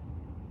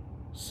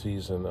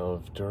season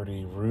of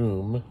Dirty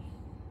Room.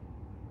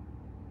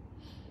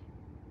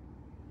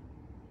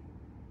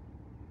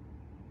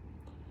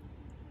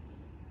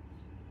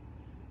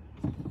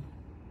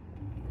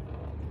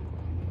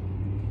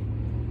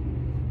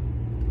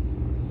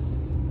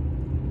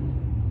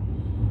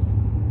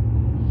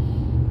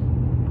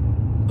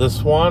 The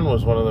Swan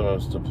was one of the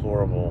most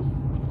deplorable,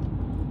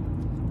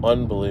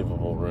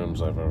 unbelievable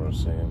rooms I've ever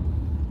seen.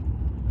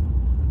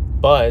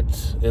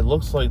 But it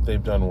looks like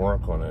they've done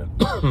work on it.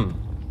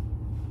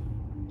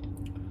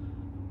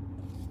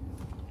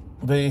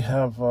 They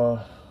have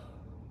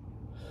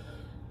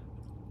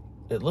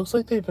It looks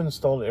like they've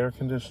installed air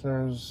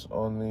conditioners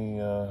on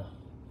the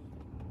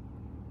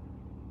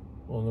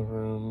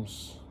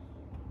rooms.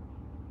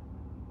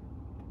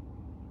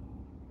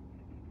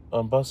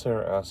 Bus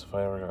Air asked if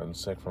I ever gotten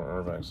sick from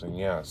urbexing.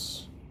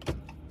 Yes.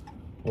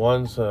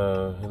 Once,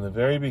 in the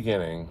very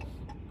beginning,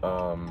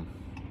 I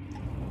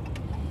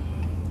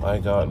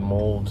got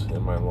mold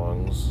in my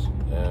lungs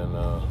and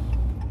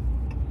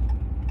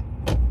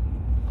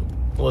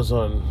was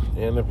on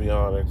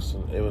antibiotics,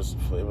 and it was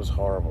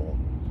horrible.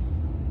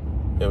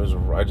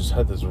 I just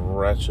had this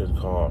wretched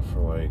cough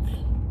for like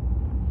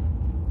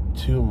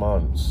 2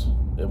 months.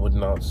 It would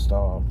not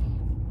stop.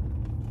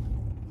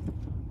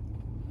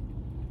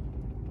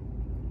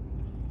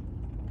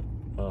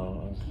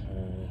 Oh,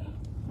 okay.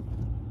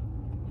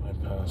 I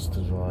passed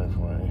the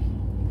driveway.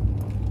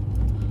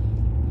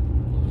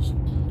 I'll just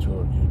do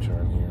a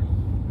U-turn here.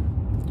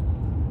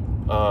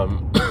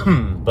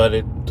 But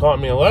it taught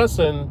me a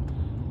lesson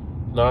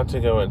not to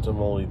go into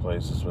moldy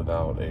places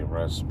without a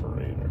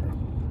respirator.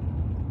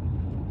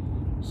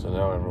 So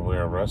now I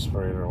wear a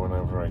respirator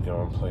whenever I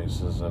go in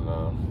places and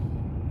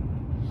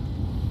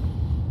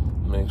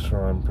make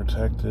sure I'm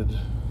protected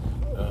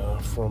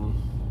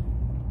from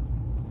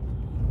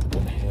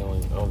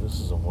inhaling. Oh, this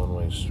is a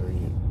one-way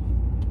street.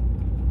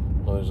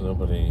 Well, there's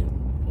nobody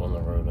on the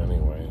road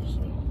anyway,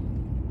 so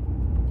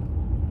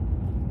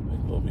I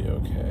think we'll be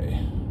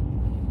okay.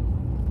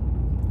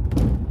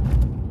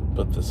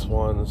 But this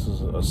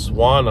is a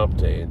Swan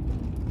update.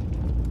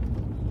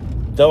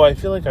 Though I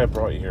feel like I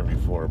brought you here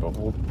before, but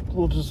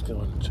we'll just go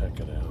and check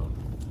it out.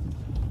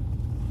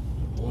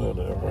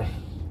 Whatever.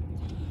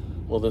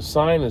 Well, the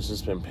sign has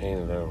just been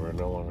painted over. It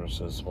no longer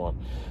says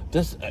Swan.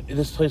 This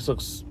place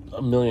looks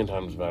a million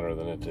times better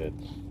than it did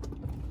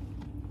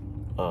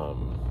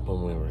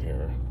when we were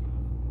here.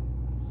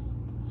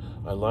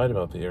 I lied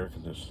about the air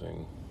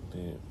conditioning.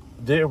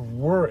 There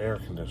were air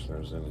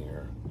conditioners in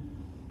here.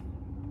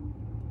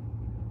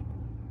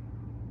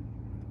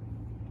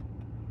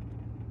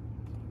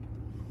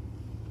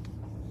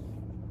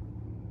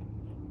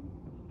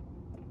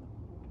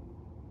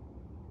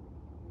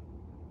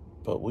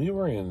 But we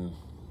were in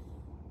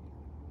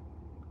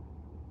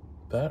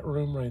that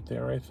room right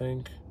there, I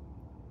think.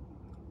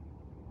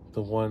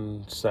 The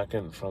 1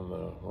 second from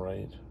the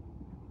right.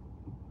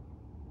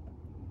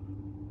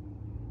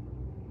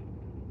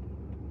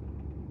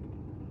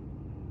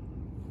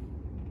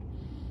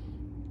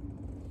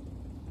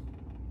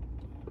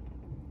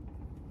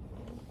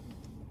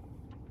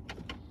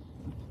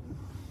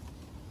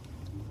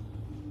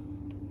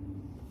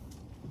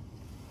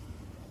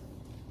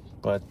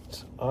 But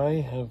I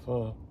have,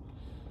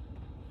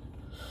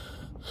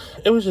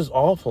 it was just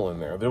awful in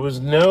there. There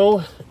was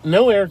no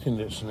air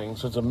conditioning,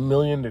 so it's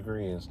 1,000,000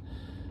 degrees.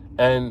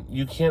 And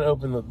you can't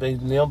open they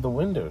nailed the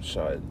windows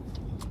shut.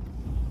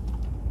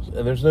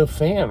 And there's no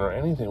fan or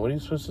anything. What are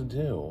you supposed to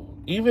do?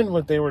 Even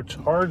what they were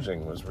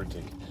charging was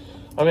ridiculous.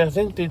 I mean, I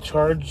think they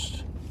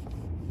charged,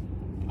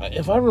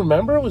 if I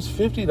remember, it was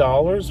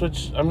 $50,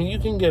 which, I mean, you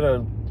can get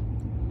a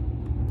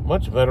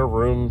much better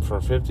room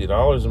for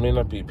 $50. It may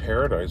not be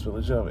paradise, but at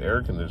least you have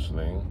air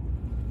conditioning.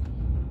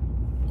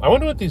 I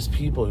wonder what these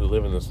people who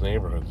live in this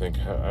neighborhood think.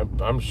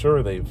 I'm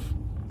sure they've,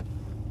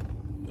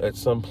 at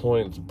some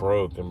point,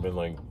 broke and been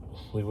like,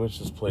 we wish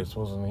this place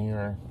wasn't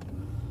here.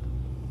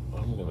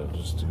 I'm gonna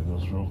just do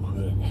this real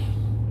quick.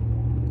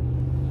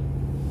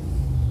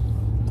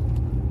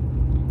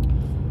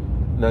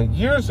 Now,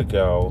 years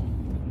ago,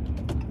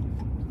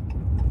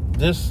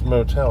 this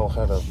motel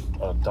had a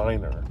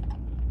diner.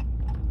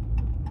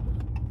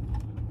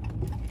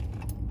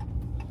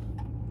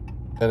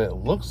 And it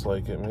looks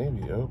like it may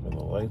be open.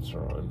 The lights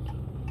are on.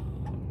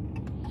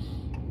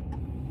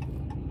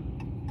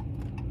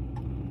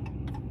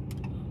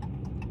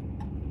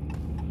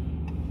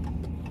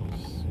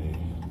 Let's see.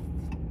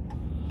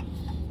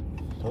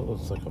 That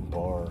looks like a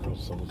bar of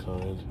some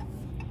kind.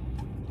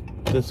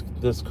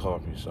 This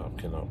coffee shop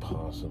cannot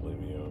possibly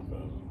be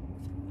open.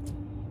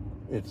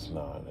 It's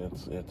not.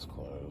 It's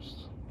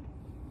closed.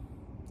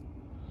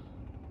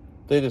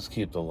 They just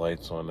keep the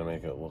lights on to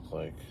make it look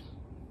like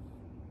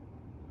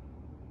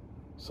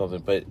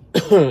something, but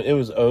it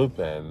was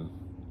open,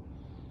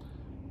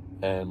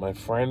 and my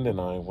friend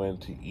and I went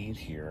to eat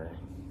here,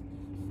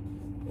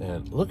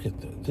 and look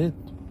at this.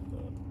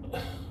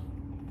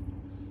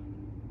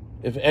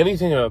 If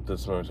anything about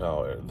this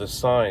motel, the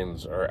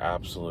signs are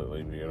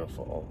absolutely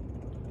beautiful.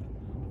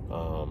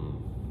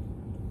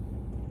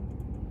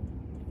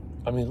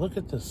 I mean, look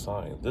at this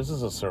sign. This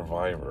is a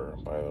Survivor,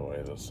 by the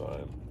way, this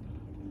sign.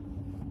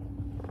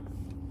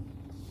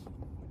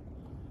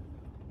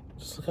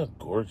 Just look how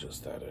gorgeous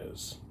that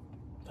is.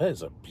 That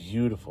is a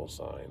beautiful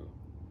sign.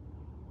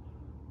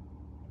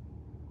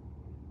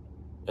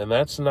 And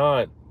that's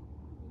not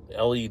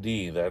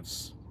LED. That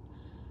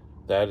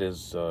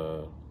is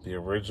the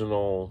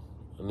original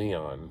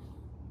neon.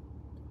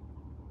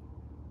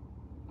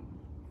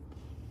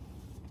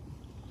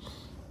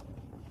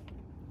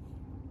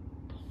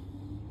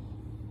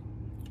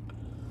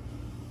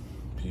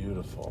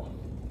 Beautiful.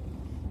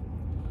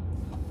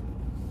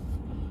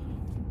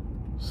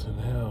 So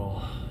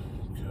now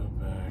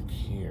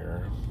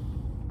here.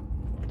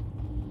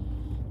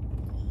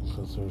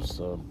 Because there's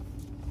the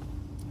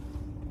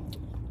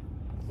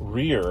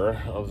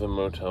rear of the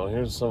motel.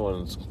 Here's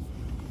someone's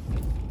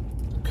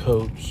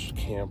coach,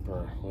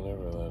 camper,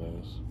 whatever that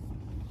is.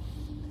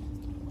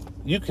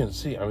 You can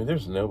see, I mean,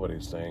 there's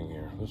nobody staying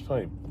here. There's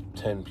probably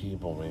 10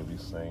 people maybe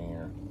staying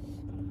here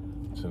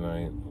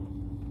tonight.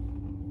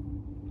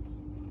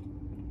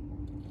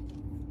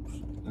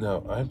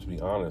 No, I have to be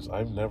honest,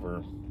 I've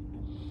never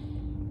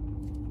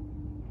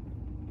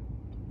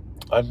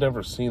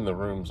seen the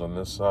rooms on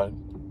this side.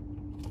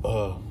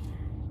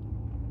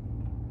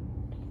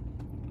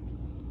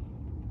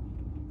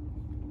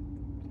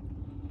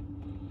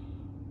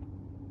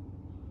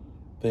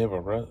 They have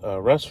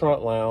a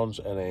restaurant lounge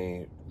and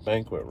a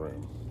banquet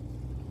room.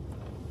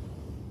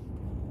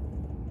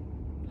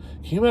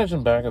 Can you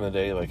imagine back in the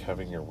day, like,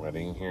 having your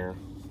wedding here?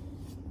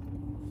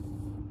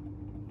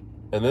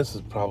 And this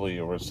is probably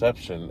a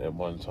reception at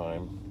one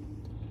time.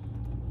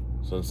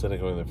 So instead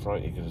of going to the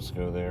front, you could just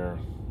go there.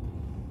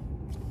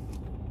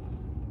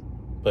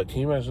 But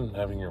can you imagine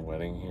having your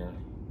wedding here?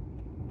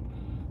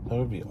 That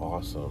would be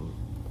awesome.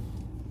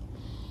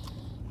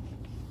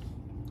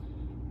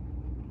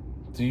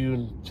 Do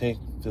you take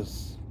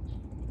this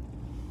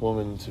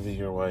woman to be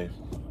your wife?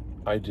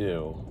 I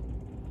do.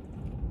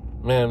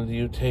 Ma'am, do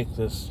you take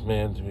this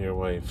man to be your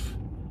wife?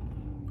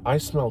 I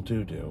smell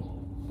doo-doo.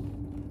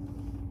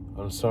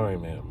 I'm sorry,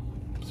 ma'am.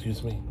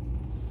 Excuse me?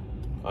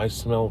 I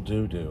smell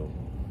doo-doo.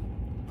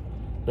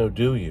 No,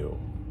 do you?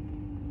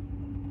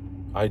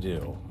 I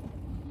do.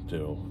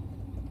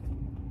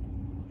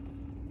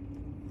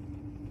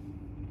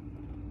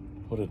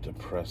 What a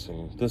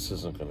depressing... This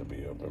isn't going to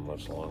be open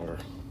much longer.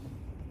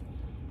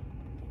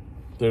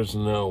 There's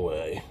no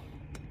way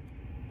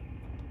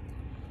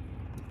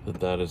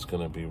that is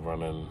going to be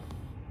running.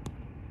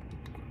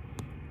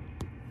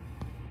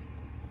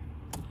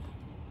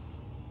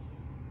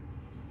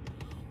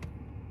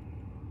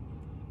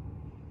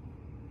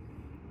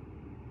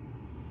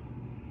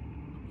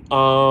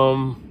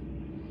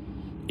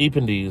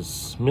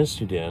 Ependies,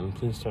 missed you, Dan.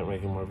 Please start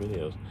making more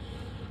videos.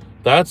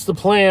 That's the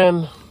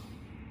plan.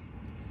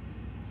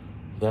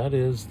 That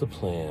is the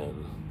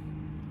plan.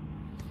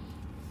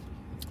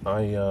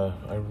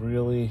 I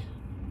really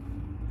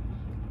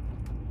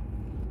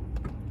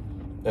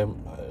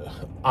am.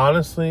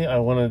 Honestly, I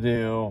want to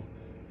do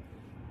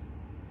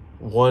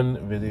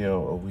one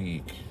video a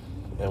week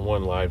and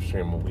one live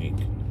stream a week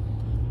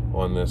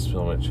on this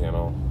Film It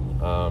channel.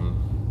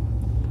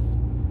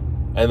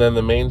 And then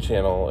the main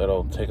channel,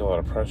 it'll take a lot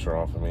of pressure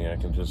off of me. I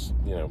can just,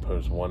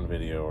 post one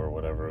video or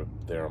whatever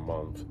there a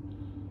month.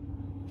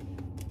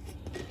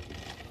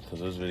 Because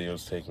those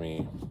videos take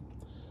me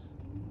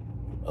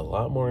a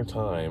lot more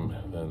time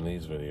than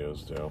these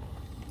videos do.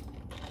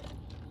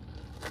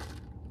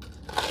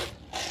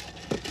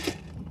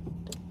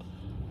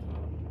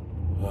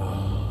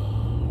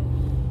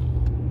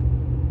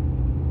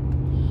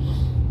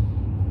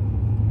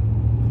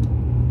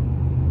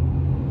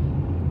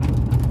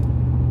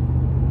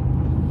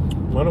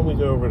 Why don't we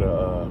go over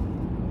to,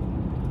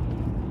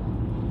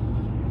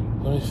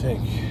 let me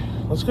think.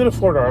 Let's go to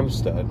Fort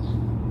Armstead.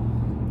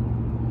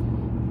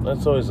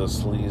 That's always a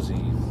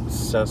sleazy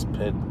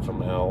cesspit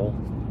from hell.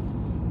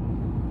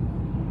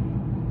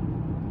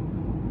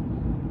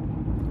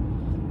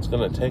 It's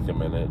gonna take a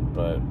minute,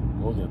 but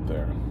we'll get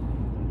there.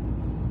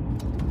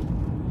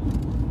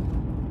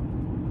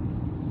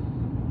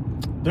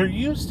 There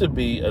used to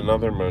be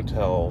another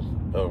motel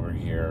over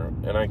here,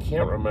 and I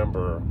can't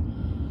remember.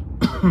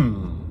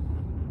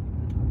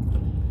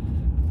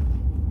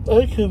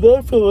 I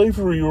cannot for the life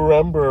of me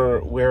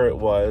remember where it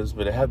was,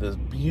 but it had this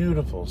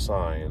beautiful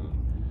sign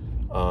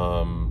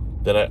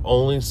that I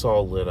only saw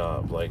lit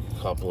up like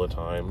a couple of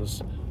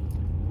times.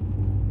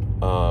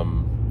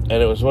 And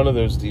it was one of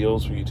those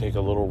deals where you take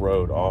a little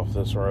road off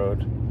this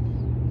road,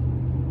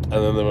 and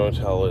then the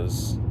motel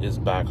is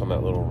back on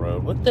that little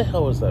road. What the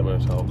hell is that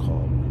motel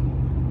called?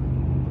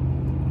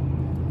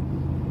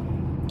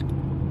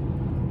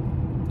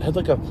 It had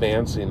like a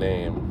fancy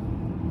name.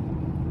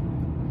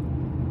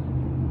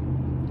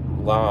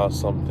 La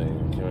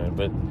something,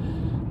 but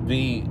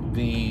the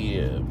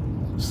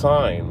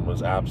sign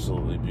was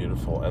absolutely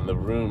beautiful, and the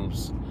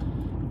rooms,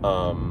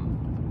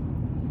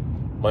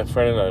 my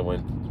friend and I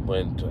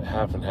went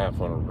half and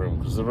half on a room,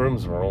 because the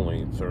rooms were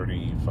only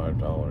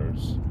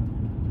 $35,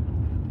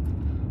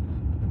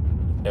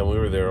 and we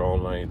were there all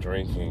night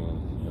drinking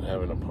and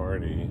having a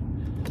party,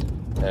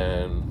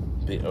 and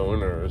the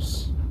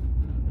owners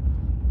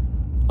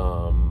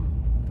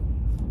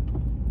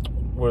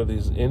were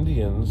these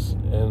Indians,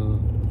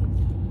 and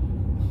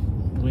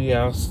we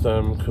asked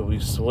them, could we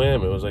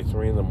swim? It was like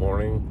 3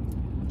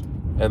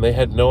 a.m, and they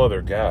had no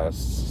other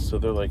guests. So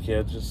they're like,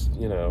 yeah, just,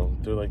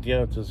 they're like,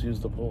 yeah, just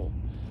use the pool.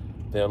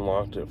 They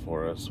unlocked it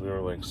for us. We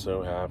were like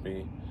so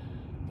happy.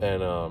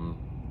 And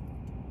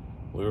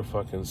we were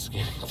fucking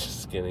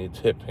skinny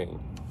dipping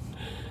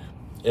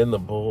in the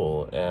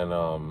pool.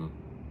 And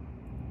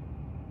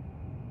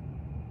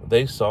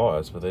they saw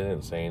us, but they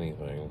didn't say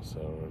anything. So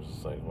it was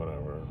just like,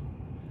 whatever.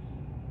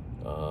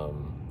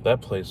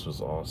 That place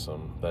was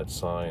awesome. That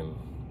sign.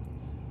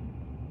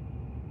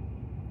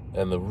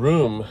 And the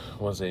room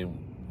was a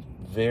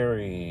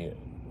very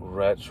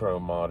retro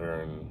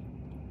modern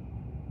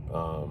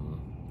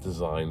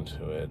design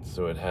to it.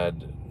 So it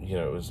had, you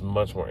know, it was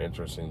much more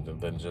interesting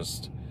than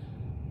just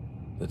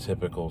the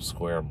typical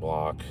square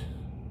block.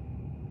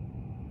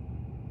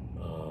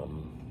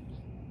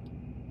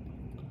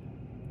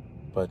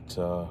 But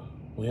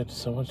we had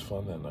so much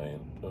fun that night.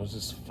 It was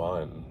just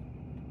fun.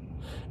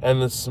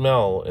 And the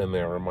smell in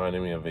there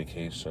reminded me of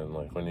vacation.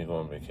 Like when you go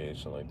on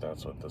vacation, like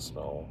that's what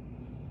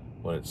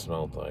what it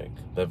smelled like.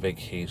 That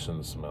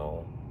vacation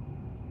smell.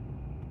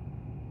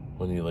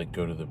 When you like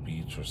go to the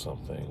beach or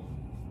something.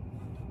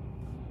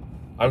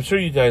 I'm sure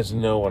you guys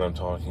know what I'm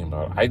talking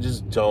about. I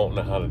just don't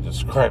know how to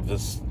describe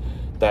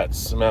that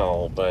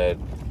smell, but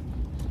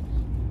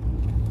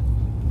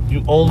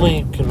you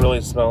only can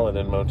really smell it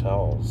in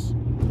motels.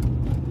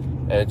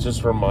 And it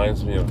just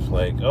reminds me of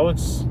like, oh,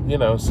 it's, you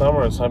know,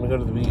 summer, it's time to go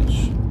to the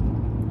beach.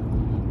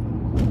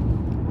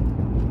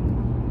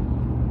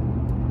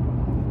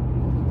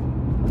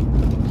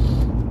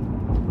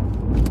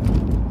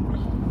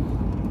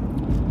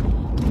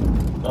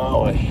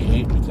 Oh, I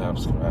hate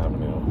Patapsco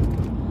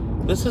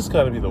Avenue. This has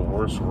got to be the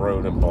worst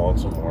road in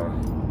Baltimore.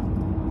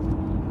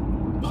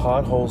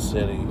 Pothole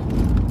City.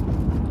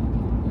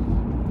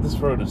 This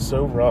road is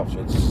so rough,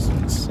 it's just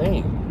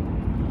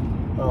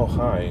insane. Oh,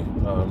 hi.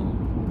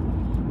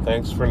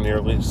 Thanks for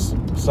nearly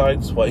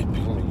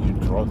sideswiping me, you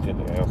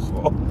drunken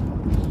asshole.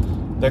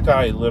 That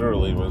guy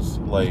literally was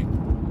like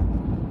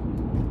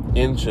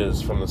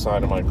inches from the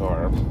side of my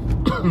car.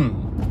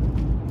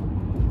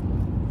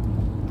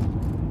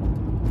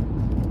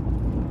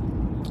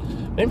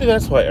 Maybe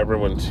that's why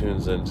everyone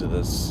tunes into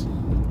this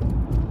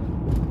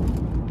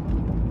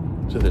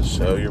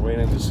show. You're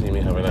waiting to see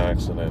me have an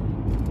accident.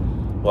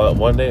 Well,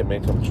 one day it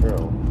may come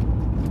true.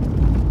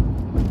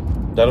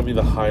 That'll be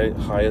the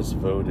highest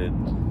voted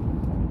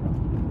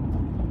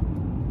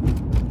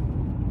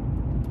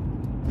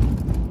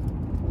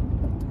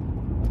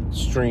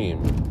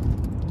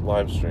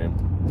live stream.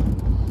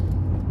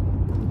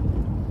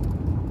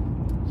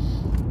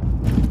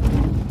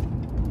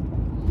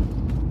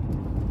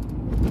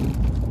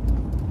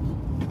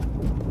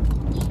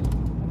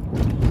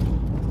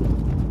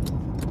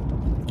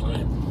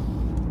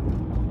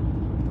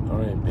 All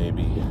right,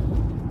 baby.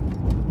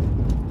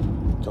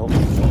 Don't.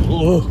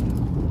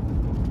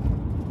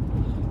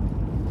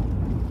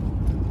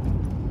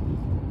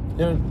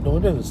 Yeah, no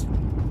wonder this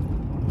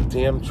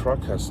damn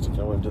truck has to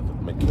go into the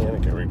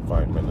mechanic every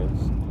 5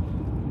 minutes.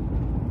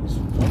 These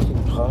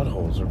fucking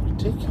potholes are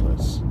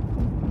ridiculous.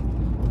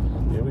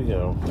 Here we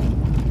go.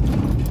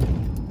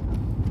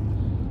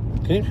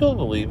 Can you people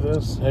believe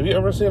this? Have you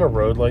ever seen a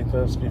road like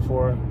this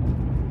before?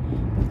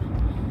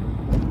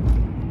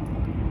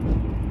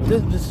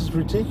 This is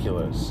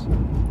ridiculous.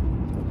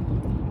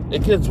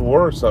 It gets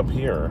worse up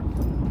here.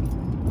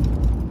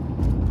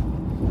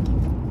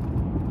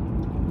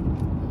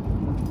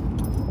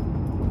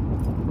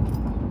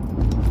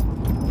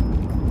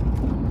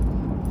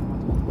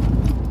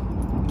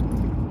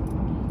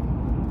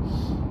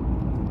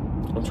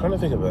 I'm trying to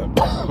think of the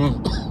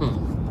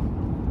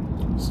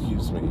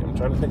excuse me. I'm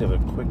trying to think of the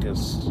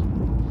quickest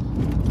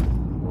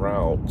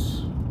route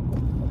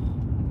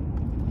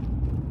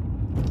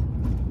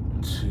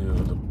to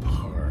the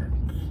park.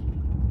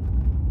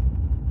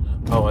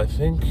 Oh, I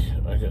think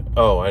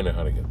I know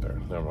how to get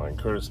there. Never mind.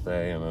 Curtis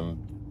Bay, and then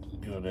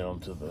go down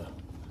to the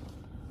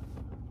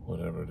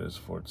whatever it is,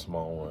 Fort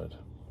Smallwood.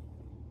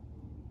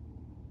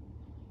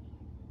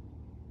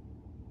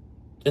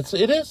 It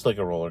is like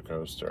a roller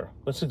coaster.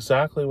 That's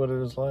exactly what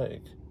it is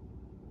like.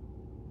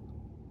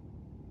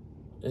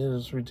 It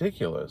is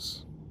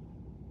ridiculous.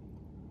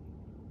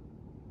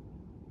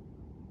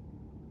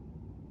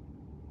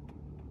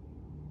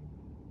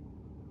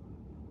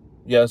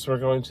 Yes, we're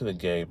going to the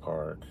gay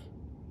park.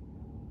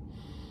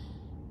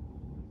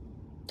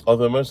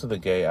 Although most of the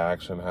gay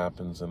action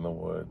happens in the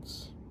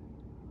woods.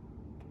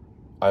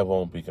 I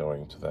won't be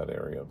going to that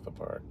area of the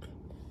park.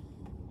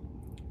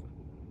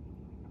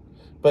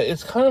 But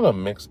it's kind of a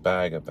mixed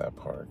bag at that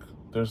park.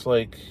 There's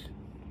like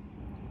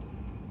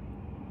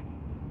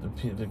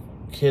the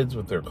kids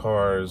with their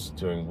cars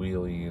doing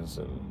wheelies,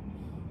 and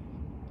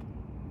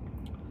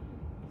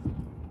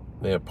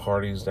they have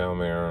parties down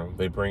there.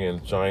 They bring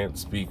in giant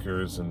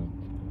speakers, and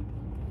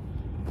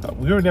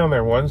we were down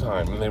there one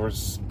time and they were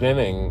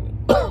spinning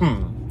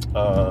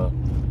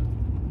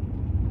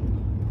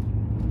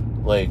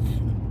like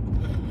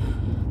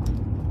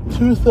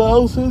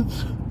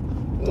 2000s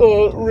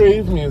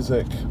rave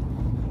music.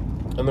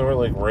 And there were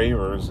like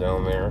ravers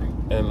down there,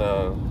 and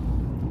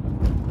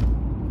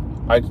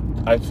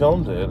I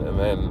filmed it, and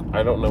then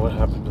I don't know what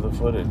happened to the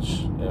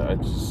footage. I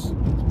just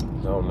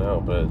don't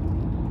know, but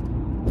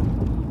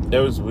it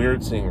was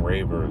weird seeing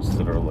ravers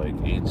that are like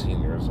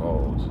 18 years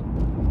old.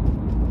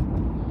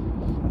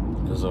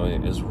 Because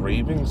is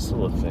raving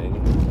still a thing?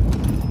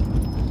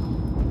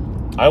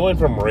 I went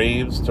from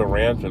raves to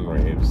rampant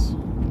raves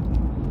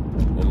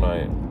in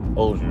my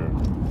older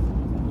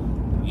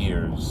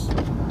years.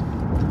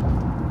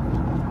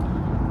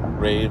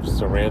 raves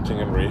to ranting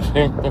and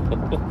raving.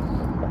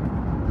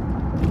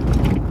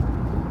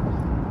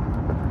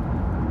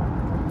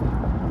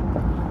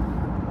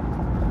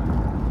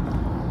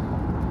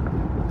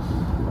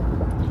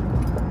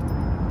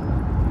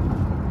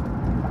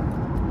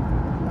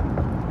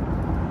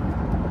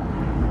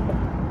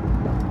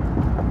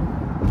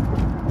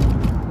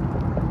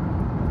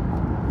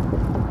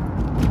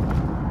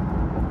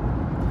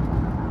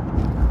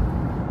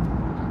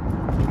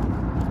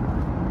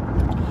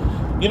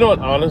 You know what,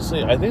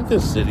 honestly, I think the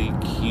city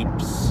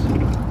keeps,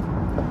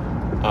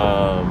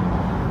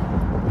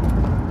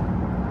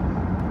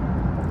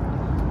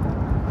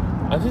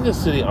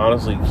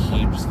 honestly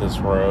keeps this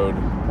road,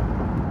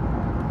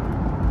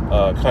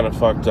 kind of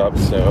fucked up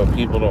so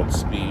people don't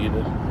speed.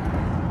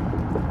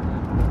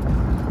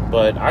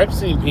 But I've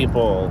seen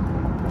people,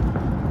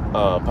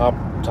 pop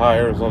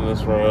tires on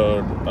this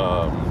road,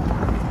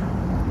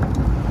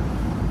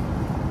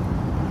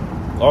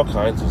 all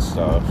kinds of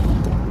stuff.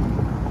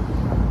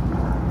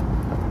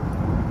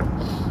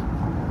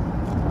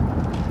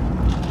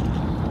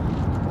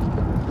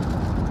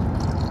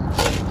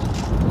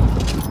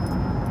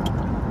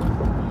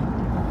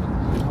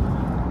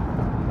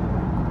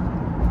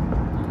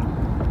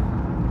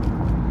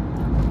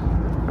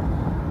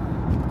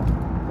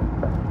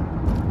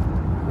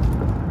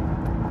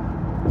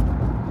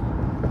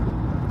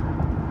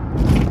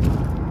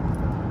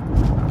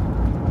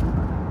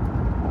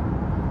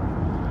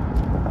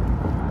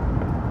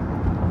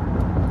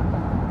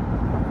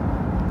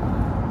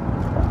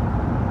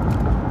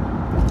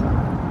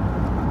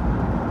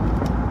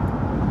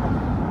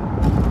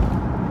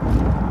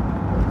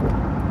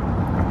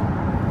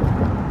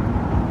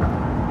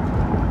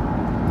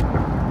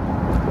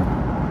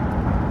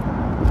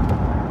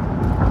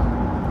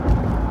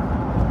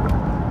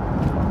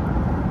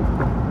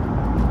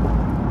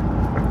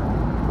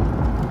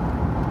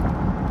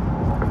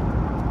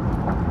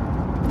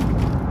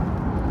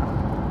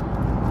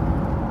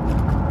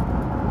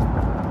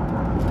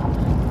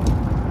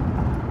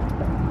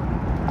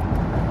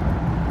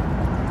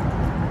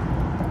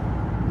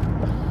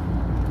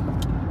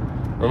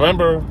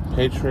 Remember,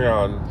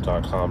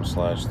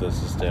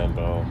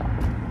 patreon.com/thisisdanbell.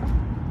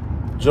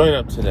 Join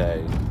up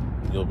today.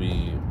 You'll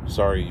be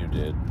sorry you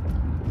did.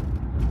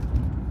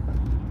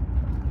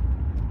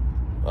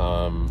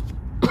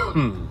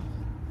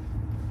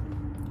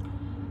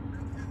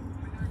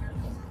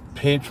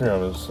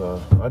 Patreon is,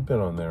 I've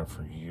been on there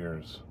for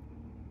years.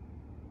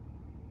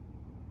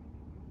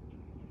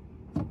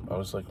 I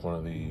was like one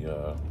of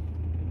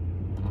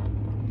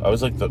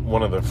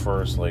the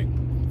first, like,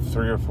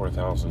 3,000 or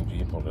 4,000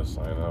 people to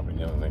sign up and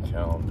get an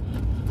account,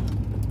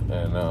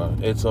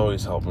 and it's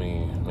always helped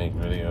me make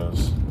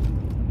videos,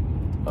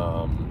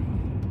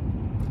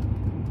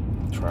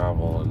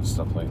 travel and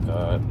stuff like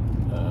that.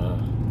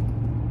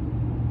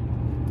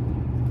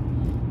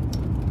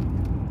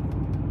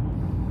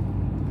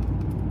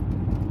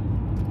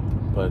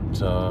 But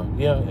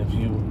yeah, if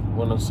you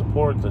want to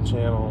support the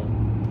channel,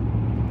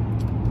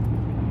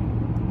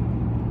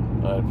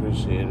 I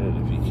appreciate it.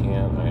 If you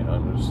can't, I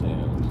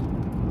understand.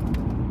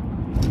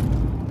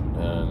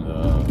 And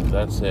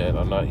that's it.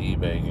 I'm not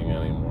e-bagging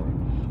anymore.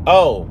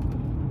 Oh!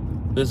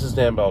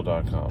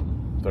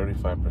 thisisdanbell.com.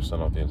 35%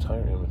 off the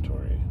entire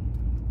inventory.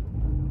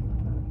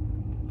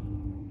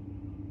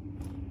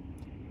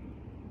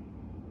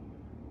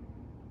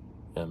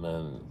 And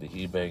then the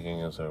e-bagging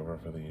is over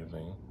for the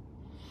evening.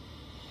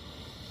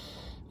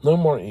 No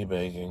more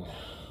e-bagging.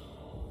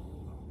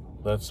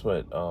 That's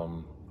what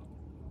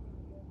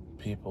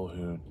people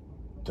who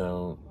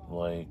don't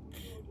like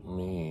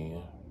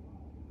me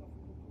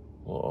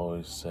will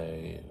always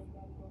say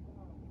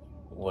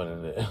what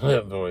it is.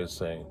 They're always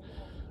saying,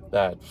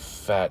 that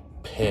fat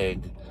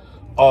pig,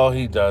 all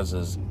he does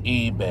is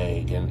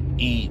e-bag and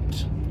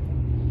eat.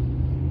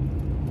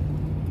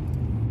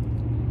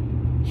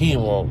 He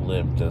won't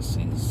live to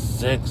see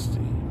 60.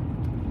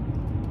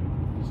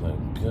 It's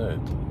like, good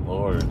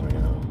Lord,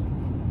 man.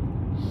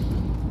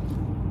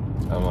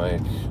 I'm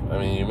like, I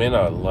mean, you may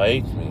not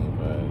like me,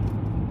 but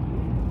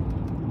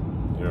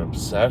your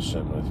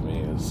obsession with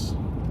me is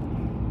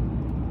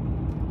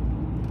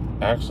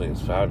actually,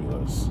 it's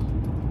fabulous.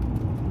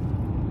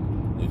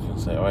 You can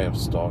say, oh, I have a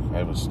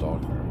stalkers.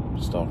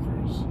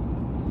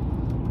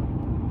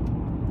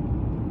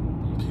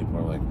 And people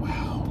are like,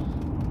 wow,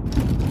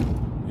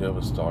 you have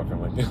a stalker?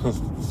 I'm like,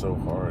 it's so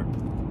hard.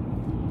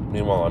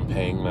 Meanwhile, I'm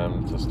paying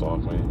them to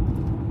stalk me.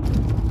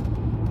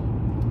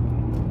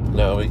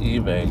 No, but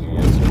e-bagging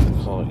is what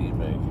we call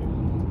e-bagging.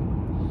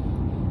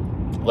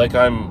 Like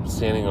I'm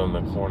standing on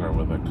the corner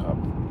with a cup.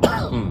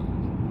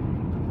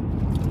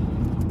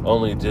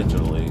 Only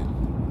digitally.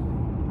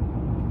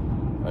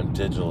 I'm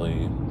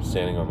digitally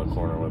standing on the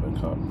corner with a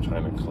cup,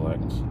 trying to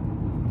collect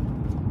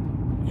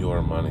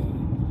your money.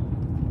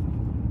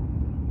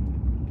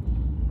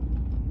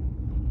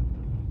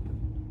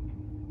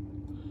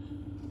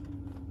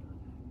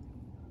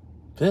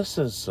 This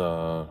is,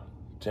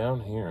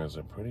 down here is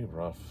a pretty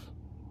rough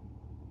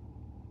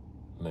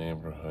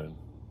neighborhood.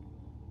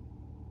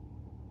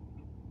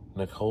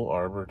 Nicole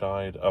Arbor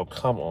died? Oh,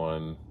 come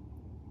on.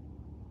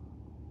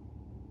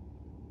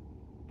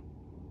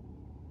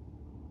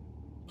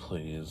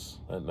 Please,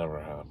 that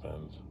never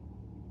happened.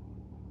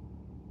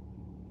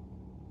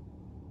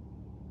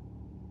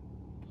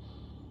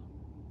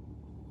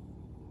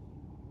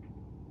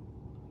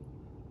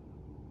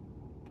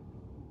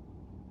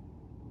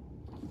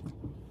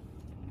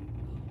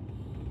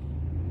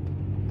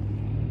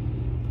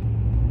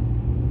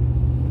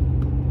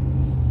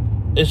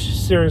 Is she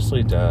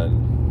seriously dead?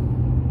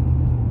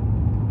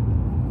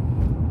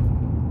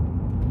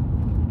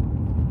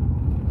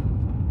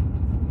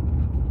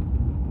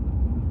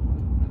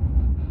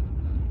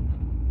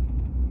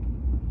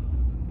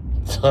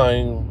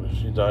 Dying,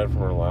 she died from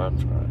her laugh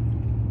track.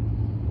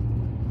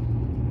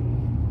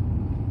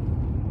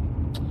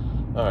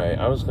 Alright,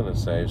 I was gonna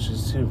say,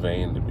 she's too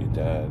vain to be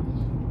dead.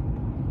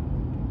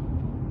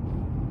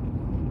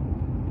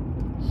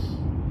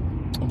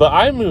 But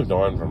I moved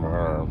on from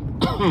her.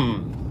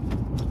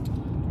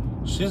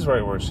 She's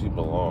right where she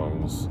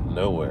belongs.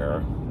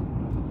 Nowhere.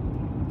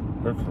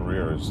 Her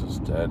career is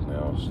just dead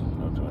now. She's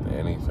not doing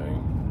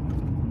anything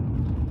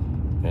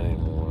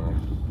anymore.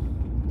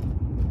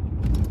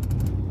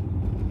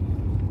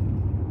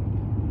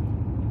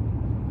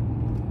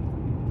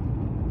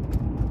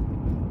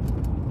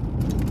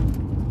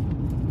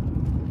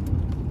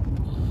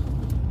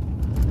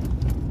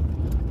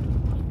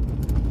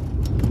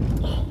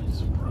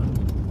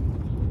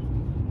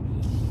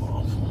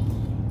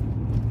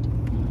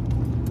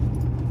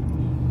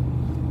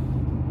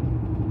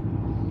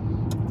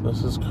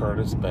 This is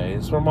Curtis Bay.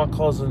 It's where my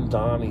cousin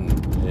Donnie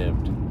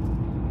lived.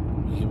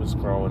 He was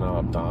growing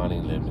up. Donnie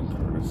lived in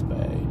Curtis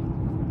Bay.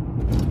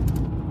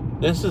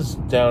 This is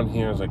down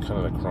here is like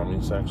kind of the crummy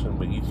section,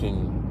 but you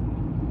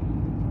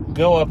can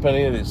go up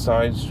any of these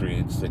side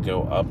streets that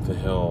go up the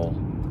hill.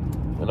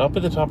 And up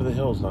at the top of the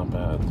hill is not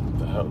bad.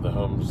 The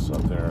homes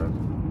up there are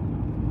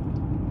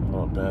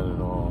not bad at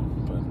all.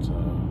 But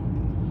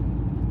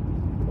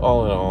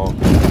all in all,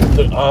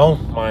 oh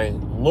my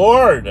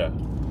Lord!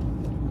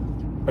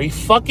 Are you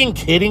fucking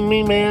kidding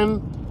me, man?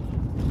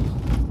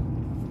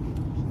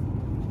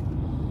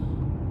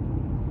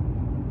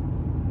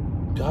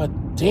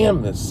 God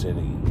damn this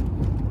city.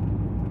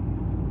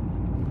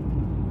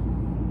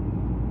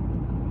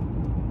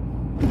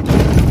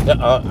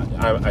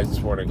 I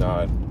swear to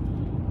God,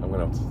 I'm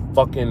gonna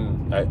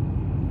fucking...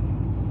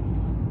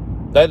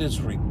 that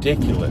is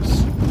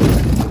ridiculous.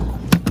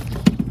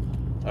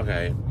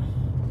 Okay.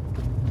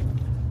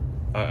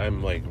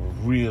 I'm like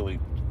really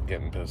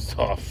getting pissed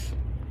off.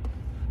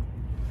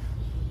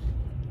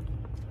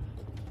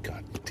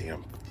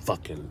 Goddamn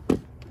fucking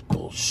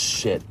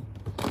bullshit.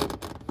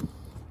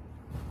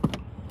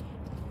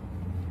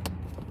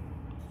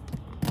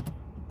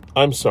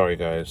 I'm sorry,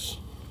 guys.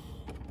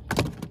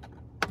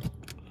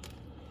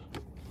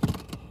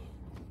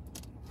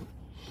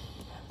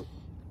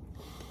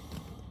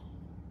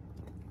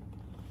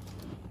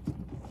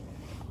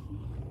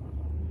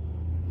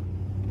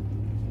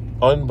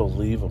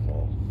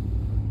 Unbelievable.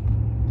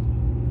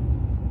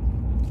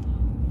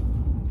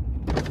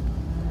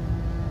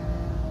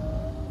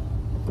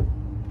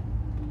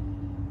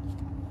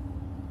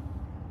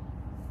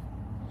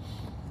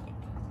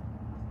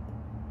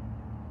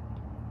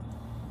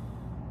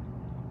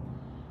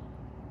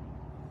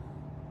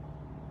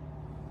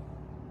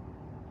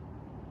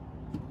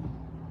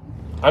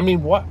 I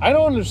mean, what? I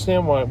don't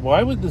understand why.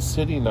 Why would the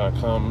city not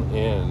come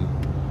in?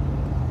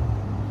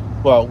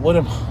 Well, what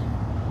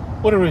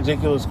a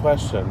ridiculous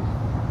question.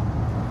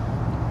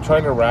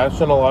 Trying to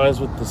rationalize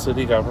what the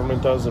city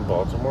government does in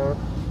Baltimore?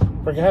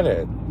 Forget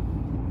it.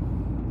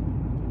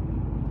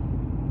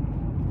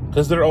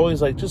 Because they're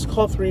always like, just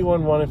call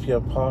 311 if you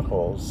have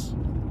potholes.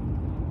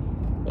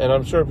 And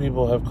I'm sure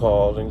people have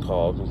called and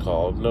called and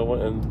called. No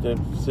one, and the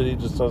city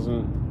just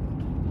doesn't.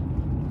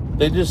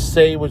 They just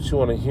say what you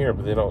want to hear,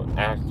 but they don't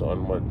act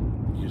on what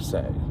you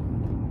say.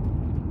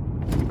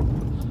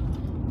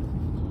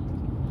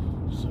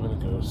 So I'm going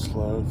to go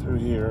slow through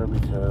here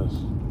because...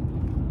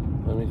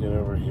 Let me get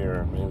over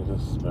here. Maybe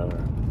this is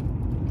better.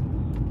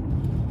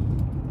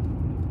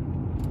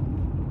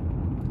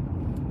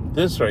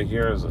 This right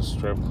here is a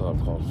strip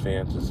club called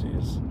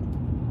Fantasies.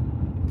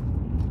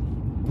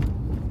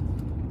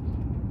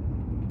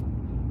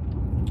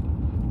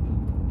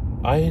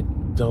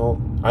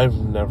 I've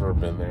never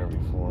been there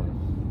before.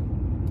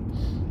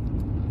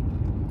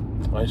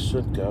 I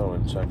should go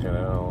and check it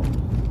out.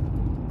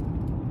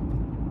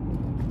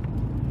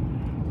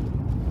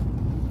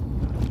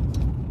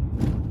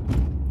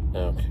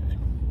 Okay.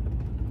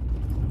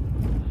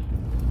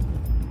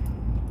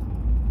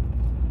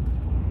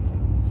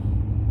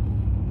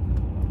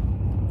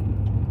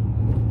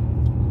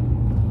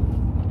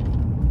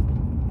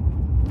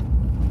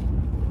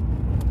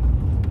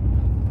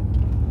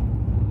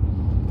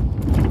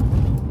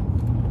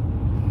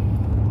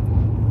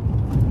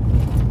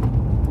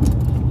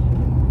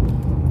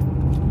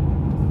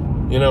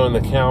 You know, in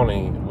the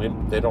county,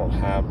 they don't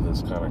have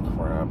this kind of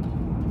crap.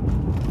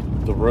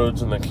 The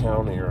roads in the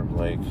county are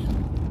like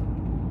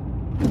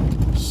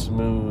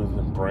smooth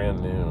and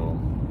brand new.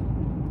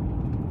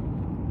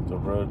 The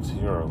roads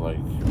here are like...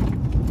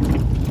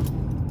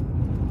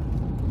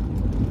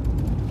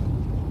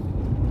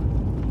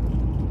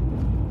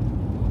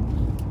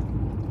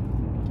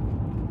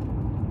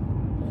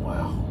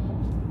 wow.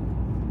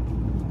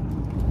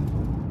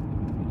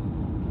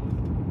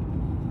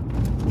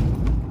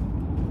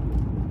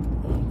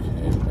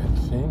 Okay, I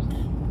think...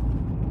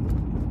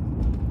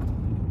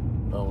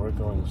 oh, we're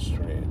going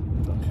straight.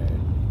 Okay.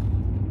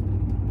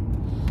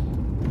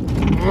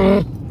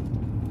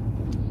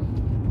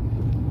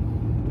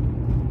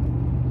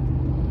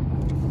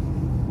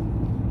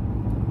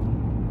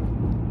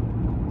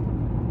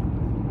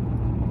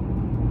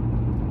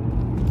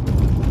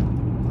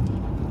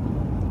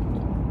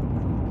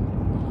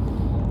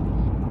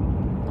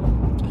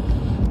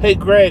 Hey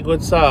Greg,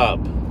 what's up?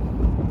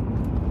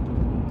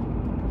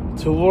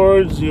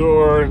 Towards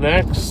your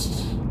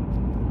next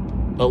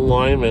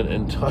alignment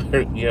and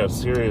tire, yeah,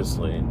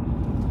 seriously.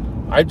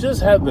 I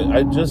just had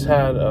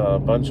a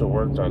bunch of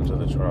work done to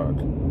the truck,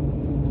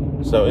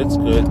 so it's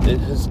good.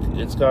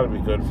 It's got to be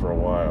good for a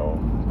while,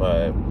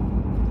 but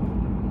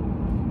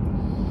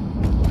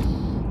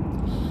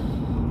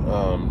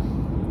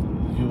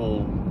you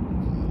will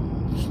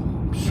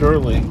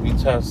surely be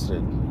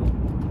tested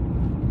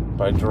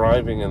by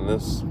driving in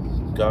this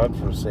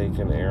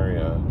godforsaken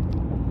area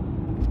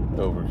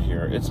over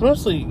here. It's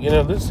mostly,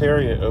 this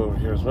area over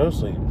here is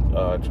mostly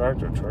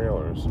tractor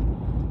trailers.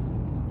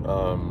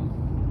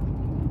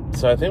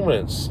 So I think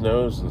when it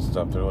snows and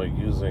stuff, they're like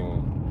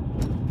using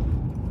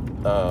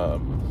the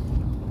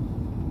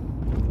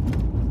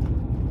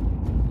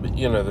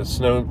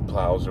snow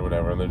plows or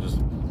whatever, and they're just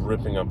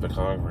ripping up the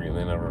concrete, and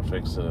they never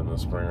fix it in the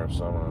spring or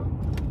summer.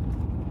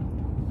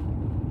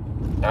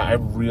 I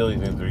really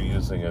think they're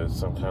using it as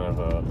some kind of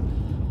a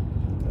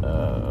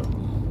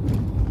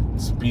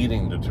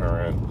speeding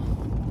deterrent.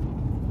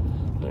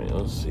 All right,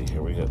 let's see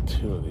here. We got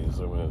 2 of these.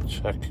 I'm going to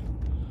check.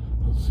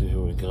 Let's see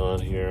who we got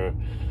here.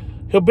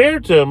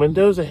 Gilberto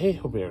Mendoza. Hey,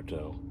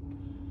 Gilberto.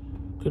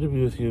 Good to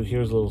be with you.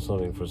 Here's a little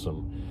something for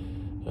some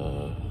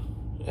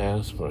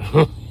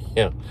aspirin.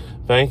 Yeah,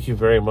 thank you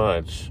very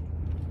much.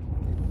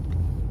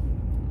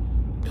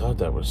 God,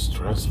 that was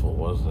stressful,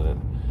 wasn't it?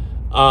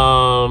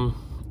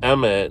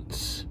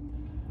 Emmett.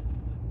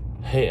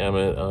 Hey,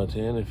 Emmett.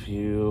 Dan, if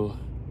you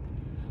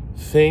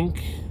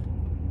think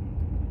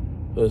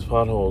those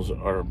potholes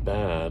are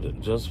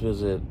bad, just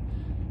visit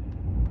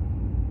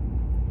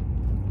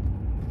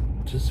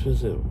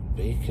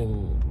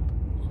Bacon.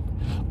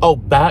 Oh,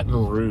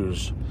 Baton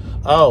Rouge.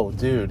 Oh,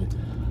 dude.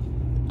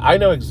 I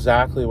know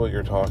exactly what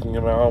you're talking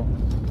about.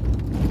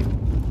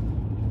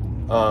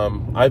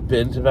 I've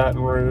been to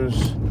Baton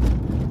Rouge.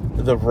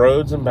 The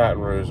roads in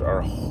Baton Rouge are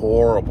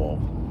horrible.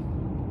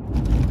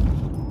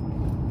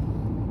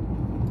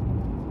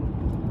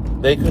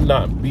 They could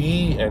not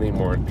be any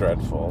more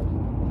dreadful.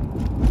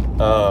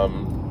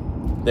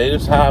 They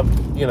just have,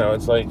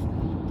 it's like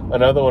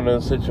another one of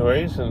those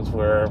situations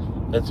where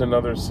it's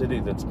another city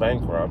that's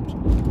bankrupt.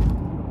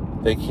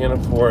 They can't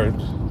afford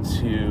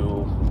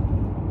to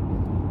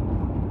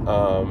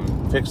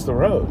fix the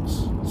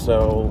roads.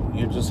 So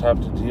you just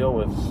have to deal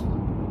with,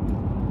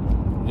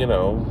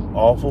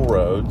 awful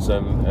roads.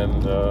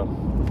 And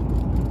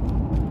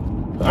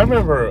I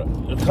remember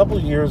a couple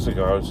of years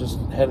ago, I was just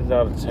headed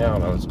out of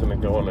town. I was going to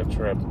go on a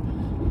trip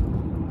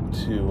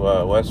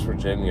to West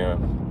Virginia,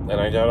 and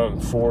I got on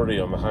 40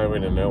 on the highway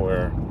to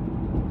nowhere,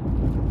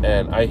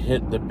 and I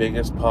hit the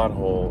biggest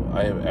pothole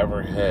I have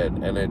ever hit,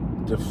 and it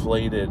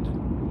deflated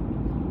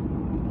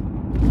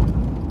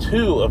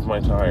 2 of my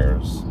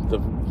tires. The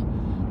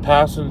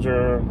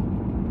passenger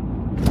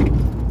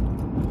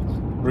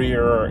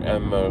rear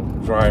and the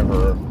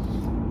driver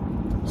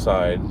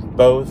side,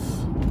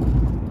 both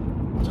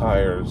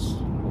tires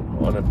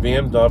on a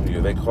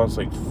BMW. They cost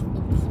like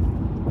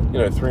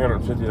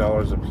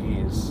 $350 a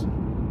piece.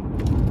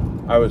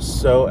 I was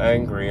so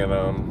angry, and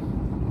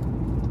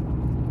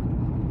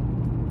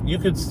you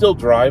could still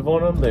drive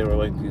on them. They were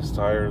like these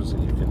tires that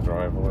you can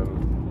drive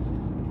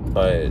on,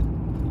 but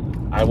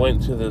I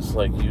went to this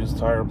like used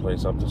tire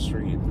place up the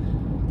street,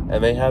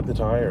 and they had the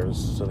tires,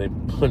 so they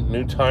put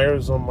new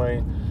tires on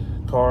my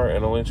car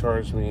and only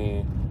charged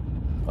me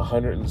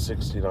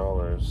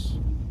 $160.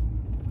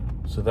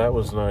 So that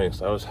was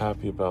nice. I was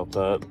happy about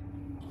that.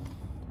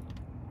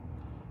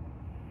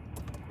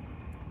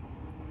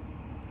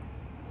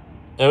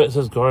 Emmett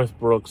says Garth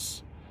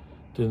Brooks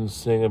didn't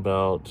sing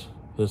about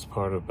this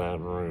part of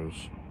Baton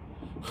Rouge.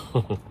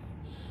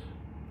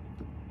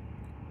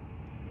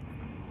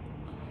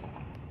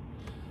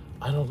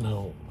 I don't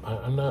know.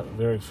 I'm not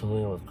very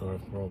familiar with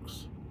Garth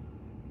Brooks.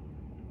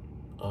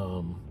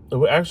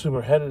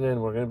 We're headed in.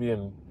 We're going to be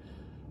in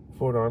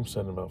Fort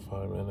Armstead in about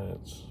 5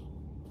 minutes.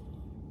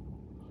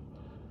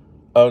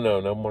 Oh,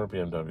 no more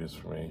BMWs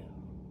for me.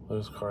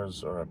 Those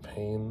cars are a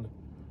pain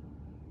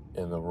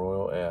in the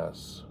royal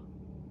ass.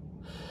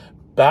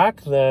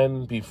 Back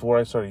then, before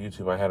I started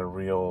YouTube, I had a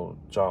real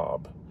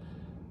job.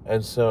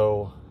 And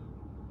so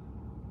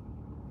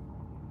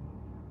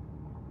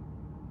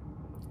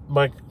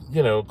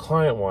you know,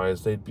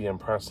 client-wise, they'd be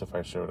impressed if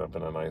I showed up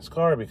in a nice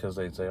car because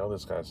they'd say, oh,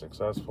 this guy's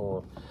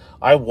successful.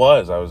 I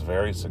was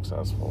very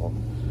successful.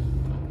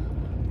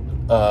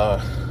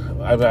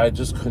 I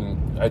just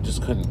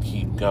couldn't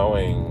keep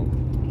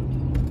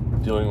going,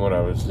 doing what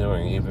I was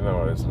doing, even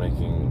though I was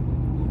making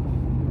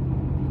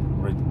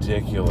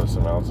ridiculous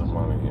amounts of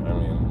money. I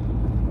mean,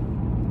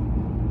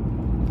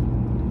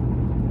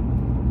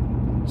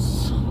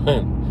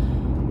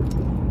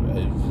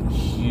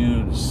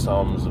 huge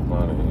sums of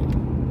money.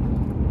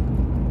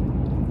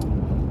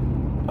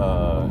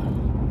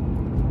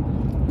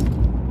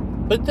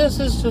 But this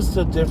is just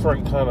a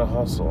different kind of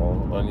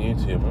hustle on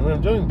YouTube. I mean,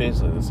 I'm doing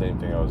basically the same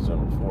thing I was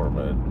doing before,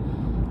 but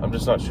I'm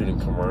just not shooting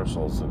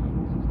commercials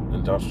and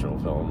industrial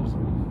films,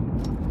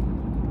 and,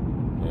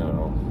 you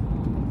know.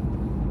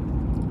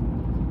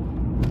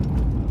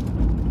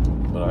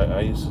 But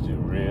I used to do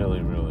really,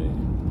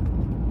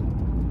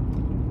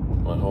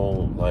 my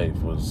whole life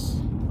was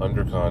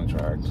under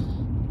contract,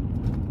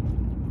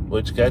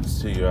 which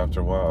gets to you after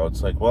a while.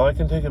 It's like, well, I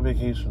can take a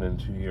vacation in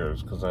 2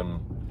 years because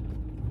I'm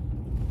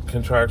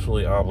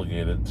contractually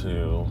obligated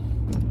to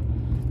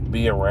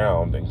be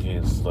around in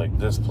case, like,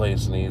 this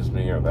place needs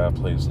me or that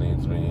place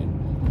needs me.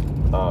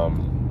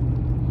 I'm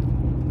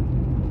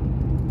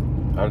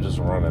just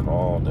running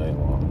all day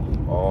long.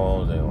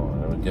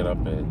 I would get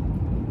up at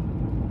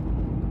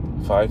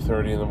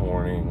 5:30 in the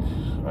morning.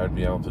 I'd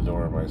be out the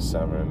door by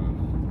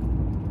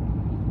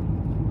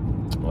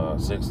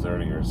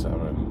 6:30 or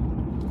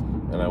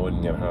 7, and I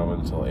wouldn't get home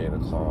until 8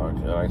 o'clock,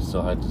 and I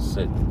still had to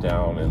sit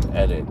down and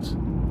edit.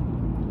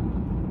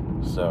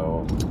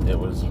 So it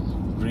was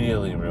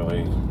really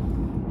very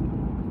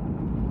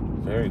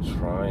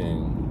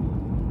trying.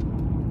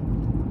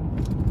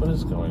 What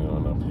is going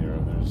on up here?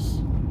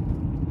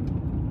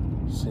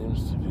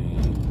 Seems to be,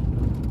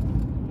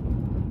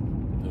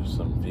 there's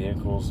some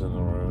vehicles in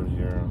the road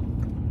here.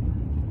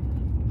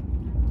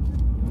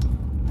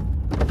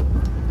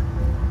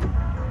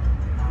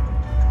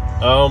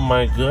 Oh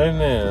my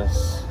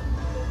goodness.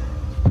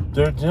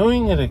 They're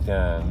doing it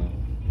again.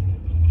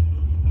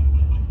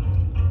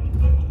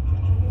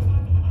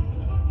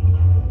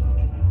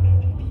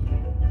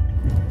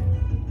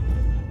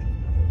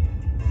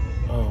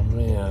 Oh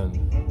man.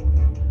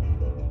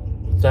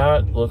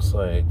 That looks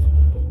like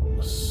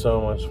so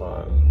much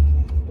fun.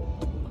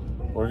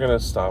 We're gonna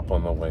stop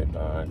on the way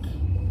back.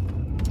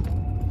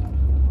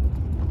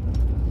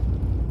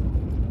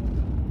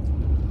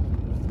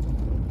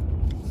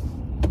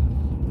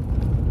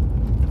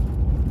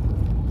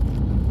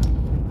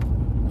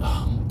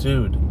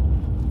 Dude,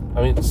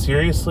 I mean,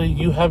 seriously,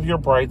 you have your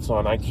brights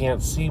on. I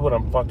can't see what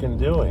I'm fucking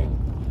doing.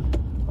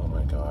 Oh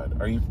my god.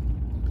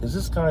 Is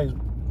this guy...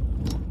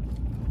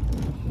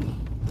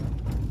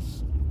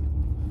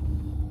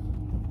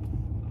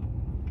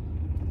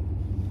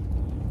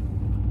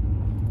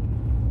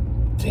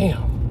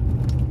 Damn.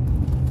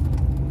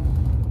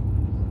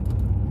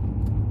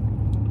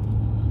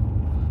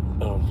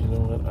 Oh, you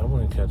know what? I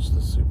want to catch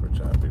the super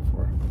chat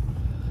before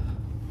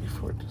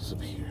it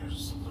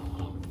disappears.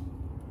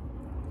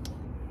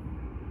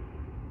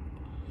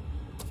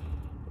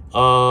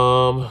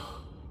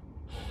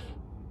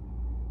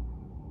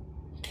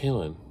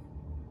 Kaylin.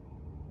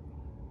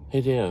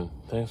 Hey Dan,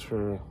 thanks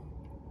for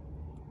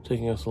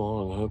taking us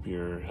along. I hope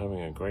you're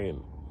having a great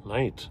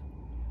night.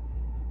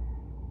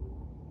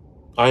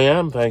 I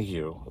am, thank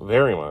you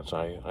very much.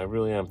 I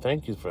really am.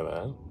 Thank you for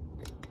that.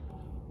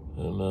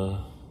 And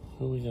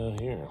who we got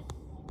here?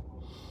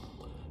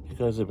 You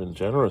guys have been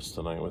generous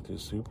tonight with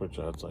these super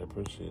chats. I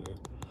appreciate it.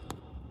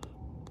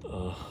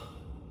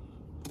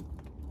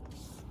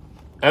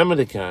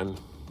 American.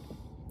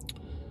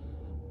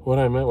 What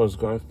I meant was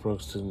Garth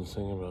Brooks didn't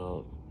sing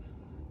about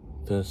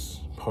this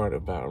part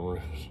of Baton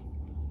Rouge.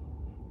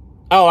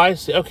 Oh, I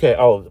see. Okay.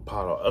 Oh, the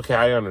pothole. Okay,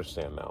 I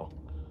understand now.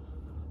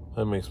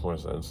 That makes more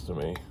sense to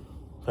me.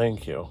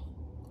 Thank you.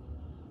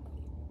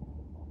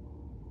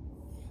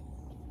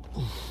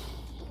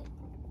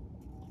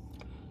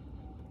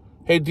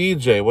 Hey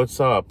DJ, what's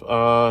up?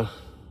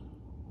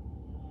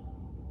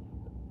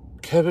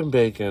 Kevin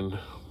Bacon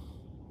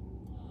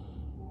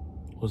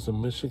was a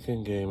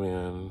Michigan gay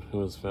man who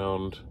was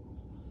found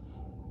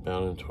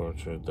bound and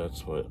tortured.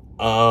 That's what...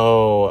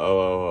 Oh,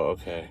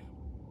 okay.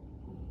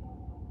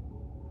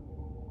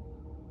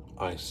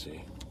 I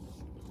see.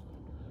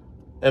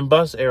 And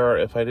bus error,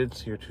 if I did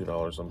see your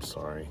 $2, I'm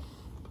sorry.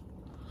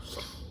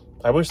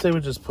 I wish they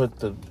would just put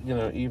the, you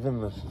know,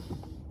 even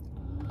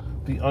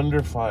the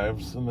under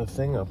fives and the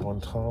thing up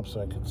on top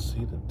so I could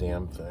see the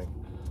damn thing.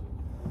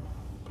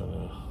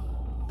 But,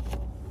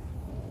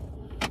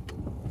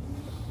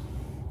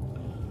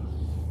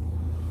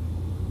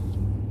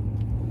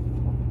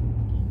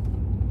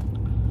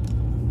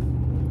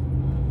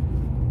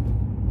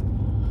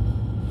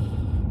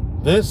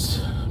 this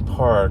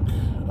park,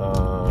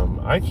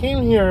 I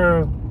came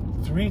here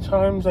 3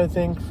 times, I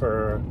think,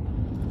 for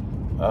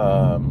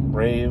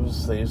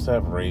raves. They used to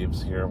have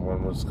raves here.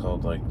 One was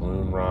called like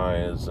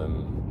Moonrise,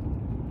 and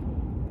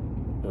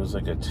it was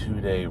like a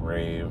 2-day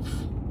rave.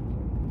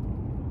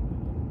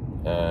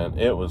 And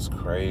it was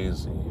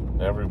crazy.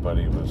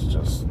 Everybody was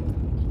just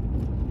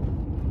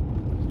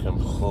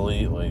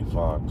completely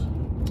fucked.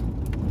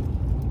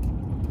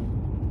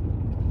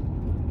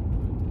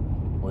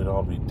 We'd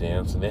all be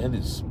dancing. They had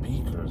these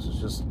speakers.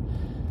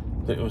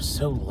 It was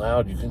so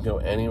loud you couldn't go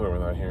anywhere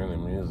without hearing the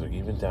music.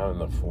 Even down in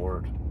the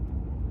fort.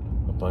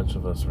 A bunch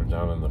of us were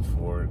down in the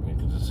fort, and you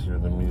could just hear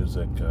the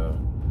music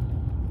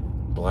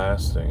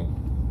blasting.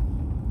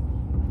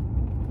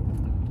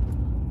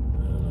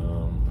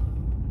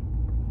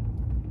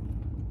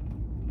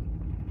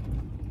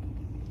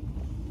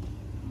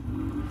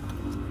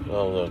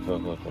 Oh, look. I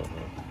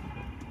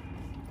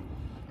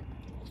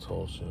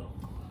told you.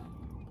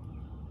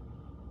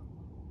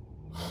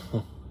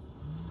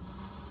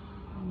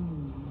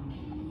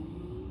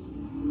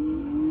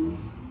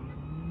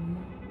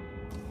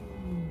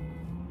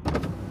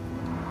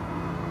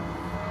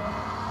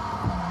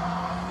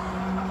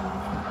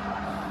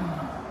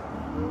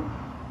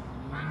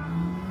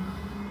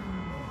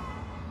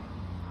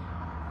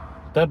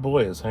 That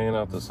boy is hanging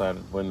out the side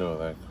window of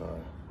that car.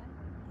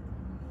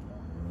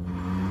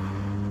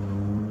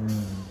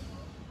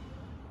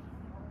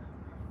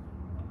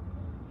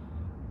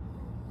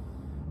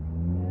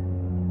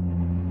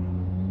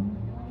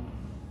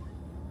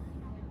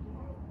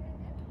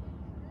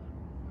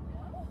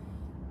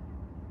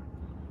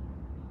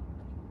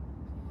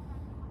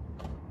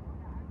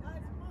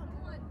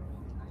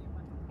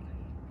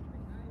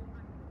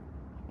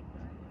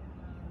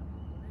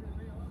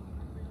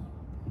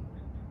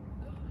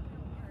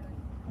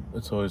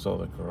 It's always all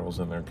the girls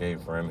and their gay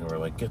friend who are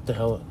like,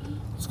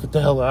 let's get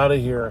the hell out of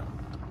here.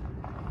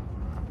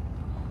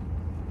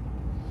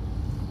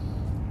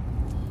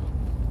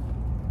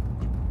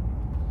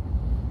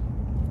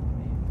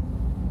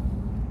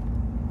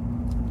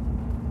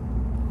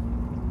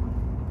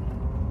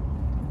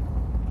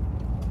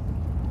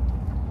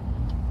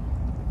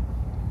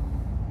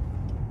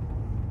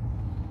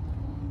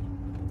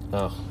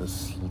 Oh, this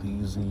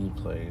sleazy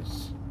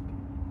place.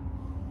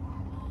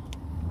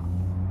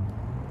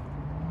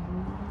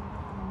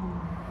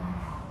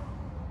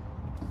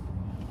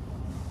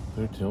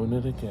 They're doing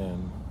it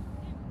again.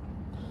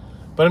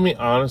 But I mean,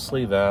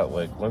 honestly, that,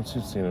 like, once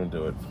you've seen them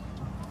do it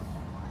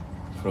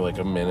for like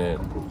a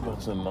minute,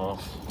 that's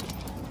enough.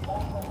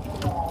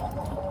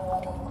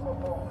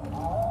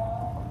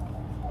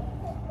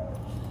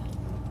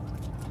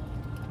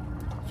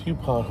 A few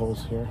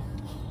potholes here.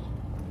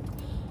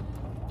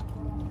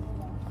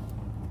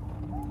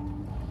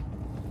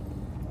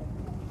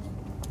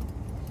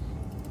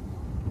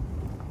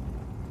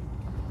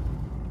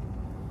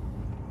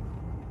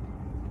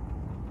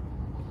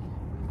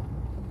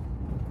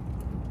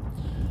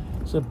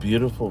 It's a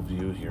beautiful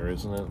view here,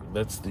 isn't it?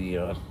 That's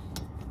the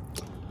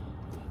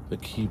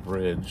Key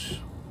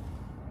Bridge.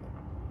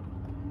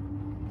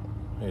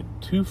 I had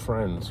two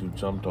friends who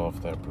jumped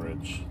off that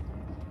bridge.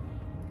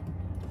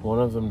 One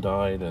of them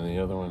died and the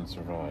other one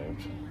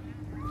survived.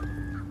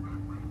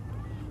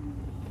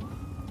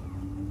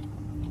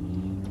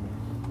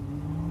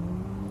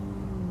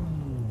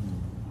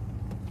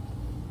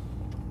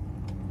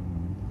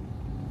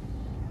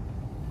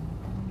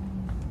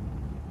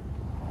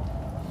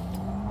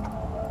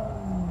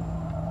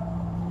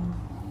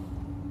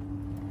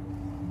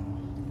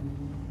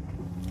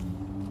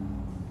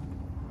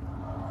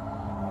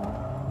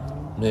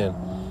 Man,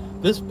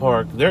 this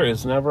park, there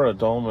is never a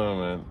dull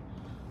moment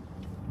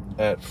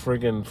at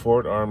friggin'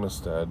 Fort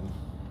Armistead.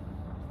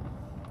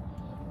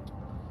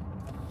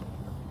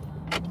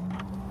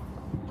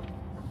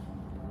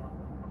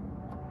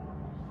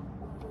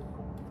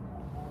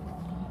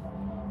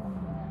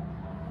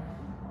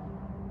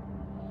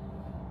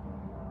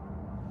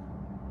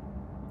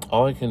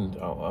 All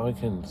I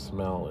can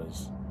smell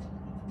is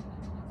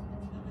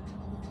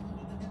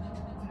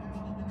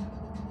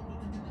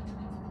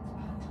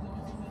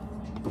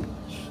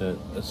shit.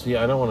 See,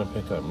 I don't want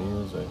to pick up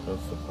music.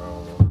 That's the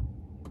problem.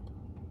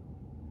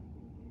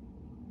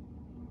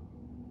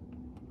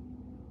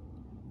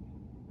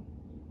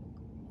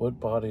 What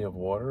body of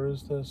water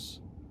is this?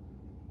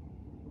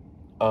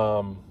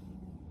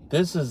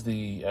 This is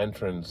the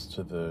entrance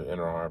to the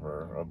Inner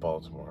Harbor of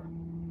Baltimore.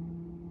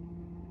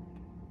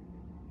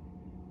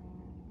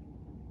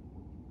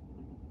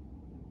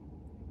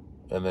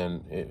 And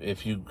then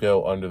if you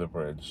go under the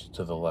bridge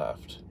to the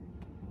left,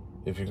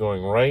 if you're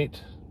going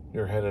right,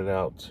 you're headed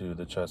out to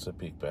the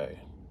Chesapeake Bay.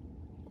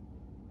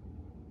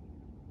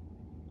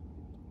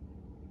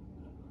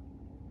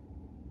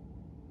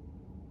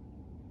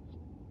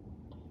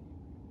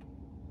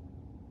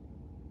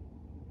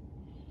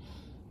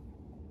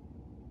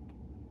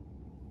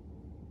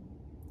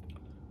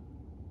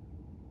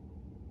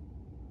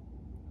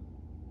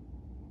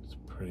 It's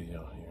pretty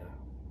out here.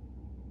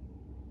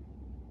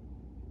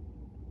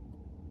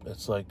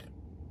 It's like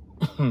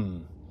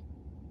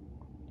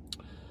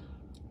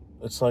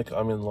it's like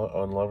I'm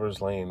on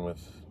Lover's Lane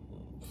with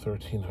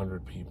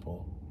 1,300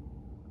 people.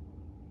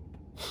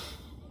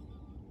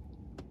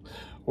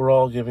 We're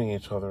all giving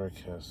each other a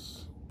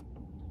kiss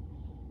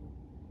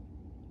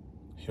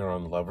here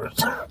on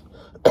Lover's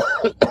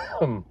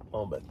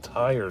Oh, but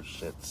tire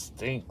shit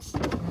stinks.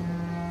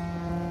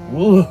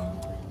 Woo.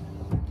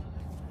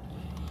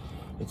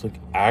 It's like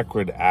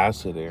acrid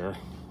acid air.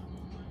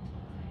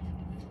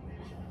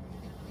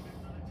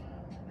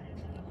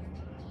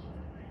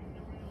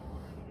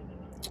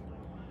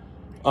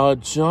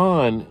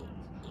 John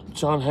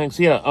Hanks,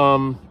 yeah,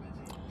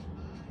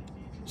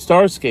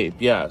 Starscape,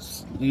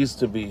 yes, used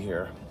to be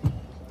here.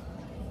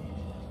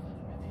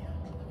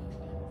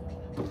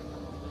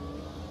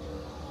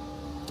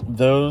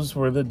 Those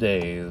were the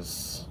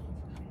days.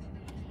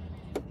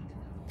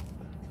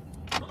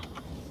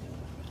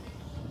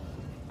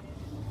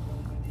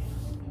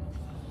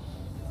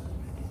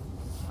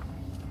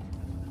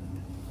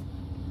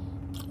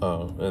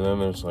 Oh, and then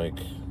there's like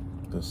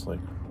this like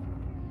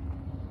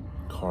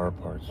car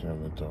parked here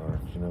in the dark.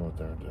 You know what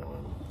they're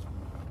doing.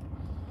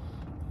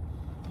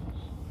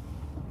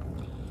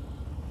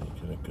 You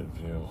get a good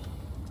view.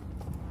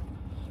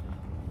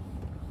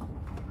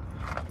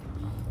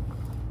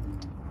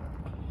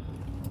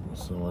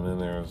 Someone in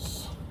there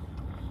is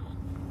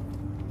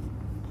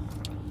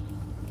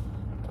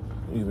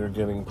either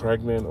getting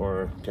pregnant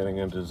or getting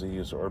a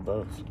disease or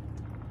both.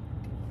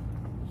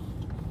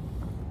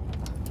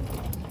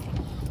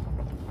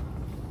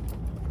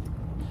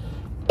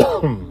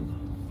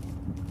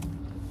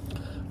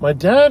 My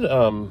dad,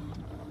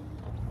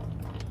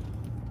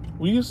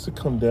 we used to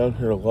come down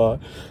here a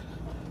lot.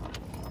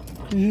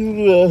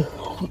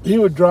 He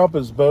would drop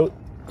his boat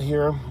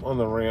here on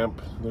the ramp.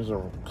 There's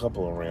a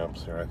couple of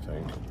ramps here, I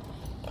think.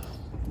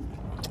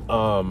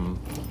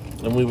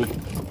 And we would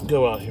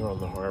go out here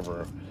on the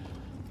harbor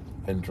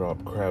and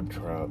drop crab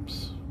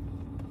traps.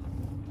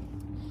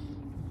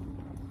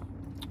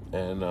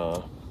 And,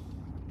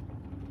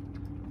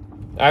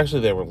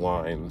 actually they were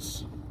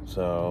lines.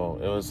 So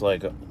it was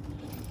like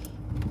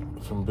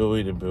from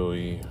buoy to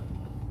buoy.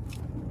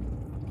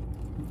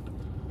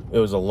 It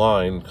was a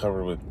line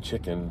covered with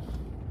chicken.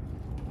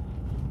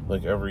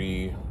 Like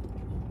every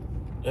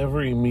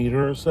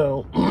meter or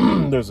so,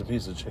 there's a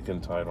piece of chicken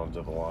tied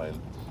onto the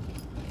line.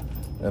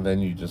 And then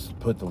you just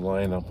put the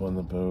line up on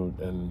the boat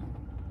and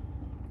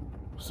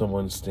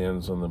someone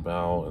stands on the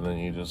bow and then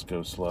you just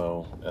go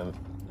slow and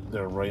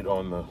they're right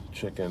on the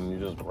chicken. You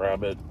just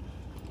grab it,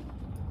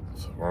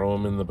 throw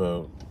them in the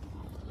boat.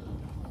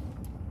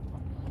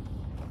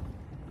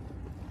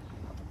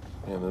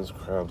 And those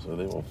crabs,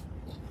 they will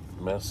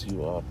mess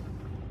you up.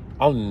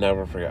 I'll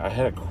never forget. I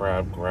had a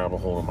crab grab a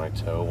hold of my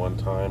toe one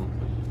time.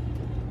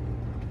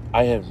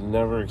 I have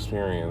never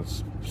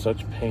experienced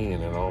such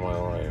pain in all my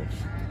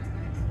life.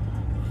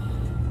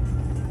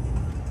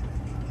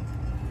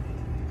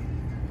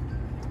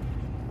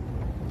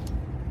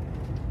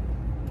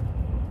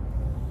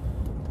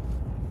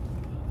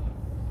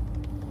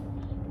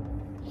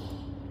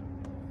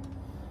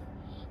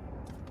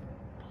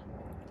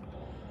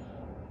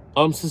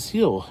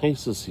 Cecile. Hey,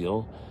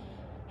 Cecile.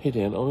 Hey,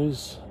 Dan.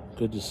 Always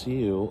good to see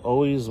you.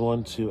 Always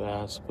want to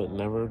ask, but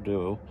never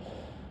do.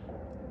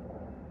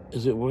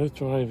 Is it worth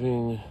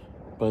driving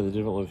by the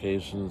different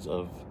locations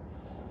of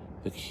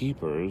the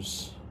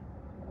Keepers?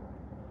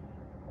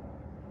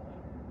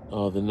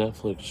 The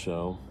Netflix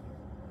show.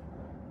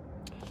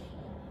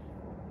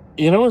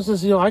 You know what,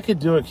 Cecile? I could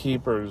do a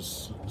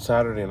Keepers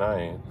Saturday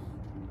night.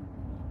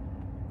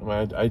 I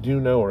mean, I do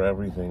know where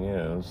everything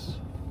is.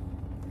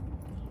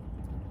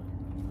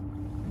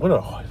 What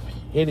a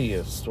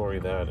hideous story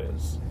that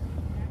is.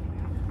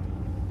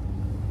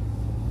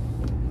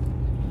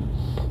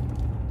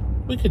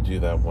 We could do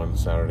that one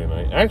Saturday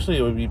night. Actually,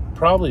 it would be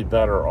probably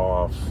better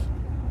off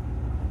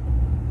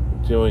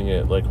doing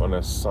it like on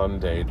a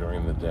Sunday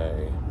during the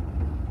day.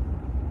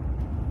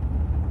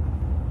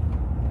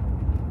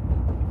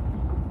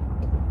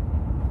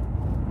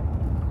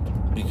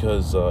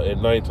 Because at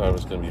nighttime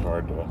it's going to be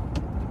hard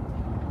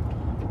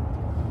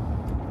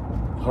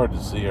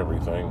to see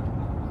everything.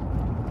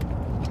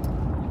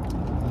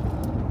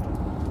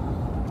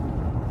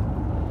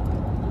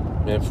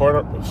 Man,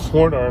 Fort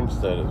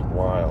Armstead is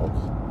wild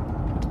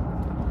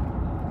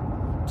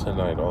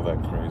tonight. All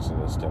that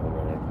craziness down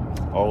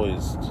there.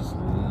 Always just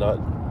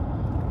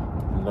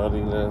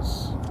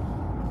nuttiness.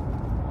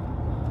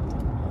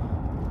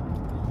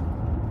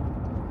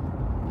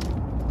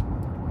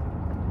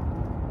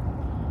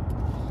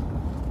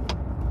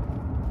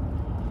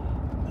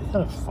 They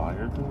got a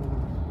fire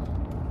going.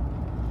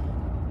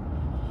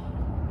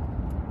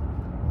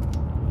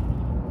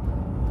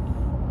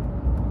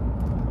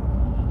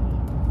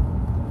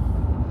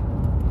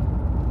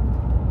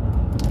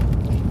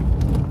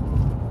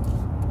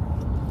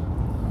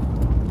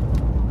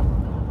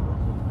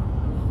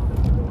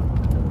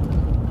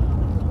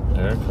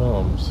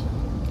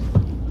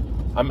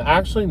 I'm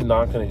actually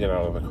not going to get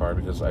out of the car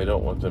because I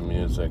don't want the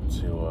music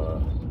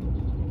to,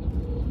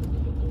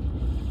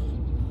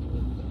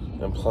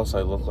 and plus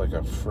I look like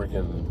a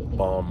friggin'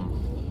 bum.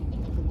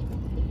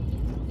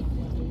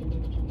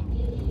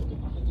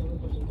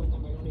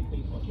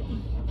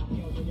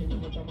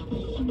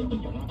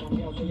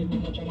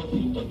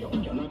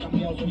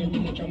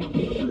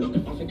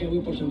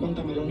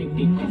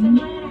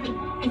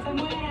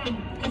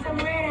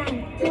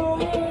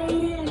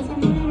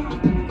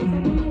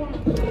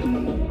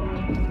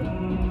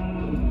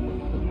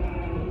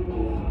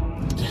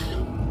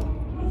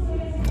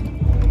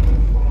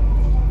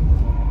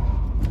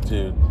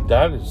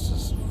 That is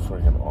just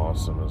freaking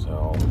awesome as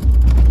hell.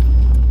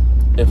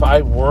 If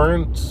I were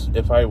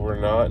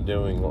not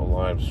doing a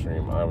live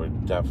stream, I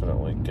would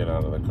definitely get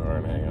out of the car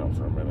and hang out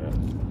for a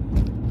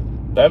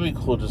minute. That'd be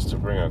cool just to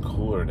bring a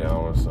cooler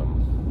down with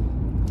some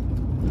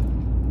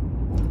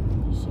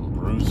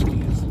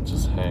brewskis and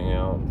just hang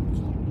out.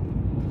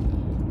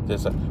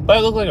 But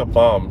I look like a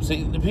bum.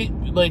 See,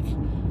 like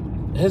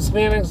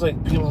Hispanics,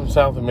 like people from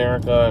South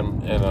America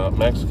and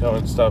Mexico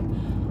and stuff,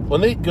 when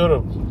they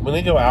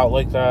go out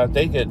like that,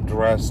 they get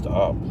dressed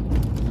up.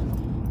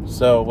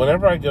 So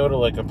whenever I go to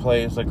like a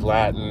place like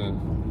Latin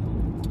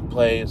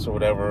place or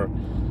whatever,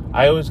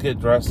 I always get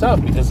dressed up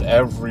because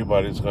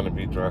everybody's going to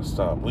be dressed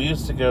up. We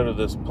used to go to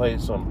this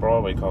place on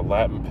Broadway called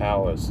Latin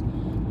Palace,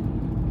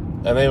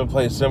 and they would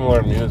play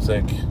similar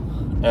music,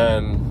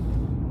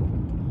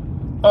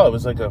 and oh, it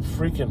was like a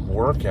freaking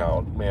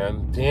workout,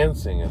 man.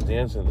 Dancing, and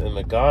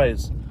the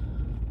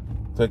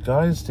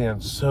guys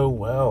dance so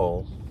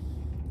well.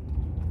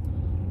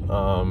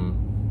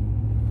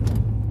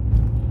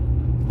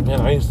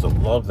 Man, I used to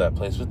love that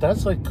place, but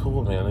that's like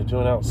cool, man. They're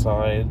doing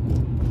outside,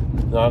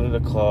 not at the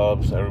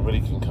clubs.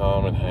 Everybody can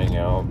come and hang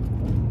out.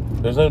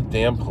 There's no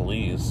damn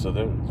police, so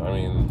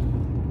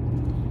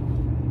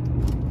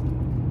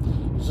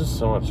it's just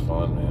so much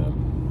fun, man.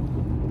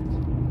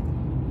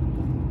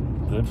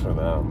 Good for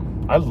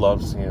them. I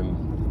love seeing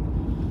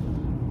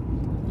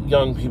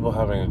young people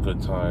having a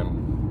good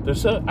time.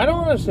 I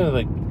don't understand,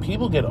 like,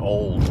 people get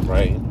old,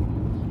 right?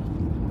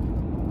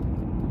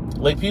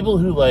 Like, people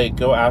who, like,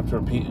 go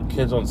after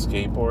kids on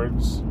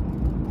skateboards.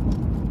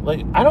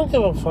 Like, I don't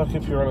give a fuck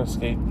if you're on a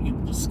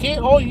you skate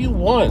all you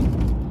want.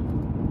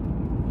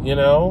 You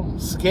know?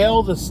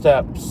 Scale the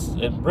steps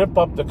and rip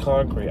up the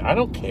concrete. I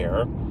don't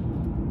care.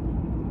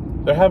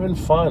 They're having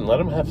fun. Let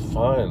them have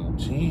fun.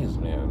 Jeez,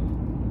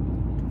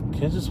 man.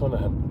 Kids just want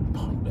to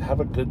have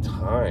a good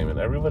time, and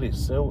everybody's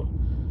so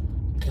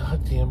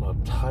goddamn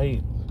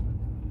uptight.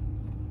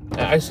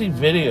 I see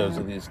videos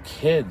of these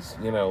kids,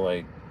 you know,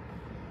 like,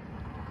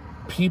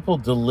 people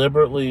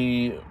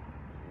deliberately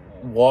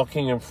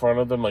walking in front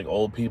of them like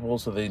old people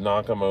so they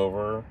knock them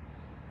over.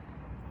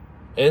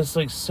 It's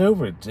like so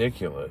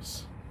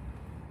ridiculous.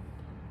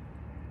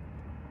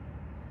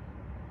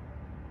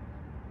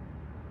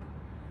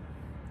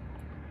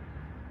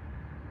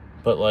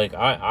 But like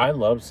I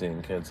love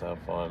seeing kids have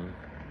fun.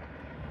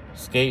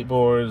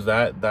 Skateboards,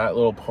 that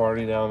little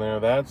party down there,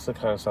 that's the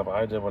kind of stuff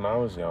I did when I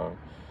was young.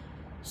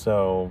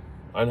 So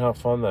I know how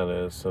fun that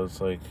is. So it's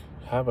like,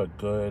 have a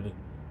good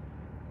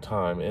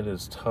time. It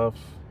is tough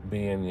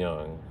being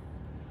young.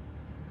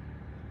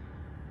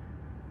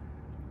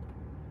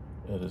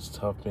 It is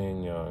tough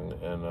being young,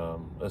 and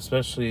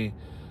especially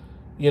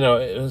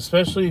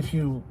if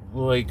you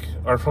like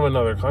are from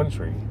another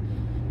country,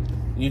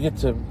 you get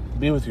to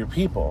be with your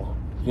people.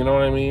 You know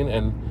what I mean?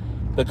 And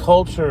the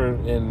culture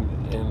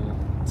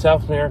in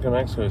South America,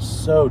 Mexico is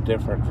so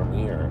different from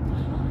here,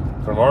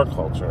 from our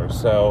culture.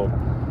 So,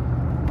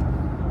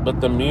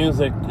 but the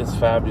music is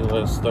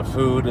fabulous. The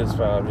food is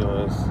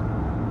fabulous.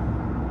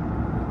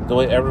 The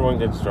way everyone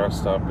gets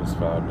dressed up is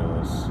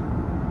fabulous.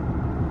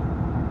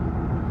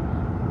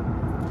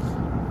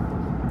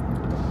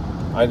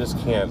 I just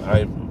can't.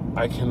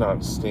 I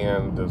cannot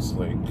stand this,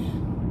 like,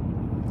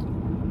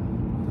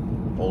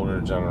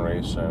 older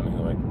generation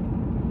who,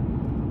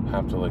 like,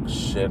 have to, like,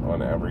 shit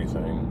on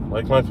everything.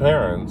 Like my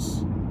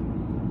parents.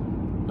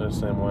 They're the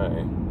same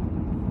way.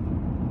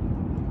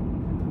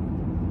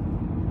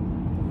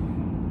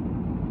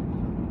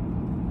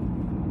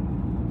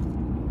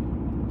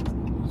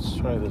 Let's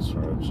try this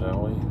road,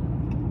 shall we?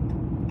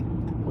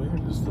 Where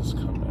does this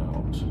come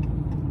out?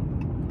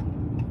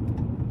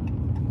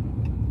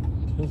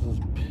 This is...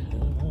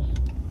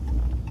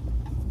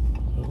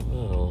 I don't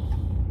know.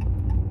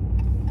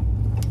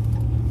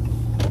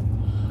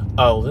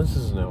 Oh, this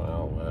is no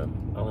outlet.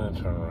 I'm gonna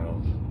turn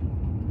around.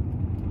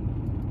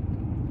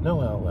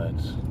 No outlet.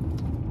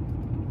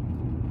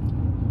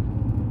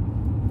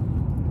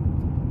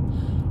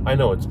 I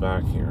know it's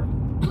back here.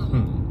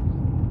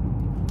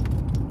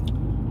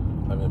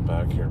 I've been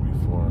back here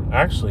before.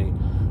 Actually,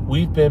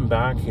 we've been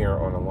back here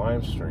on a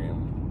live stream.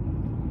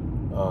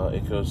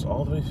 It goes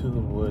all the way through the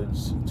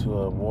woods to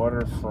a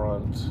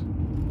waterfront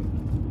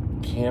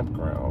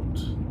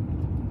campground.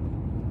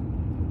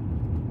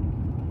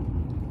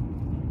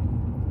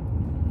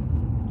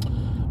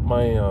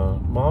 My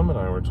mom and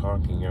I were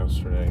talking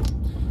yesterday,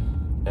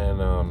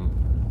 and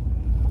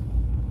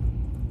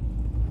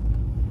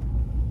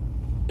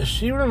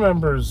she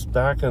remembers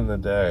back in the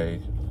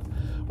day,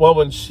 well,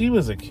 when she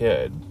was a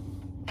kid,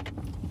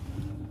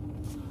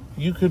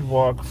 you could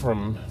walk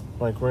from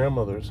my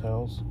grandmother's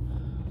house,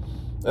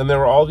 and there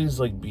were all these,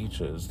 like,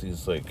 beaches,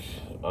 these, like,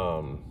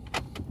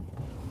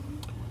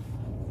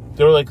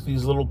 there were, like,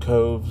 these little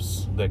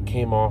coves that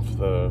came off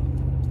the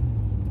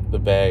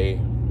bay,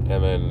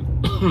 and then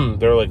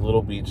there were, like,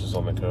 little beaches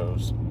on the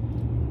coves,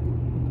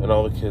 and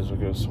all the kids would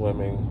go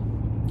swimming.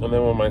 And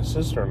then when my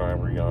sister and I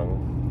were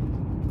young,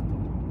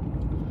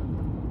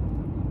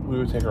 we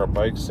would take our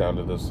bikes down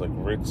to this, like,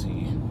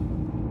 ritzy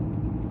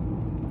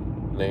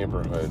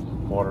neighborhood,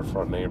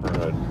 waterfront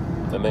neighborhood,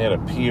 and they had a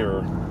pier,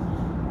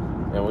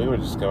 and we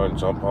would just go and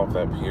jump off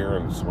that pier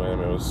and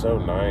swim. It was so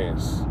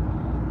nice.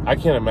 I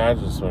can't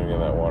imagine swimming in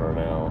that water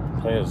now.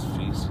 Probably has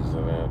feces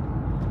in it.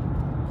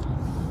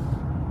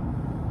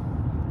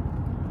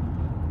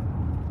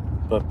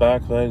 But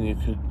back then, you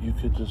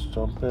could just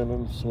jump in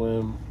and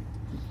swim.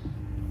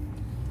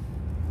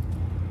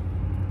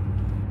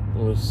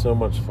 It was so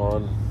much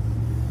fun.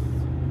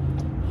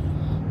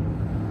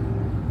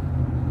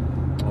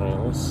 Alright,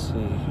 let's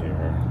see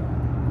here.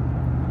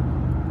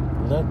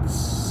 Let's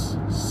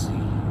see.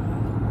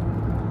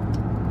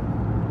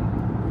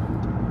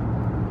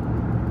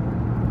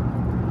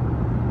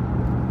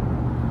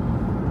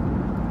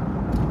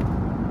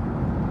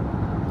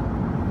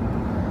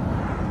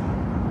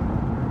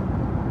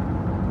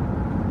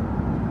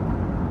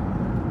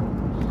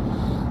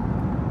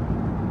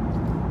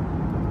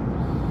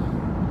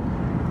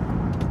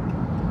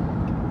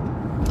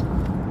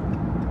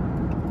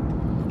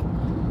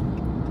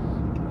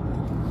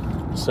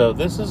 So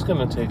this is going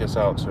to take us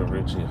out to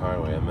Ritchie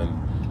Highway, and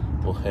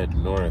then we'll head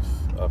north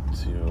up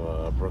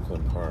to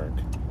Brooklyn Park,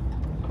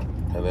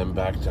 and then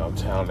back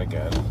downtown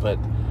again. But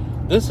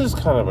this is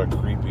kind of a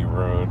creepy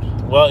road.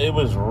 Well, it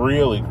was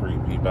really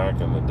creepy back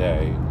in the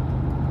day,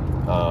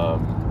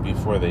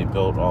 before they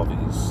built all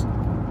these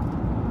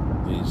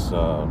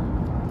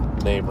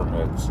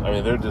neighborhoods. I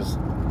mean,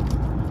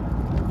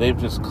 they've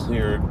just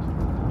cleared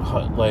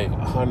like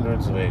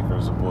hundreds of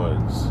acres of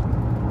woods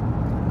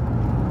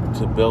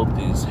to build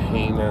these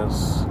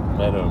heinous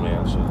meadow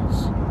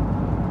mansions.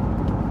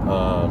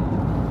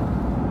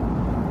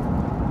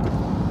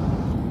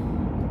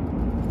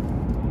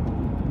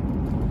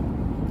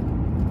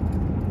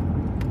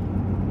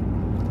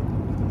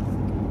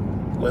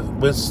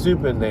 With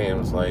stupid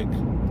names like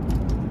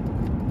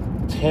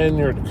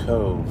Tanyard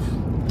Cove.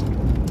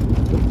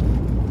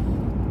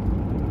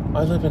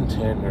 I live in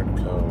Tanyard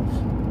Cove.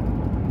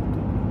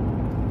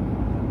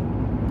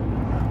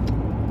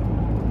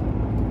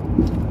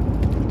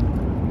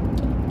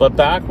 But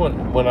back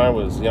when I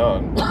was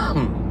young,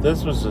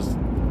 this was just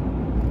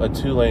a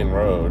 2-lane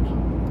road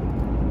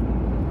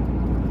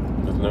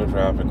with no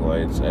traffic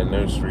lights and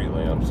no street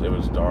lamps. It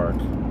was dark.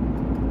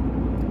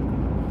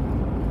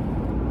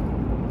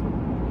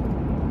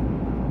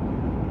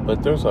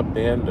 But there's a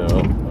bando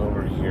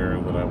over here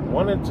that I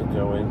wanted to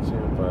go into,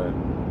 but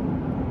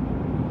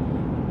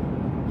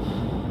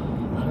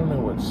I don't know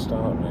what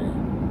stopped me.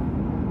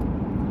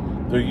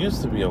 There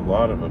used to be a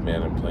lot of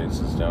abandoned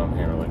places down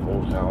here, like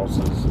old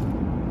houses.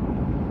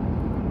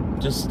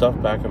 Just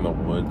stuff back in the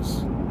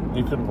woods.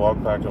 You could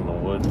walk back in the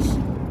woods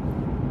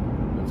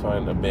and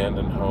find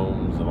abandoned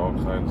homes and all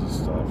kinds of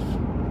stuff.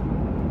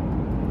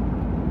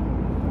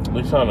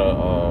 We found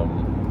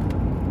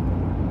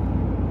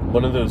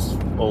one of those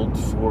old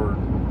Ford,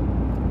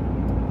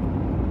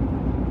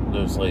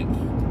 those like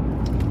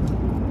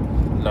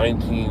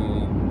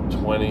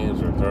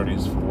 1920s or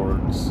 30s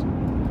Fords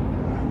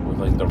with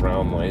like the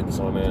round lights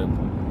on it.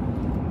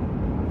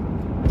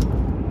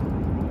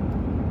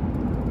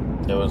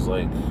 It was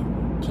like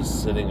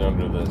just sitting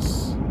under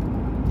this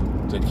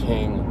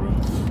decaying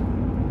roof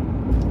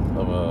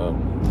of a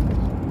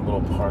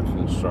little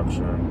parking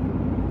structure.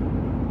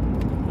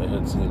 It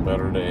had seen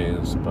better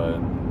days, but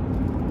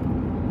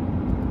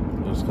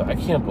it was, I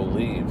can't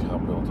believe how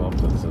built up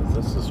this is.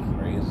 This is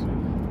crazy.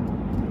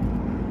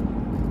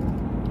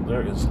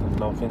 There is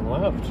nothing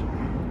left.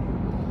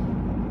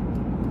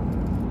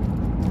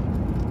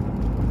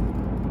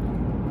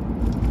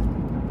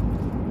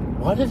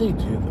 Why do they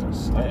do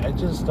this? I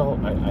just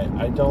don't,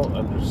 I don't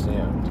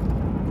understand.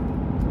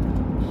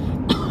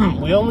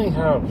 We only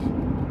have,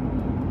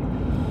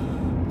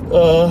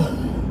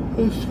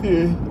 let's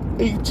see,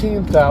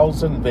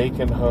 18,000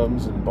 vacant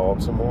homes in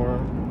Baltimore.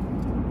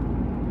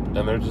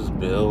 And they're just I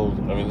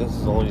mean, this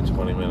is only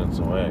 20 minutes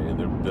away.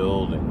 They're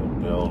building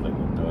and building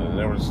and building. They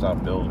never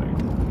stop building.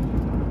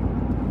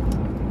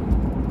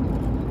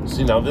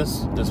 See, now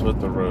this is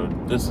what the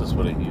road, this is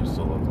what it used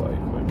to look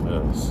like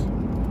this.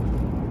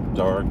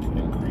 Dark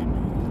and creepy.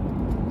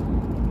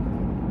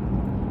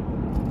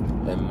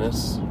 And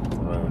this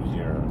road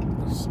here,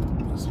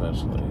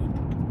 especially.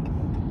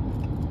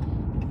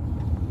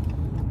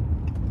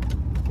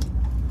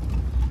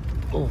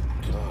 Oh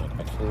God,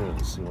 I can't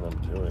even see what I'm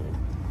doing.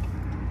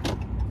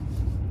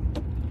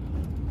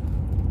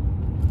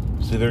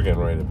 See, they're getting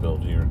ready to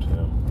build here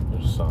too.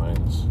 There's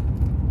signs.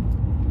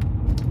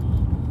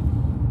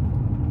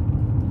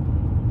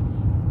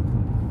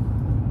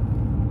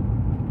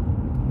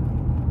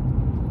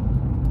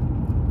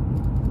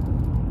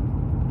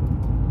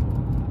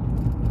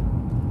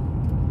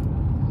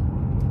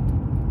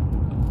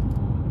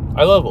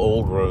 I love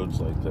old roads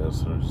like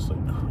this. They're just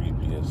like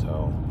creepy as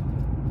hell.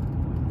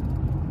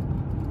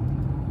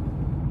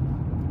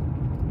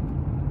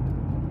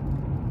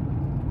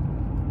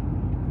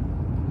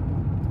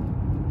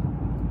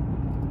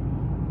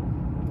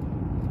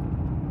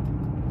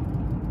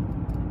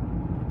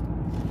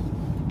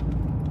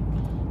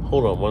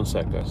 Hold on one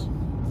sec, guys.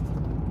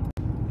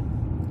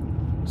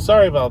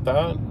 Sorry about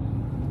that.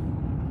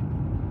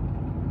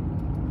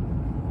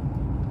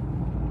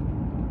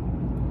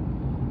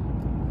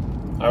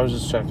 I was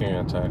just checking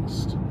a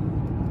text.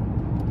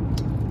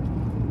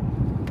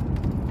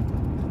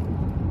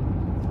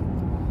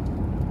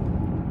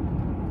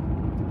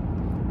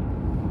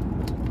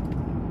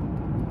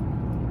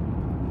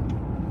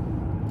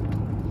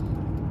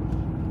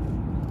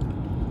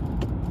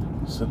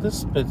 So this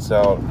spits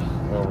out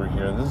over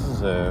here. This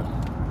is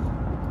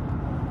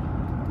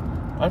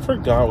I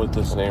forgot what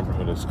this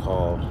neighborhood is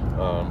called,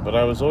 but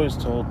I was always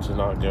told to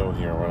not go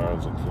here when I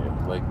was a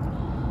kid, like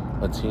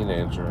a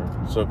teenager.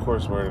 So of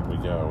course, where did we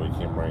go? We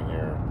came right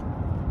here.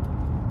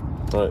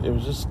 But it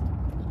was just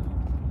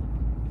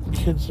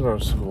kids in our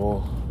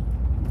school.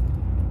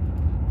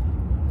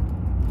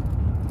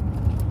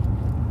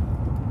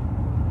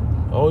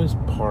 Always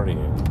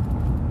partying.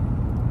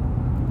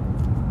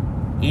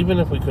 Even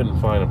if we couldn't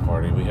find a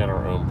party, we had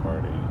our own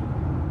party.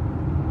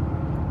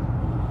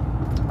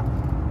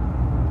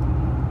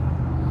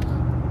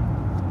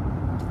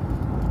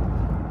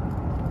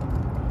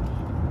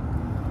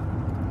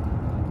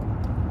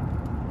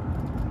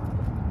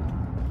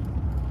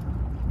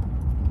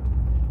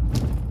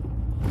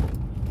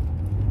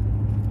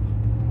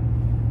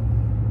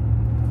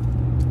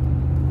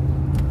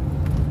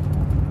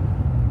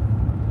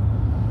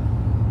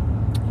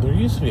 There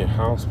used to be a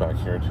house back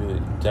here too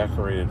that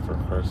decorated for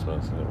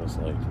Christmas, and it was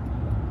like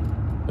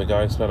the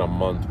guy spent a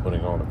month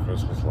putting all the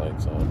Christmas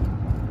lights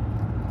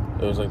on.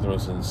 It was like the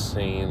most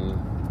insane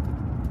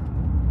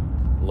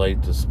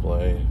light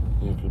display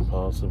you could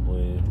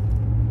possibly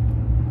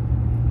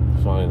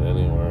find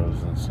anywhere. It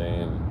was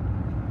insane.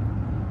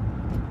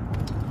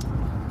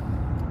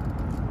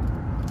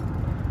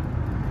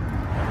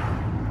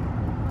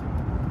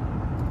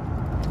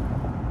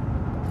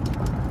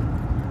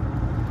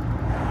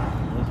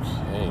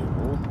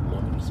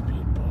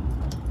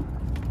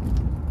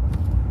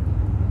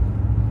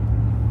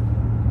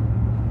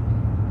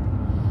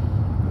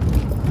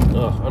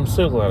 I'm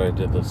so glad I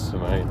did this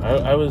tonight.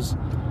 I was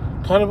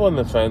kind of on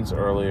the fence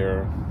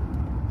earlier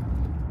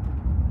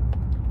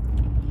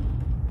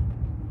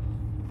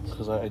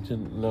because I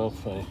didn't know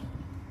if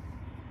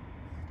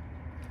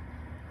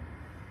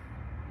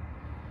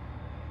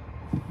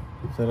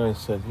then I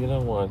said, you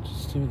know what,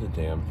 just do the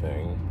damn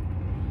thing.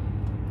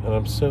 And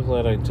I'm so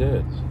glad I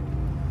did.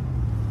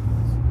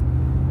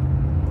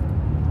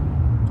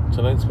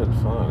 Tonight's been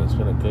fun. It's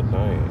been a good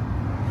night.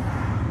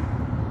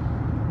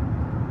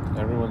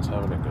 Everyone's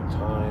having a good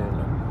time.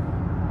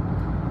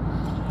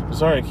 And I'm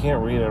sorry I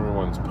can't read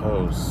everyone's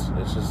posts.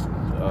 It's just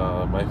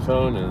my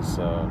phone is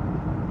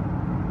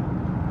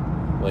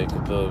like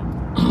the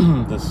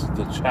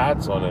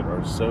chats on it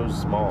are so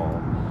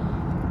small.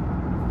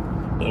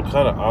 I'm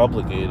kind of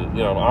obligated.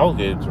 I'm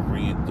obligated to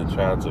read the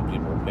chats that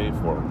people pay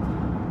for,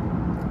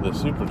 the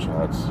super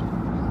chats.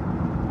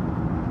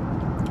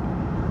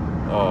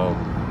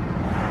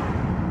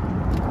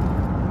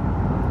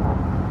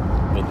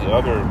 But the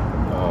other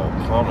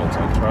comments, I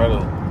try to,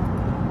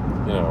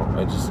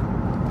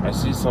 I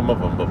see some of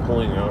them, but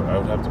pulling out, I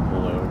would have to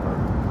pull over.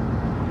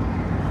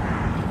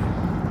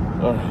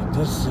 Alright,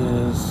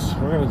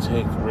 we're going to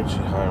take Ritchie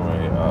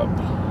Highway up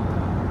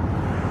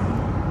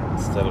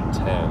instead of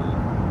 10.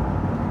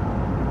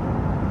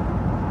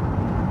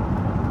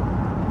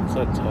 Is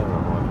that 10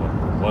 or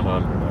 100?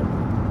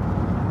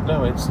 100.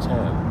 No, it's 10.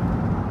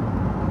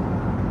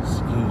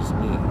 Excuse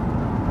me.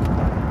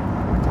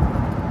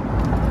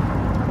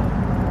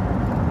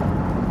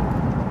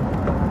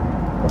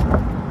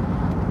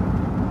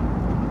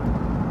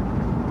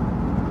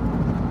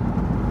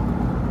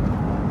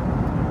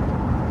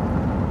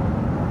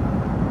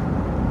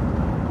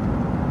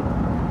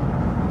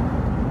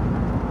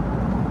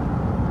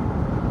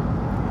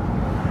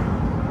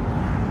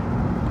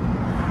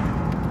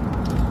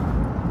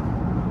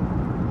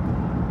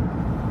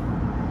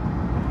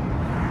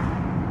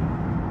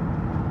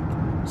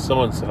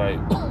 Someone said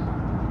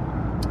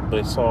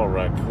they saw a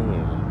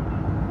raccoon.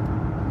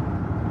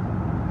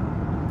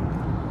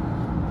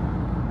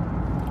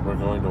 We're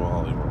going to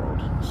Wally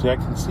World. See, I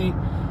can see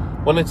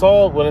when it's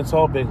all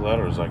big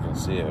letters, I can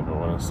see it, but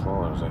when it's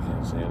small letters, I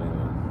can't see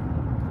anything.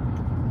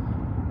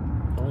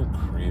 I'm like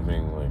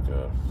craving like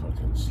a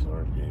fucking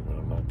Slurpee, but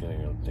I'm not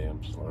getting a damn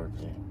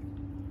Slurpee.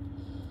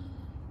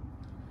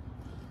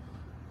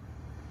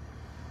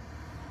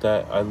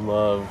 I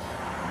love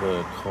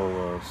the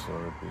cola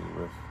Slurpee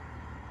with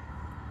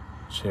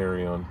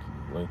cherry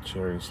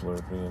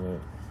Slurpee in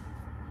it.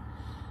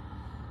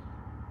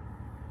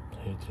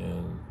 Hey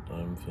Jen,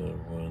 I'm the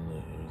one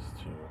that used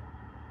to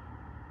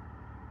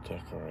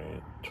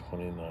decorate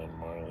 29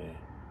 Marley.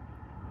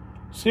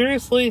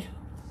 Seriously?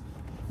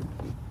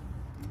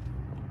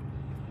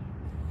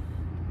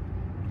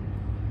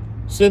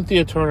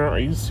 Cynthia Turner, are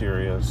you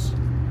serious?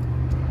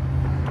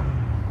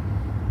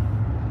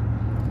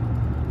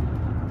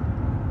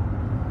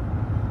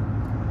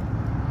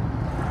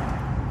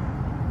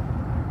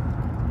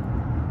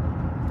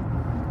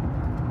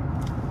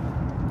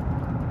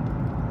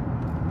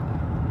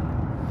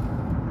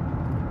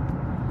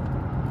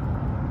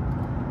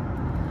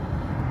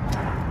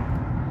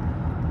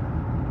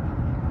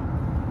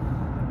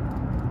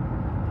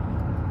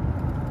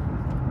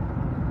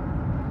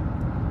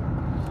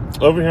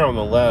 over here on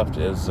the left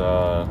is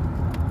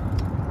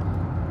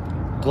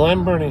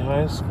Glen Burnie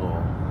High School.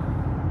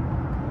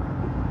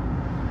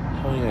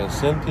 Oh yeah,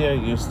 Cynthia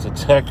used to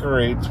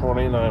decorate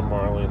 29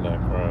 Marley Neck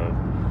Road,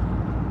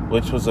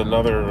 which was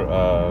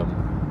another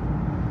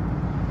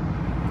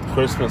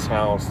Christmas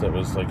house that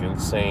was like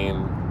insane,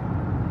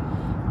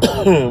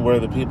 where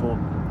the people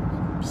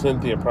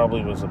Cynthia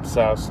probably was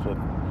obsessed with.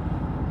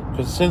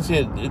 Because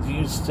Cynthia, do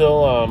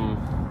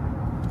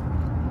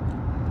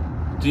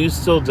you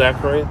still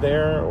decorate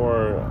there,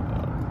 or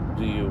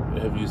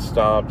have you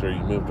stopped, or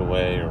you moved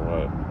away, or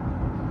what?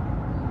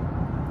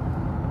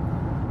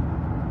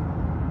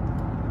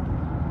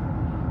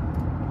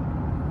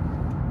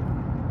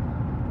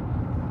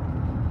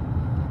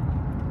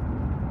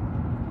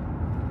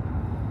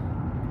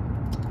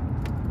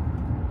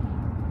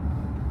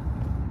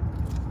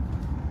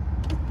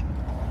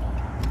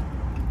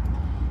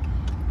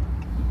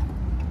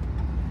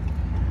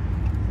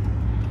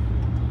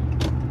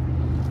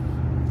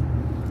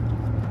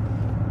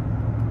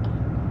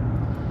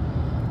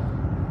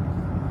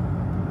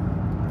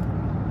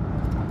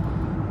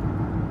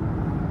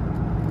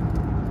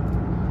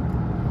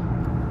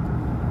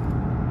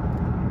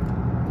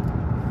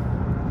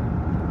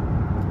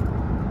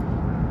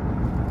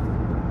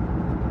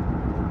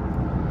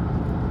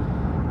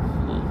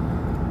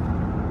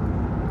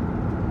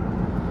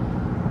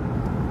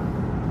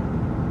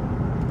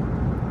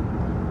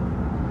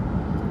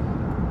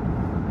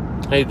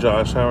 Hey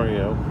Josh, how are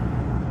you?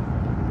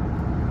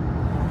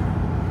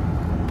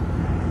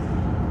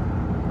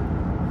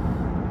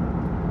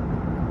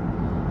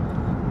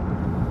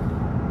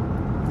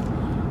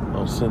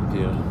 Oh,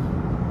 Cynthia.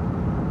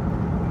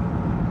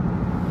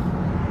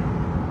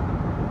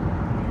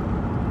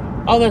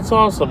 Oh, that's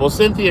awesome. Well,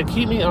 Cynthia,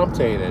 keep me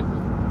updated.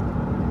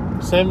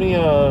 Send me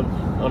a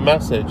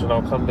message and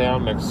I'll come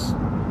down next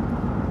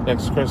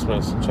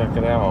Christmas and check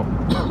it out.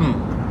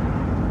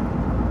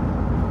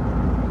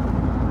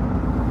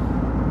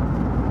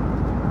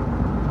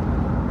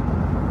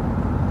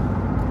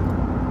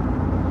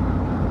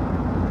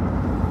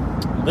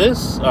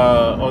 This,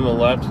 on the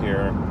left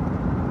here,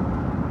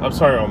 I'm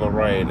sorry, on the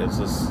right, is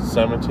this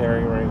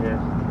cemetery right here.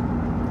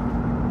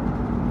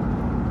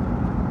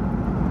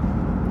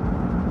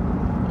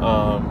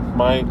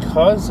 My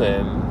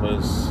cousin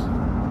was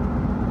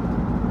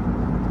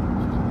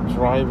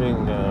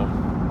driving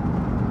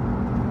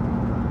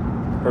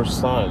her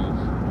son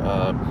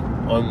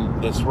on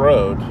this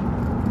road.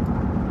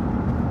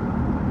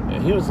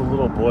 And he was a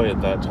little boy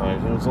at that time.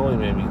 He was only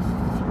maybe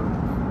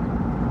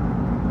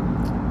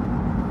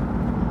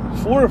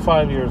 4 or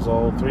 5 years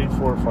old, 3,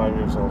 4, or 5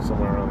 years old,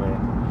 somewhere around there.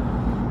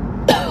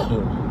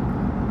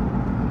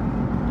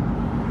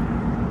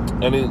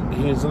 And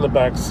he's in the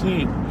back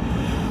seat.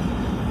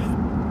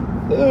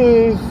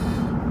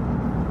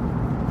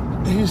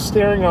 He's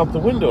staring out the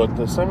window at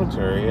the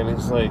cemetery, and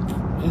he's like,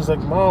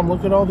 Mom,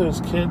 look at all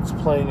those kids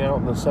playing out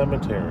in the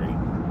cemetery.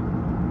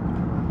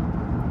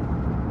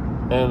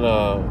 And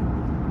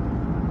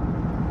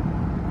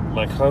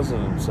my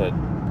cousin said,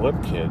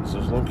 what kids?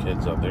 There's no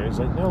kids out there. He's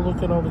like, no,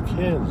 look at all the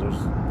kids.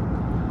 There's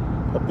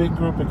a big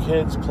group of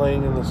kids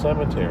playing in the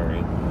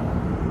cemetery.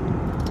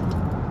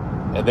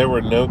 And there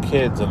were no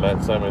kids in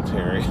that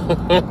cemetery.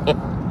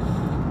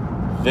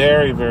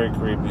 Very, very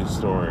creepy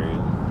story.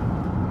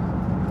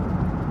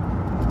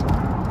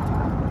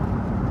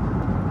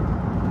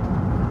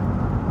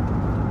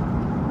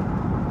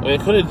 I mean,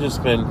 it could have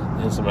just been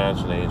his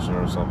imagination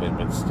or something,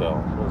 but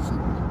still, it was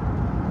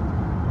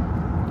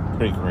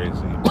pretty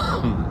crazy.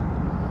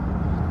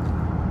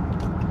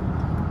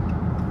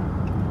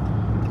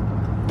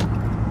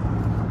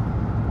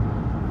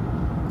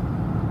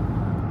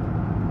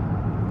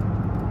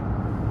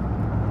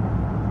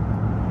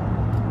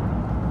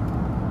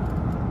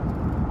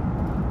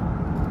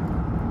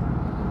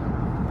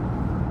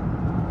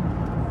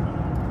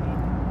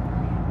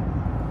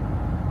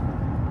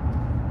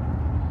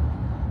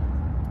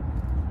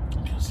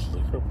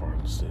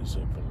 Stays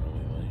open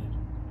really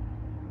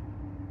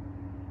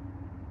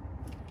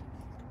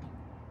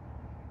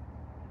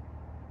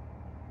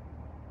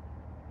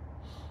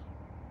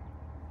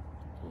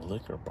late.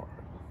 Liquor barn.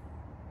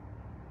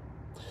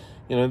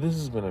 You know, this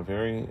has been a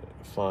very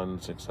fun,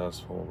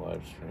 successful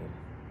live stream.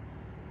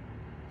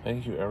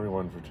 Thank you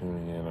everyone for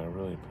tuning in. I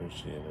really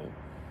appreciate it.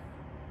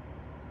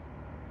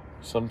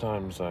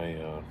 Sometimes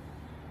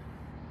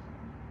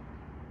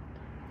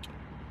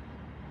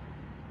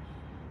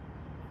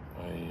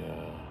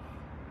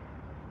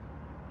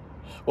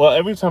well,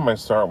 every time I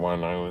start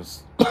one, I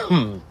always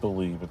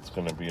believe it's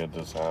going to be a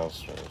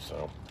disaster,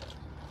 so.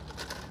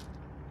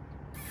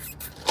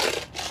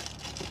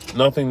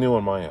 Nothing new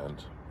on my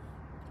end.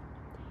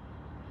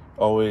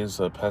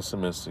 Always a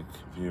pessimistic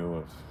view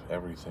of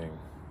everything.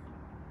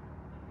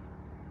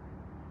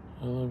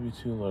 I love you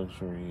too,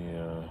 luxury,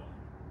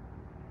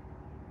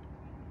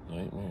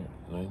 nightmare,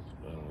 I don't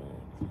know.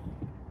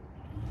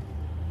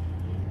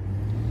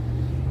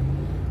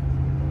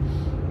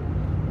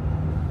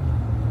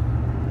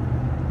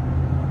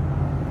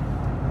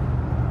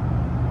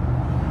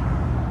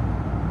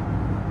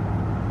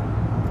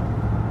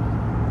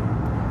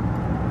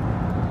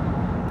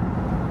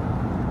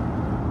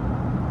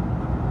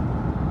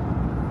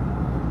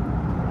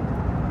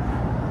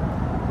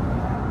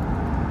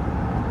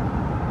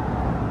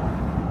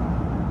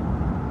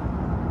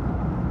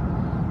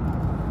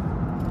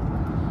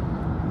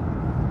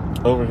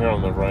 Over here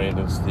on the right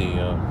is the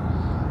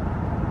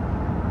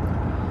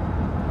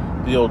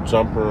old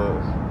Jumper.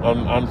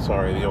 I'm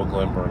sorry, the old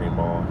Glen Burnie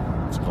Mall.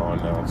 It's gone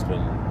now. It's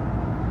been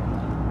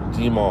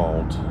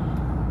demalled.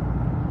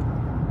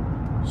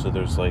 So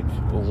there's like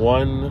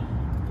one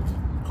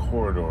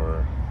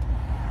corridor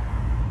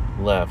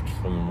left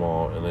from the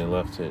mall, and they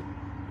left it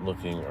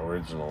looking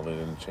original. They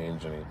didn't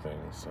change anything.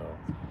 So,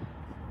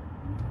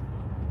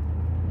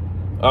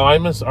 oh, I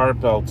miss Art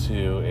Bell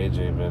too.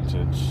 AJ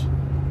Vintage.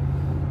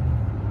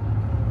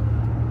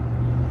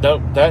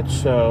 That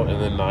show in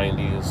the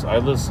 90s, I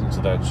listened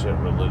to that shit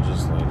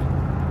religiously.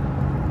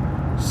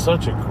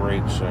 Such a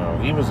great show.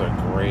 He was a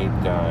great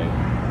guy.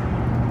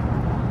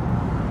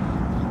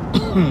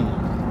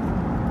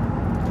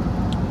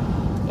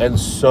 And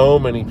so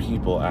many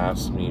people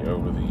asked me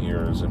over the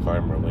years if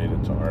I'm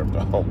related to Art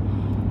Bell.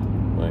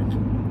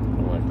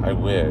 I'm like, I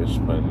wish,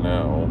 but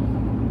no.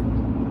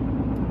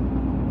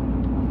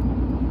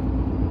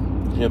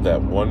 He had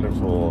that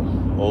wonderful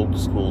old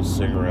school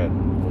cigarette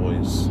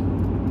voice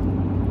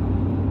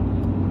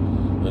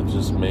that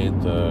just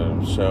made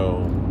the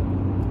show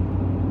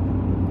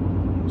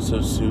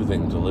so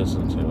soothing to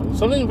listen to.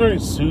 Something very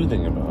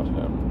soothing about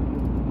him.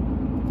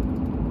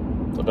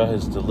 About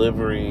his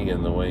delivery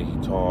and the way he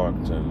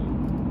talked, and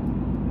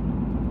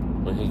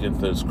when he gets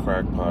those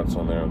crackpots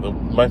on there.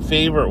 My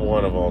favorite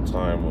one of all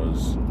time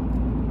was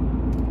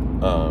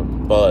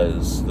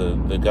Buzz,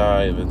 the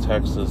guy, the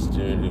Texas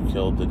dude who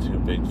killed the two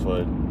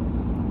Bigfoot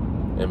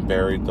and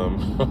buried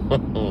them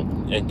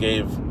and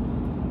gave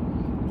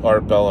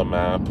Art Bell a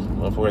map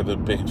of where the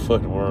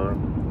Bigfoot were.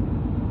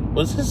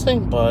 Was his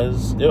name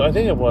Buzz? I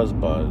think it was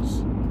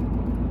Buzz.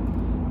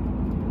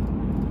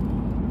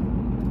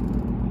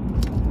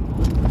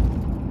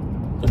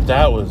 But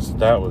that was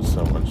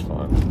so much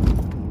fun.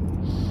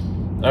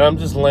 And I'm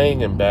just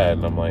laying in bed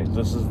and I'm like,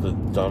 this is the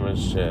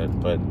dumbest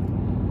shit, but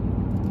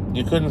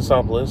you couldn't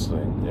stop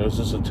listening. It was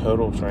just a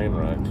total train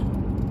wreck.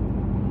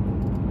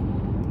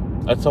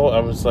 I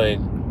was like,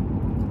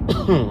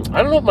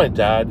 I don't know if my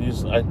dad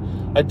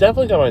I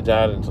definitely got my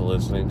dad into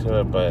listening to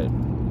it, but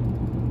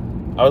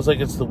I was like,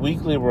 it's the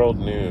Weekly World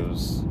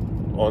News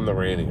on the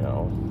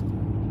radio.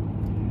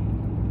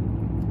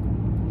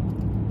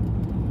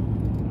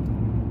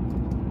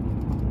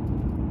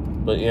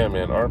 But yeah,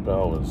 man, Art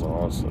Bell was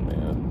awesome,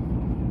 man.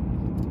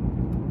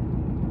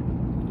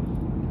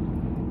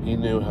 He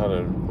knew how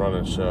to run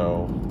a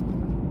show.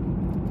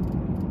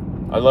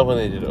 I love when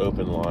they did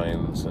open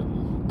lines,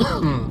 and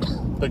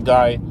the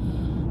guy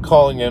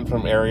calling in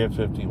from Area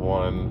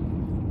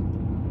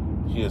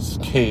 51, he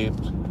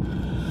escaped.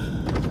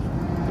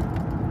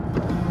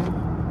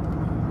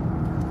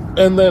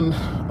 And then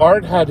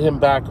Art had him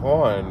back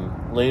on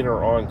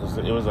later on because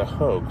it was a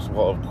hoax.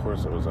 Well, of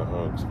course it was a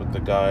hoax, but the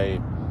guy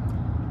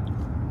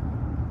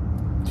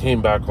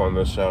came back on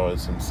the show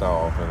as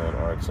himself, and then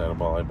Art said,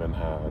 well, I've been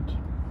had.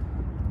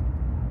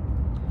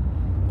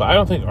 But I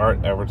don't think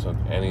Art ever took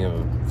any of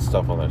the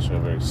stuff on that show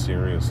very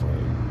seriously.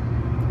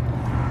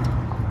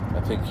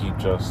 I think he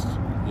just,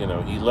 he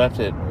left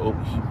it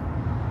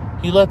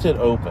he left it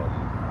open.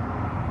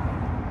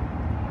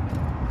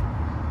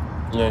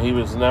 He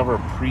was never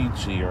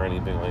preachy or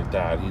anything like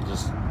that. He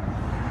just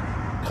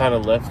kind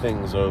of left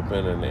things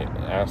open and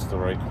asked the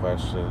right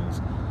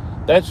questions.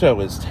 That show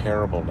is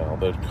terrible now.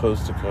 The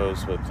Coast to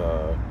Coast with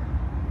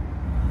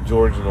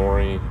George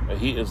Norrie.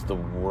 He is the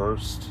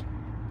worst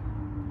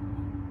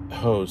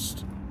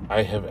host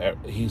I have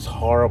ever. He's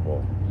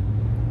horrible.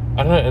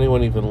 I don't know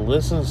anyone even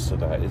listens to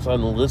that. It's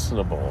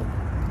unlistenable.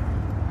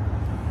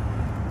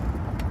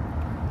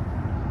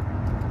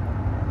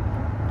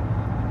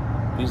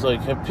 He's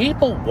like, have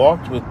people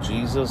walked with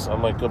Jesus?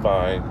 I'm like,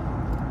 goodbye.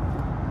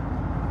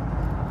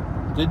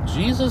 Did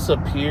Jesus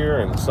appear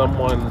in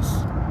someone's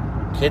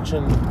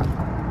kitchen?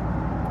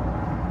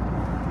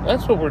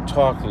 That's what we're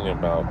talking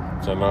about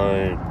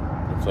tonight.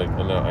 It's like,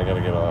 no, I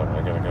gotta get up.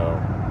 I gotta go.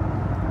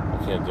 I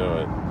can't do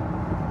it.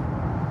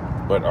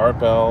 But Art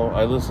Bell,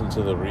 I listened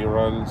to the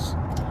reruns.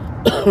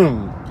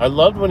 I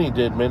loved when he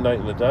did Midnight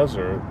in the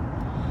Desert.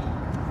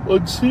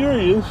 On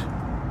Sirius.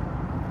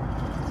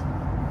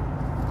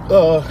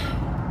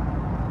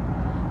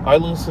 I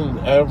listened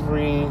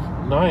every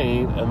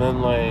night, and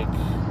then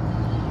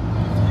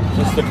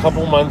just a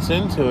couple months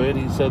into it,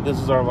 he said, this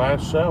is our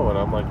last show. And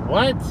I'm like,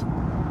 what?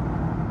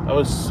 I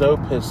was so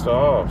pissed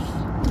off.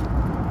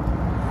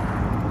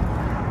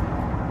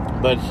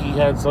 But he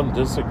had some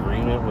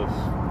disagreement with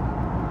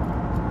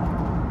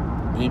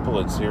people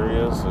at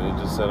Sirius, and he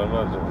just said, I'm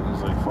not doing it.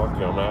 He's like, fuck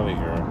you, I'm out of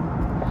here.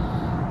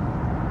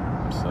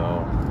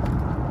 So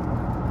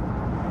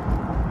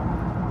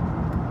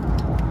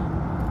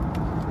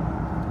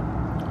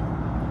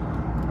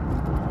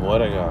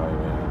what a guy,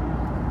 man.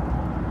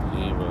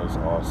 He was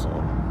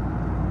awesome.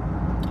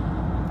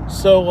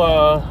 So,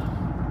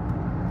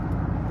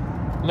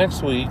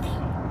 next week,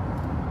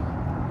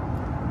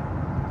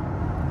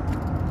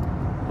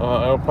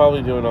 I'll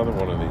probably do another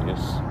one of these.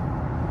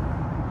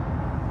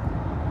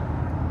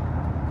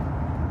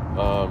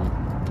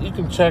 You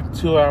can check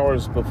 2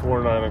 hours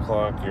before 9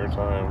 o'clock your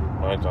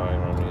time, my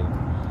time,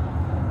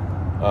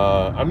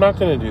 I'm not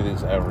going to do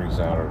these every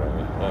Saturday.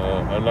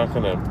 I'm not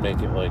going to make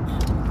it like,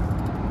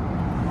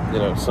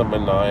 some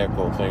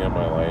maniacal thing in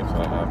my life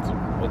that I have to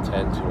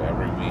attend to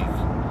every week.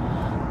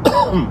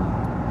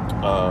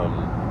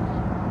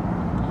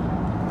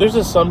 There's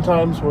just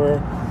sometimes where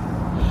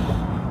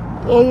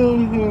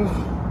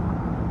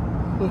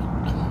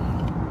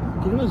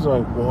what is my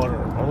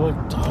water? I'm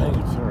like dying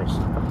of thirst.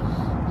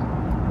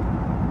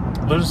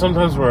 There's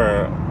sometimes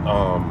where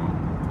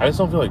I just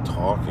don't feel like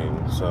talking,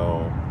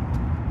 so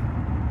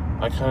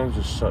I kind of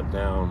just shut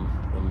down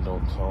and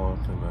don't talk,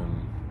 and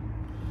then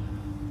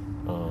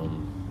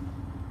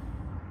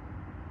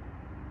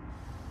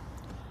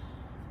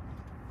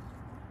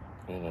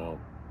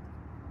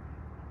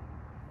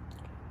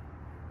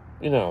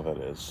you know how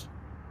that is,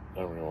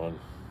 everyone.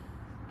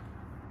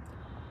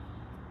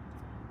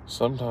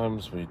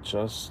 Sometimes we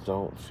just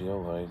don't feel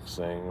like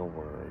saying a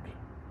word.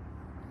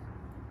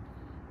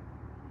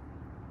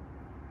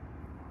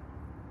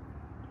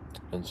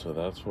 And so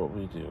that's what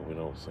we do. We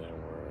don't say a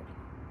word.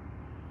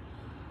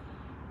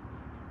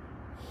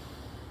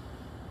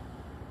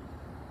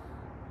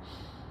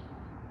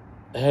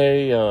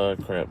 Hey,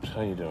 Crypt,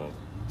 how you doing?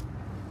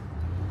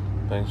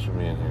 Thanks for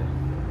being here.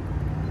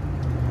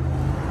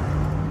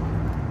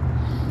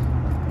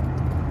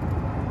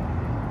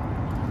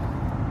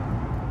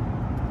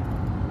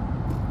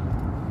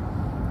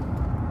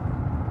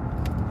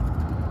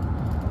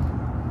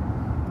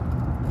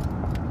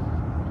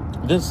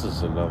 This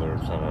is another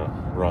kind of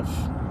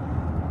rough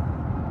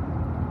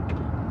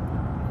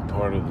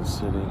part of the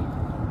city.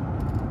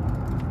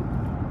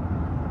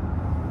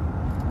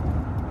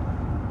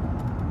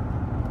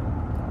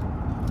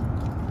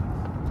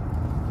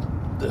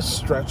 This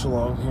stretch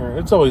along here,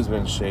 it's always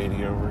been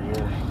shady over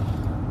here.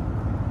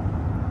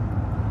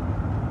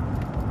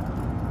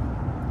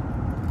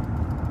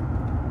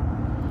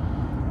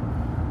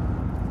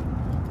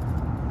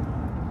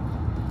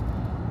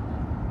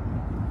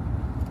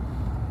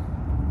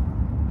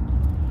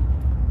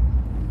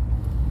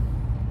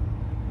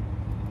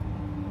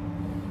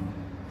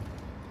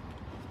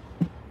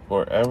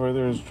 Wherever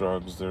there's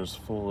drugs, there's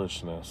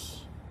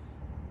foolishness.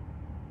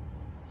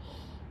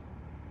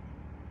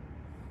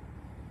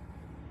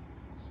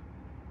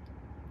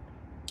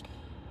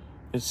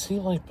 It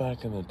seemed like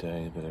back in the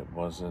day that it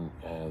wasn't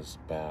as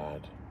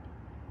bad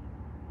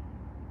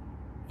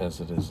as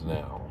it is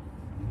now.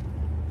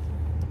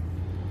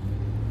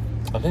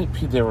 I think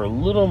they were a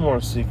little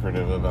more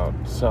secretive about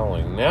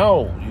selling.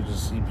 Now you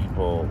just see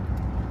people.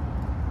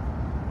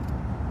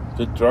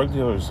 The drug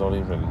dealers don't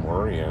even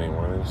worry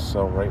anymore. They just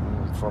sell right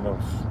in front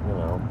of,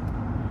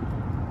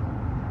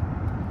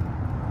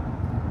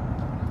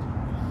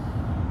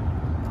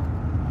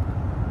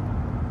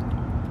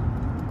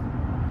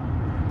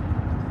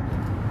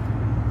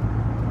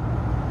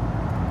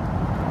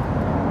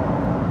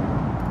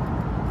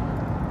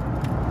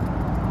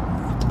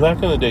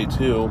 Back in the day,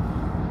 too,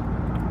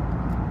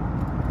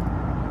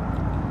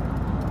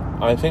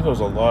 I think it was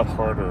a lot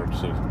harder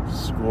to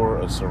score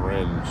a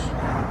syringe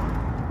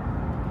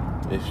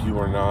if you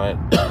were not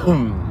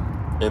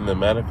in the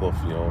medical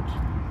field.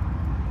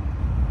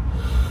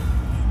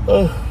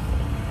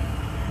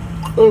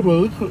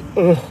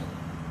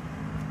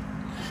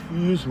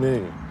 Excuse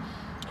me.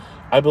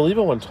 I believe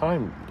at one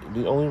time,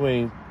 the only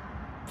way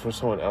for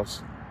someone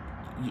else,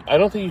 I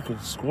don't think you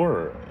could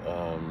score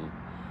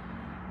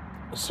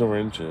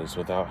syringes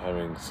without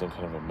having some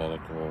kind of a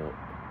medical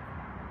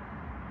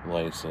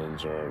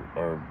license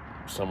or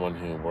someone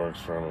who works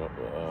for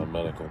a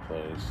medical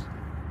place.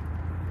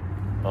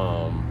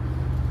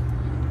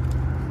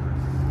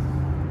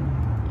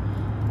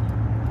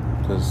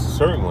 Because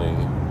certainly,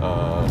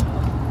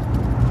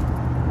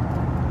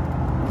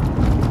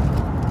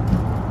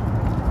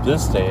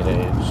 this day and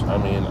age, I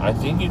mean, I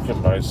think you can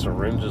buy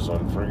syringes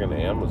on friggin'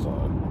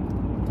 Amazon.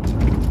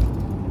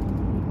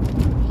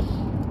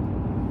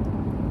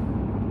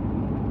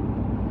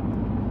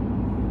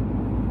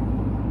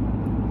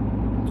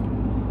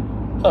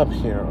 Up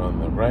here on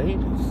the right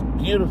is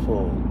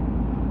beautiful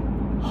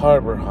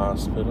Harbor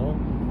Hospital.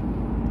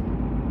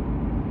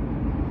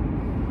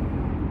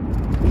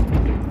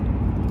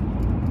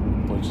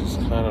 Which is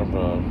kind of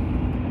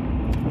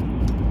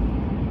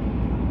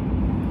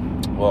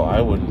well, I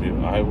wouldn't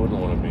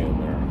want to be in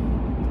there.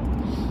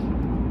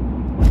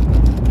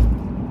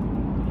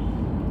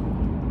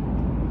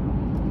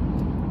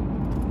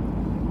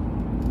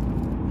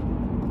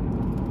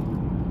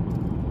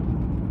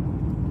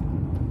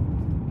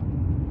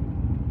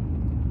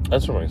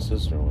 That's where my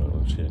sister went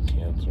when she had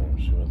cancer.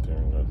 She went there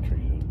and got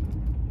treated.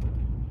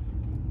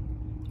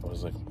 I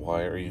was like,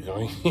 why are you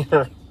going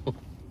here?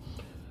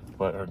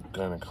 But her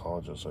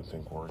gynecologist, I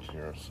think, works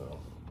here, so.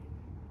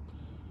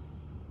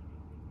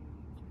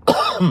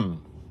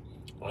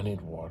 I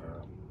need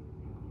water.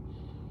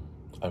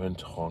 I've been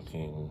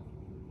talking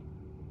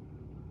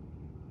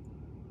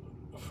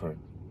for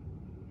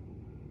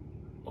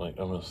like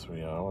almost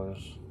 3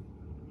 hours.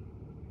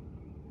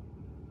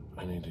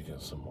 I need to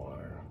get some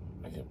water.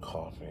 I get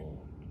coughing.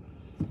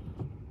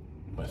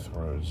 My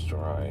throat's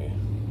dry.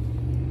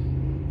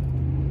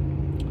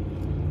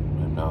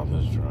 mouth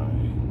is dry.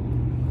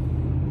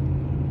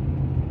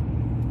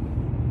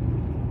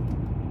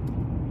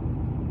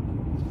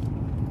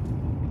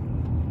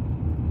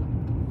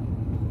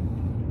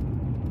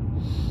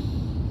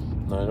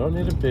 No, I don't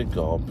need a big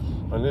gulp.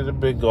 I need a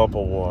big gulp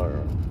of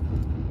water.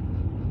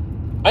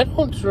 I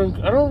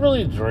don't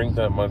really drink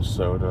that much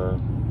soda.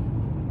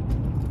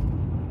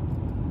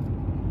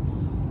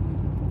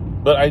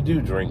 But I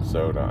do drink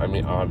soda. I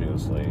mean,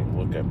 obviously,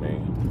 look at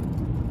me.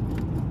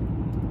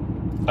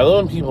 I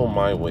love when people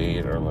my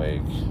weight are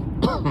like,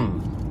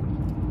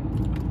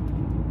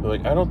 they're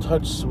like, I don't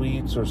touch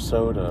sweets or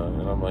soda.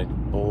 And I'm like,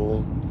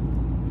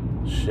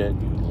 bullshit,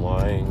 you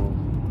lying.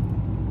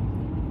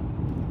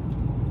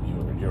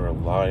 You're a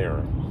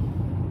liar.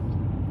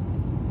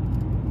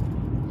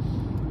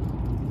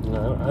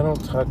 No, I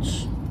don't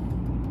touch.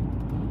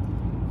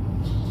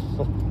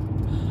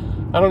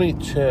 I don't eat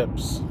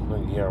chips.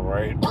 Like, yeah,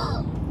 right.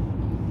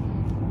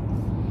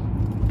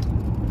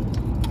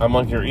 I'm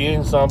like, you're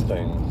eating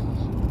something.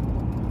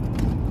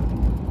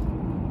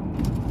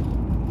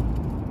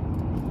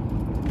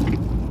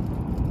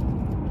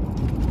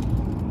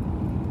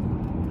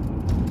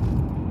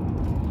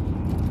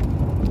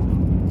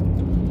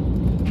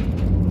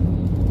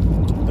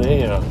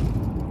 They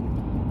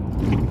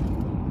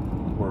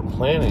were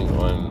planning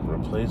on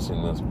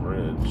replacing this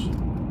bridge.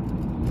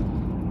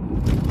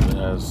 It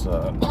has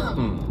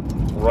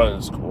run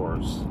its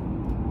course.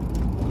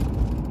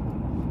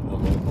 And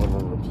they want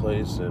to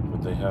replace it,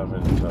 but they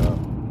haven't.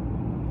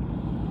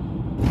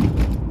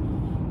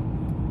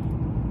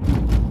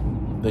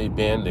 They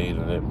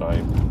band-aided it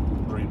by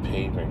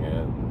repaving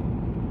it,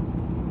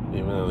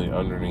 even though the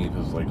underneath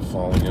is like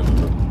falling into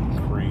the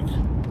creek.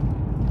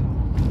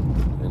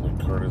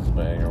 Curtis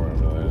Bay or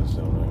whatever that is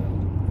down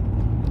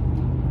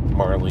there.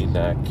 Marley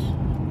Neck.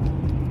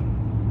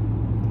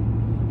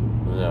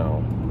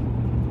 No.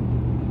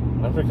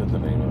 I forget the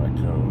name of that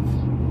cove.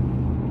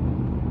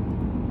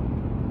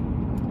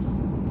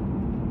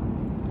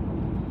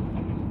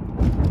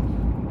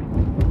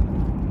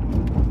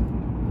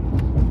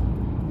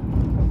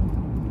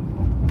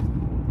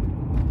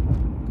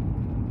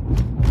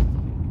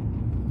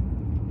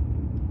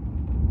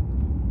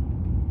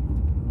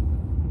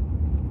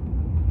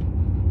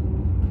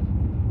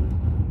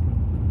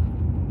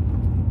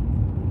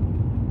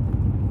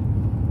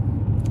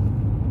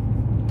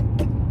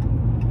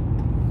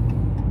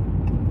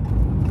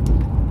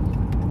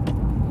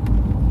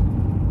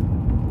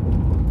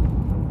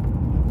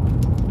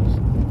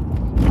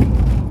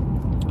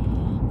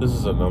 This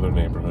is another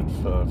neighborhood,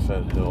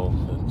 Fed Hill,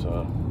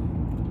 that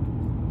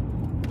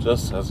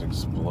just has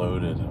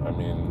exploded. I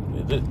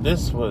mean,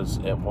 this was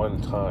at one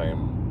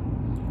time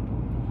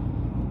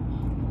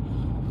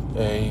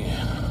a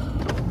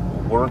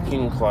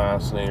working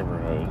class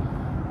neighborhood.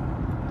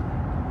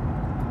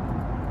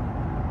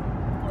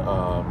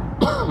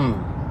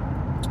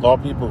 All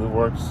people who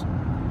worked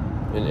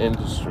in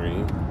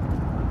industry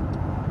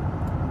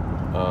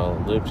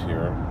lived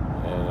here,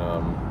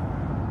 and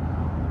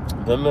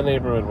then the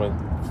neighborhood went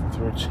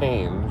through a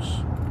change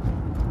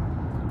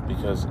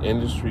because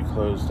industry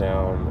closed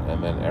down,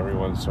 and then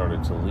everyone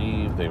started to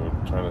leave. They were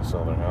trying to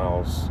sell their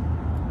house.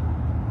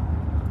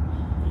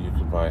 You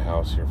could buy a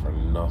house here for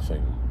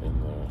nothing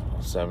in the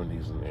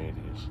 70s and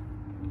 80s.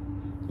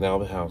 Now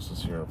the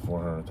houses here are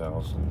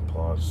 $400,000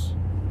 plus.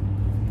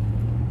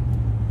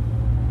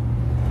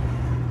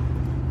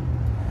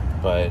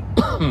 But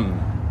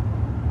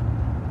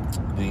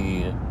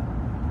the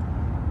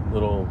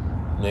little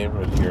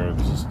neighborhood here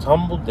just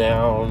tumbled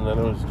down, then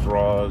it was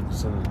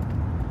drugs, and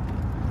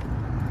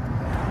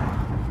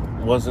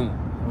wasn't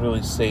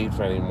really safe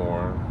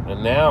anymore.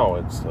 And now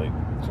it's like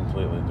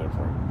completely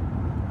different.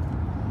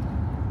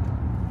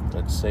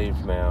 It's safe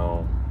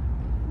now.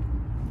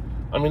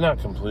 I mean, not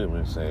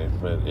completely safe,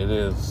 but it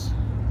is.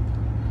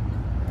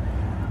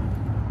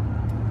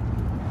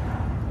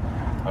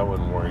 I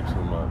wouldn't worry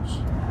too much.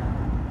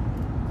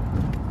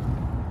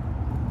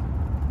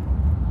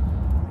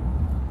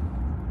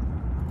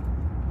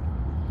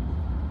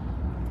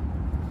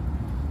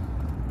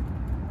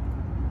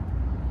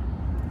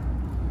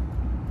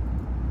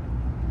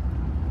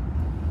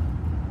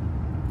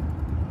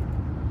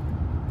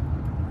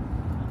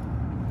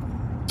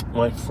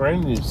 My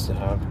friend used to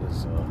have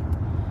his,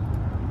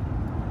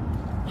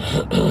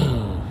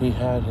 he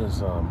had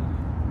his,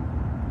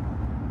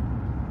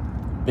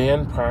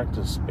 band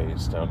practice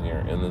space down here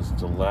in this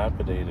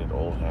dilapidated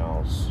old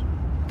house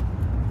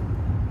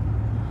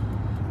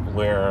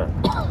where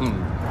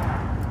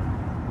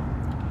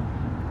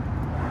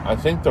I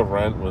think the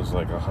rent was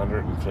like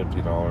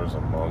 $150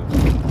 a month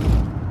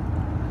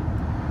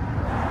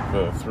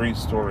for a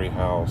 3-story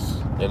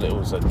house, and it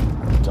was a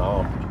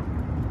dump.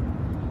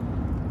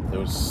 It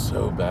was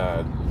so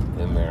bad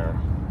in there.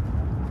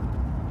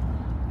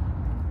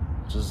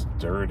 Just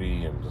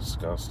dirty and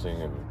disgusting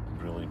and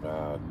really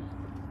bad.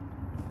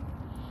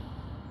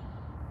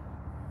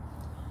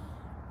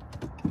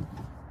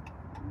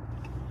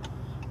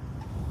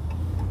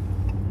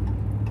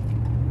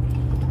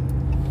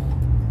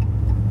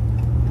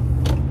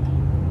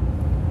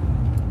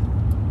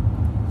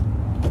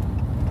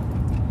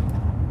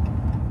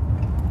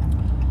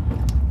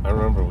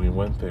 remember we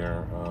went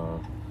there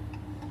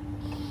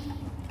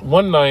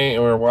one night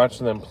and we were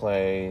watching them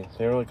play.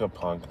 They were like a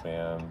punk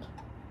band.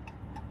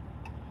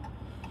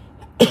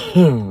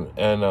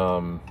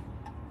 And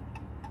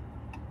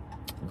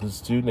this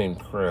dude named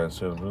Chris,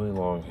 who had really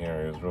long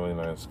hair, he was a really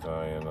nice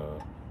guy, and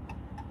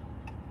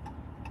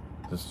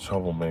this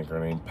troublemaker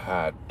named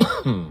Pat.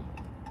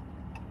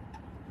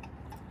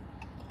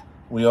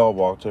 We all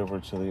walked over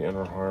to the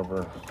Inner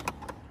Harbor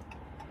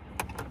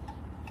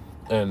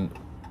and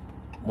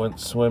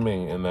went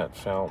swimming in that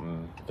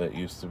fountain that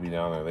used to be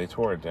down there. They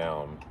tore it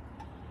down.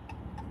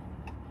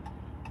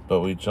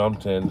 But we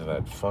jumped into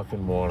that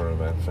fucking water of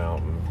that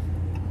fountain.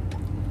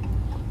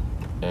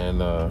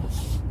 And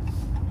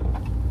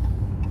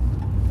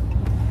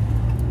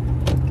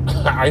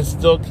I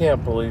still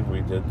can't believe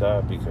we did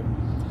that, because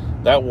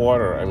that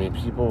water, I mean,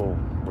 people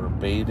were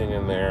bathing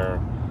in there,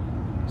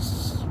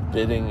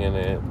 spitting in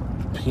it,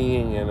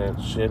 peeing in it,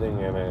 shitting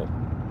in it.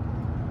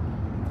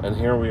 And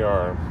here we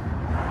are,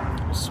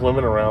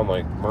 swimming around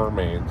like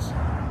mermaids.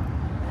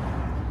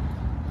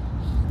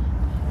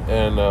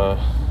 And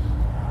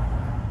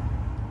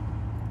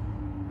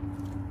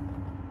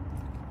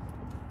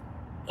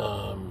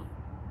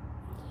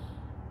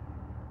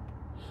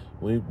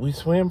we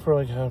swam for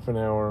like half an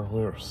hour.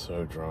 We were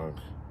so drunk.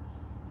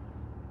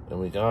 And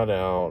we got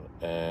out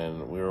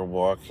and we were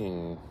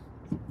walking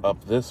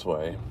up this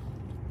way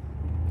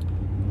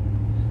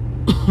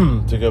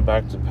to go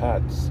back to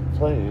Pat's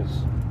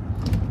place.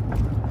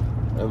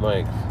 And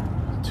like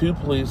 2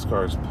 police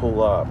cars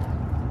pull up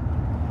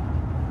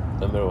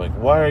and they're like,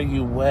 "Why are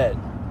you wet?"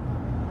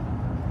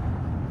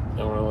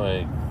 And we're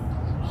like,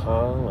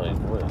 "Huh? Like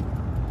what?"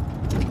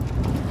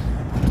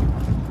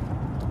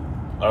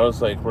 I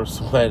was like, "We're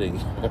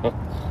sweating."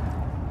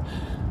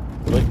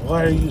 Like,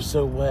 "Why are you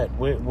so wet?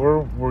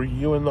 Were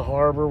you in the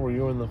harbor? Were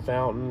you in the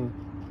fountain?"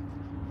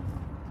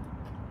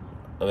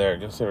 I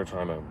guess they were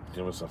trying to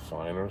give us a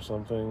fine or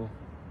something.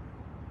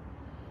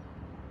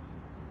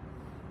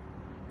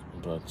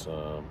 But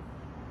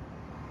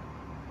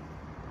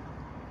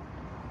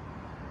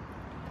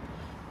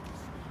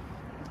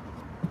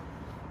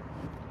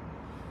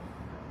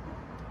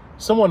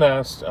someone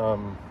asked,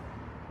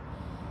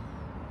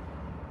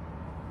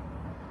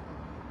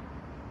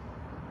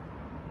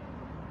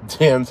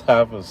 Dan's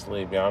half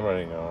asleep. Yeah, I'm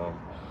ready to go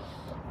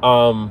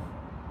home.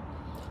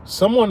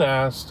 Someone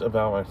asked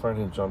about my friend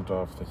who jumped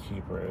off the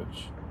Key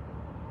Bridge.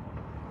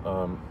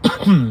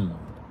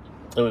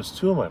 It was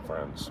 2 of my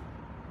friends.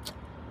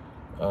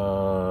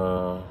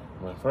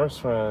 My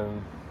first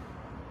friend,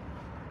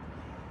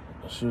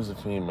 she was a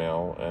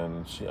female,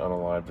 and she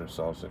unalived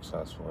herself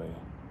successfully,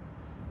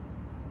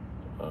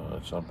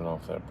 jumping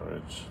off that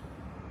bridge.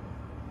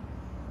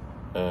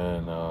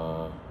 And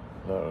that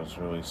was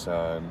really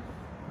sad.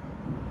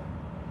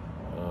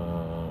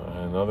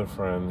 And another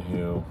friend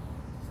who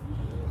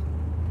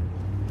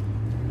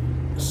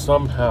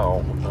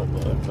somehow,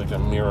 like a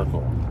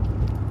miracle,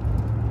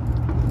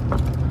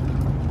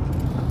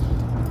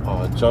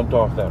 jumped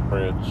off that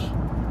bridge,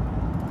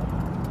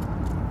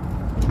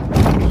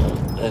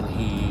 and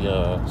he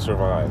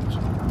survived.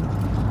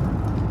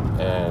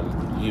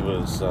 And he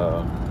was,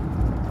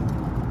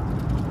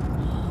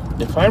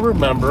 if I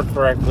remember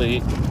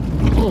correctly,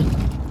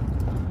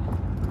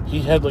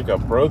 he had like a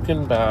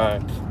broken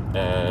back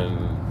and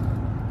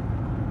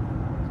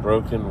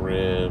broken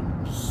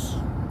ribs,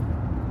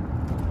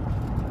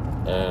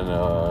 and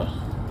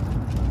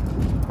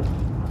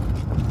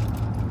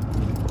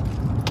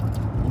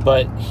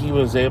but he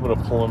was able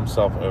to pull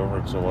himself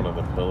over to one of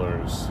the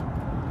pillars,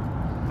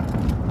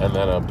 and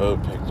then a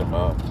boat picked him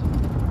up.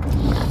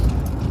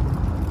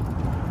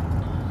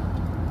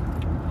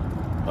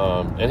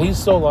 And he's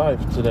still alive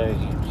today.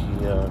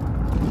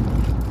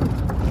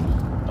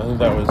 I think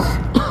that was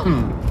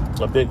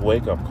a big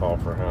wake-up call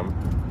for him.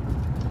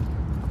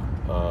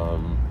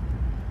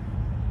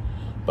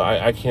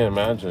 But I can't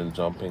imagine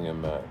jumping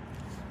in that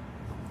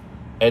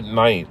at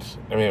night.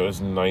 I mean, it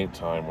was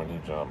nighttime when he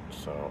jumped,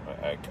 so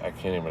I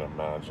can't even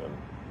imagine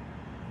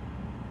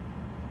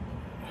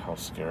how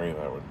scary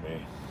that would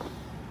be.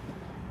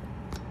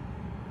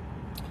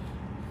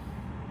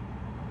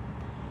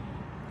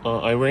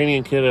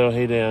 Iranian Kiddo,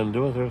 hey Dan,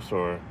 do a thrift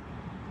store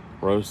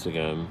roast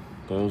again.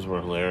 Those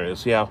were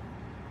hilarious. Yeah,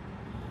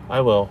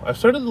 I will. I've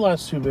started the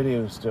last 2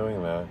 videos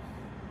doing that.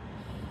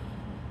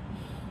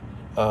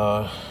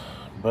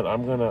 But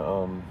I'm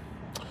gonna,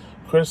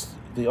 Chris,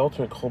 the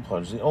ultimate cold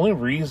plunge, the only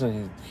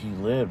reason he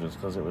lived is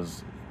because it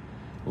was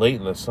late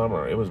in the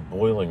summer. It was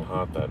boiling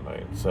hot that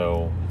night.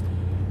 So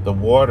the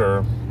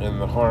water in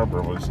the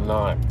harbor was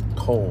not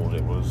cold.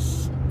 It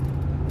was,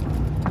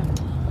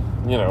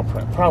 you know,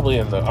 probably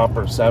in the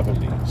upper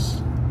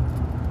 70s.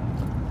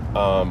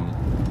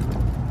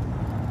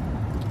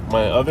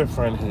 My other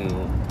friend who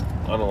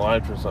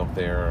unalived herself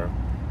there,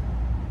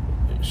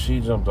 she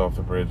jumped off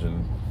the bridge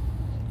in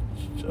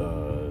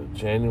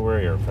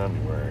January or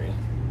February.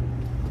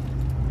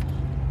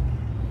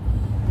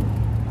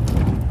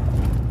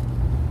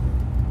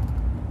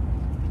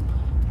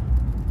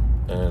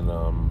 And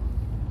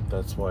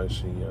that's why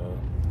she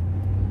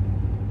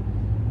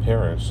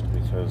perished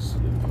because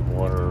the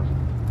water,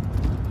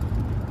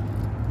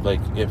 like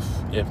if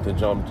the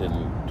jump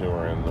didn't do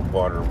her in, the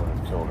water would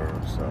have killed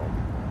her. So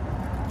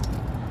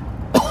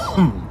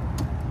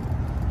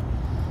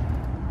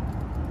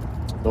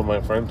but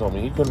my friend told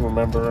me he couldn't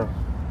remember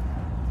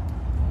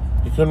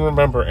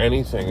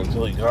anything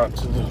until he got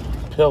to the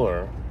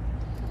pillar.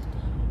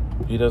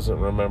 He doesn't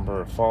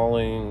remember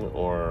falling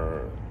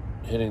or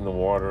hitting the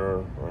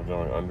water or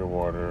going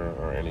underwater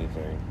or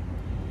anything.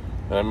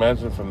 And I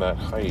imagine from that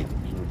height,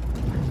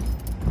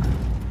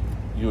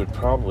 you would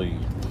probably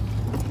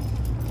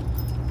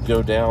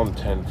go down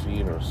 10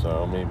 feet or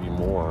so, maybe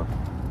more,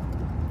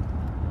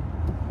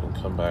 and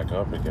come back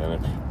up again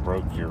if you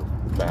broke your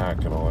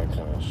back and all that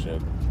kind of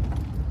shit.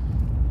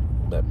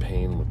 That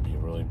pain would be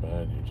really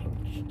bad. You'd have a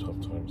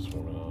tough time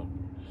swimming up.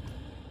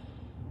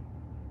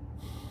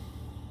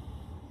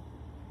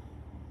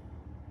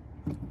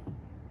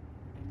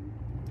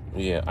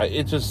 Yeah,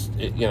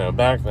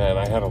 back then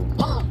I had a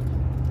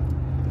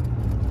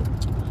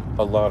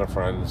lot of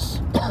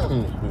friends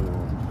who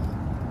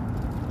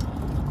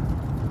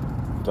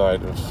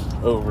died of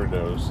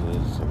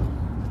overdoses and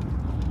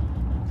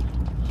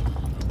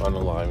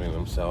unaliving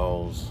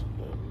themselves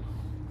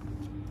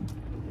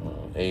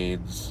and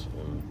AIDS.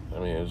 And I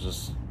mean, it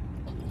was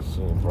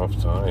a rough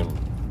time.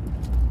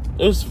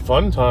 It was a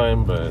fun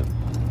time, but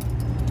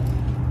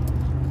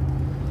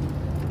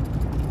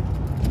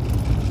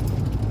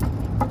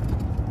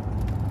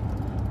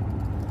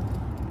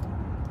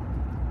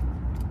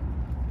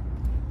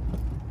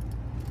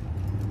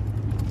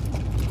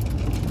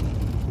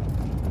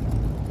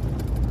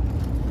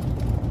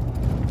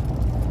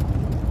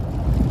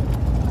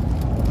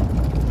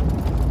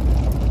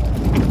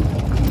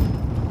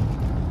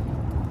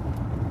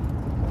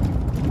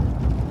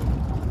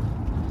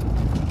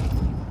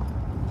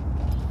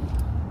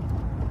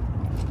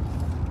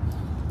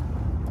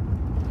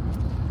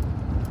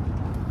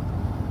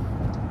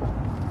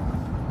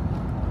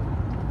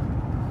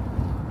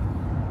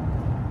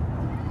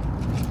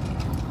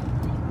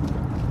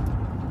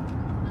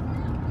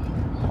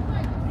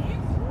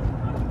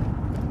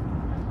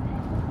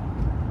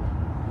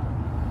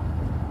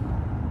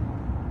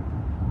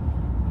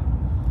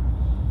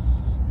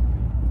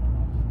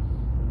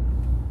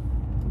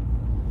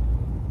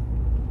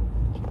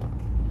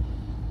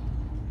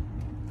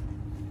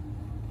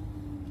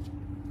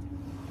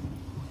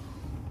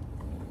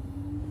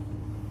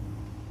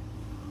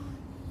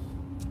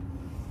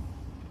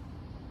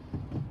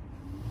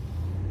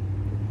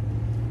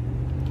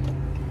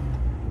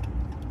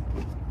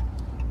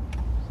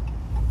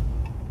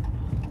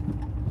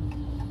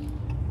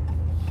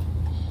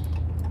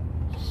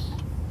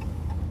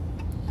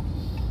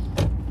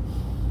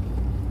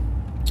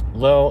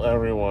well,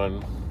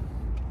 everyone,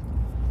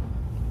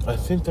 I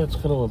think that's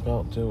going to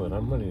about do it.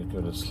 I'm ready to go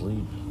to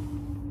sleep.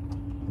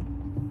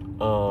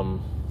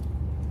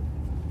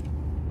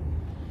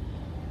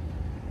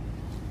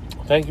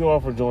 Thank you all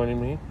for joining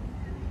me.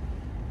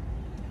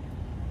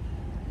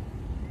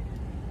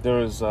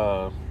 There's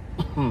some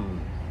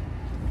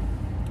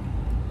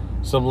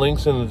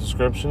links in the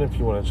description if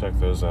you want to check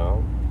those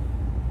out.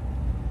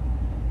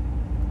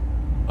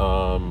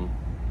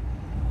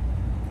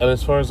 And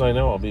as far as I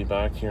know, I'll be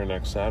back here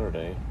next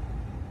Saturday.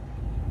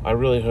 I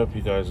really hope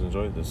you guys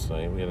enjoyed this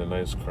night. We had a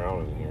nice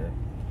crowd in here.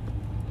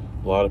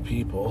 A lot of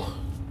people.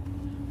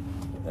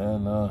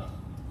 And I'm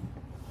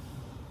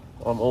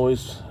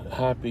always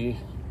happy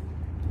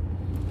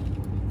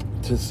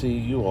to see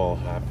you all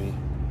happy.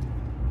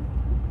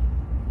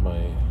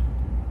 My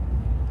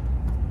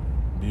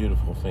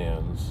beautiful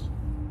fans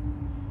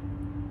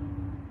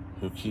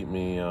who keep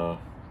me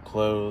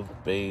clothed,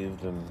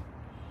 bathed, and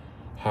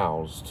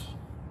housed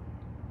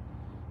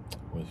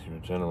with your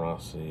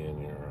generosity and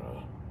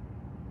your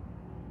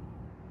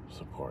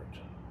support.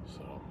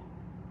 So,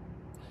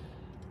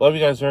 love you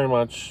guys very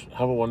much.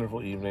 Have a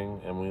wonderful evening,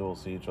 and we will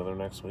see each other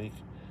next week.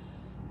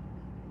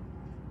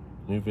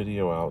 New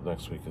video out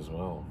next week as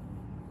well.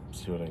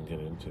 See what I can get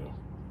into.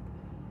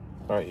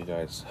 Alright, you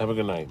guys. Have a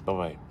good night.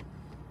 Bye-bye.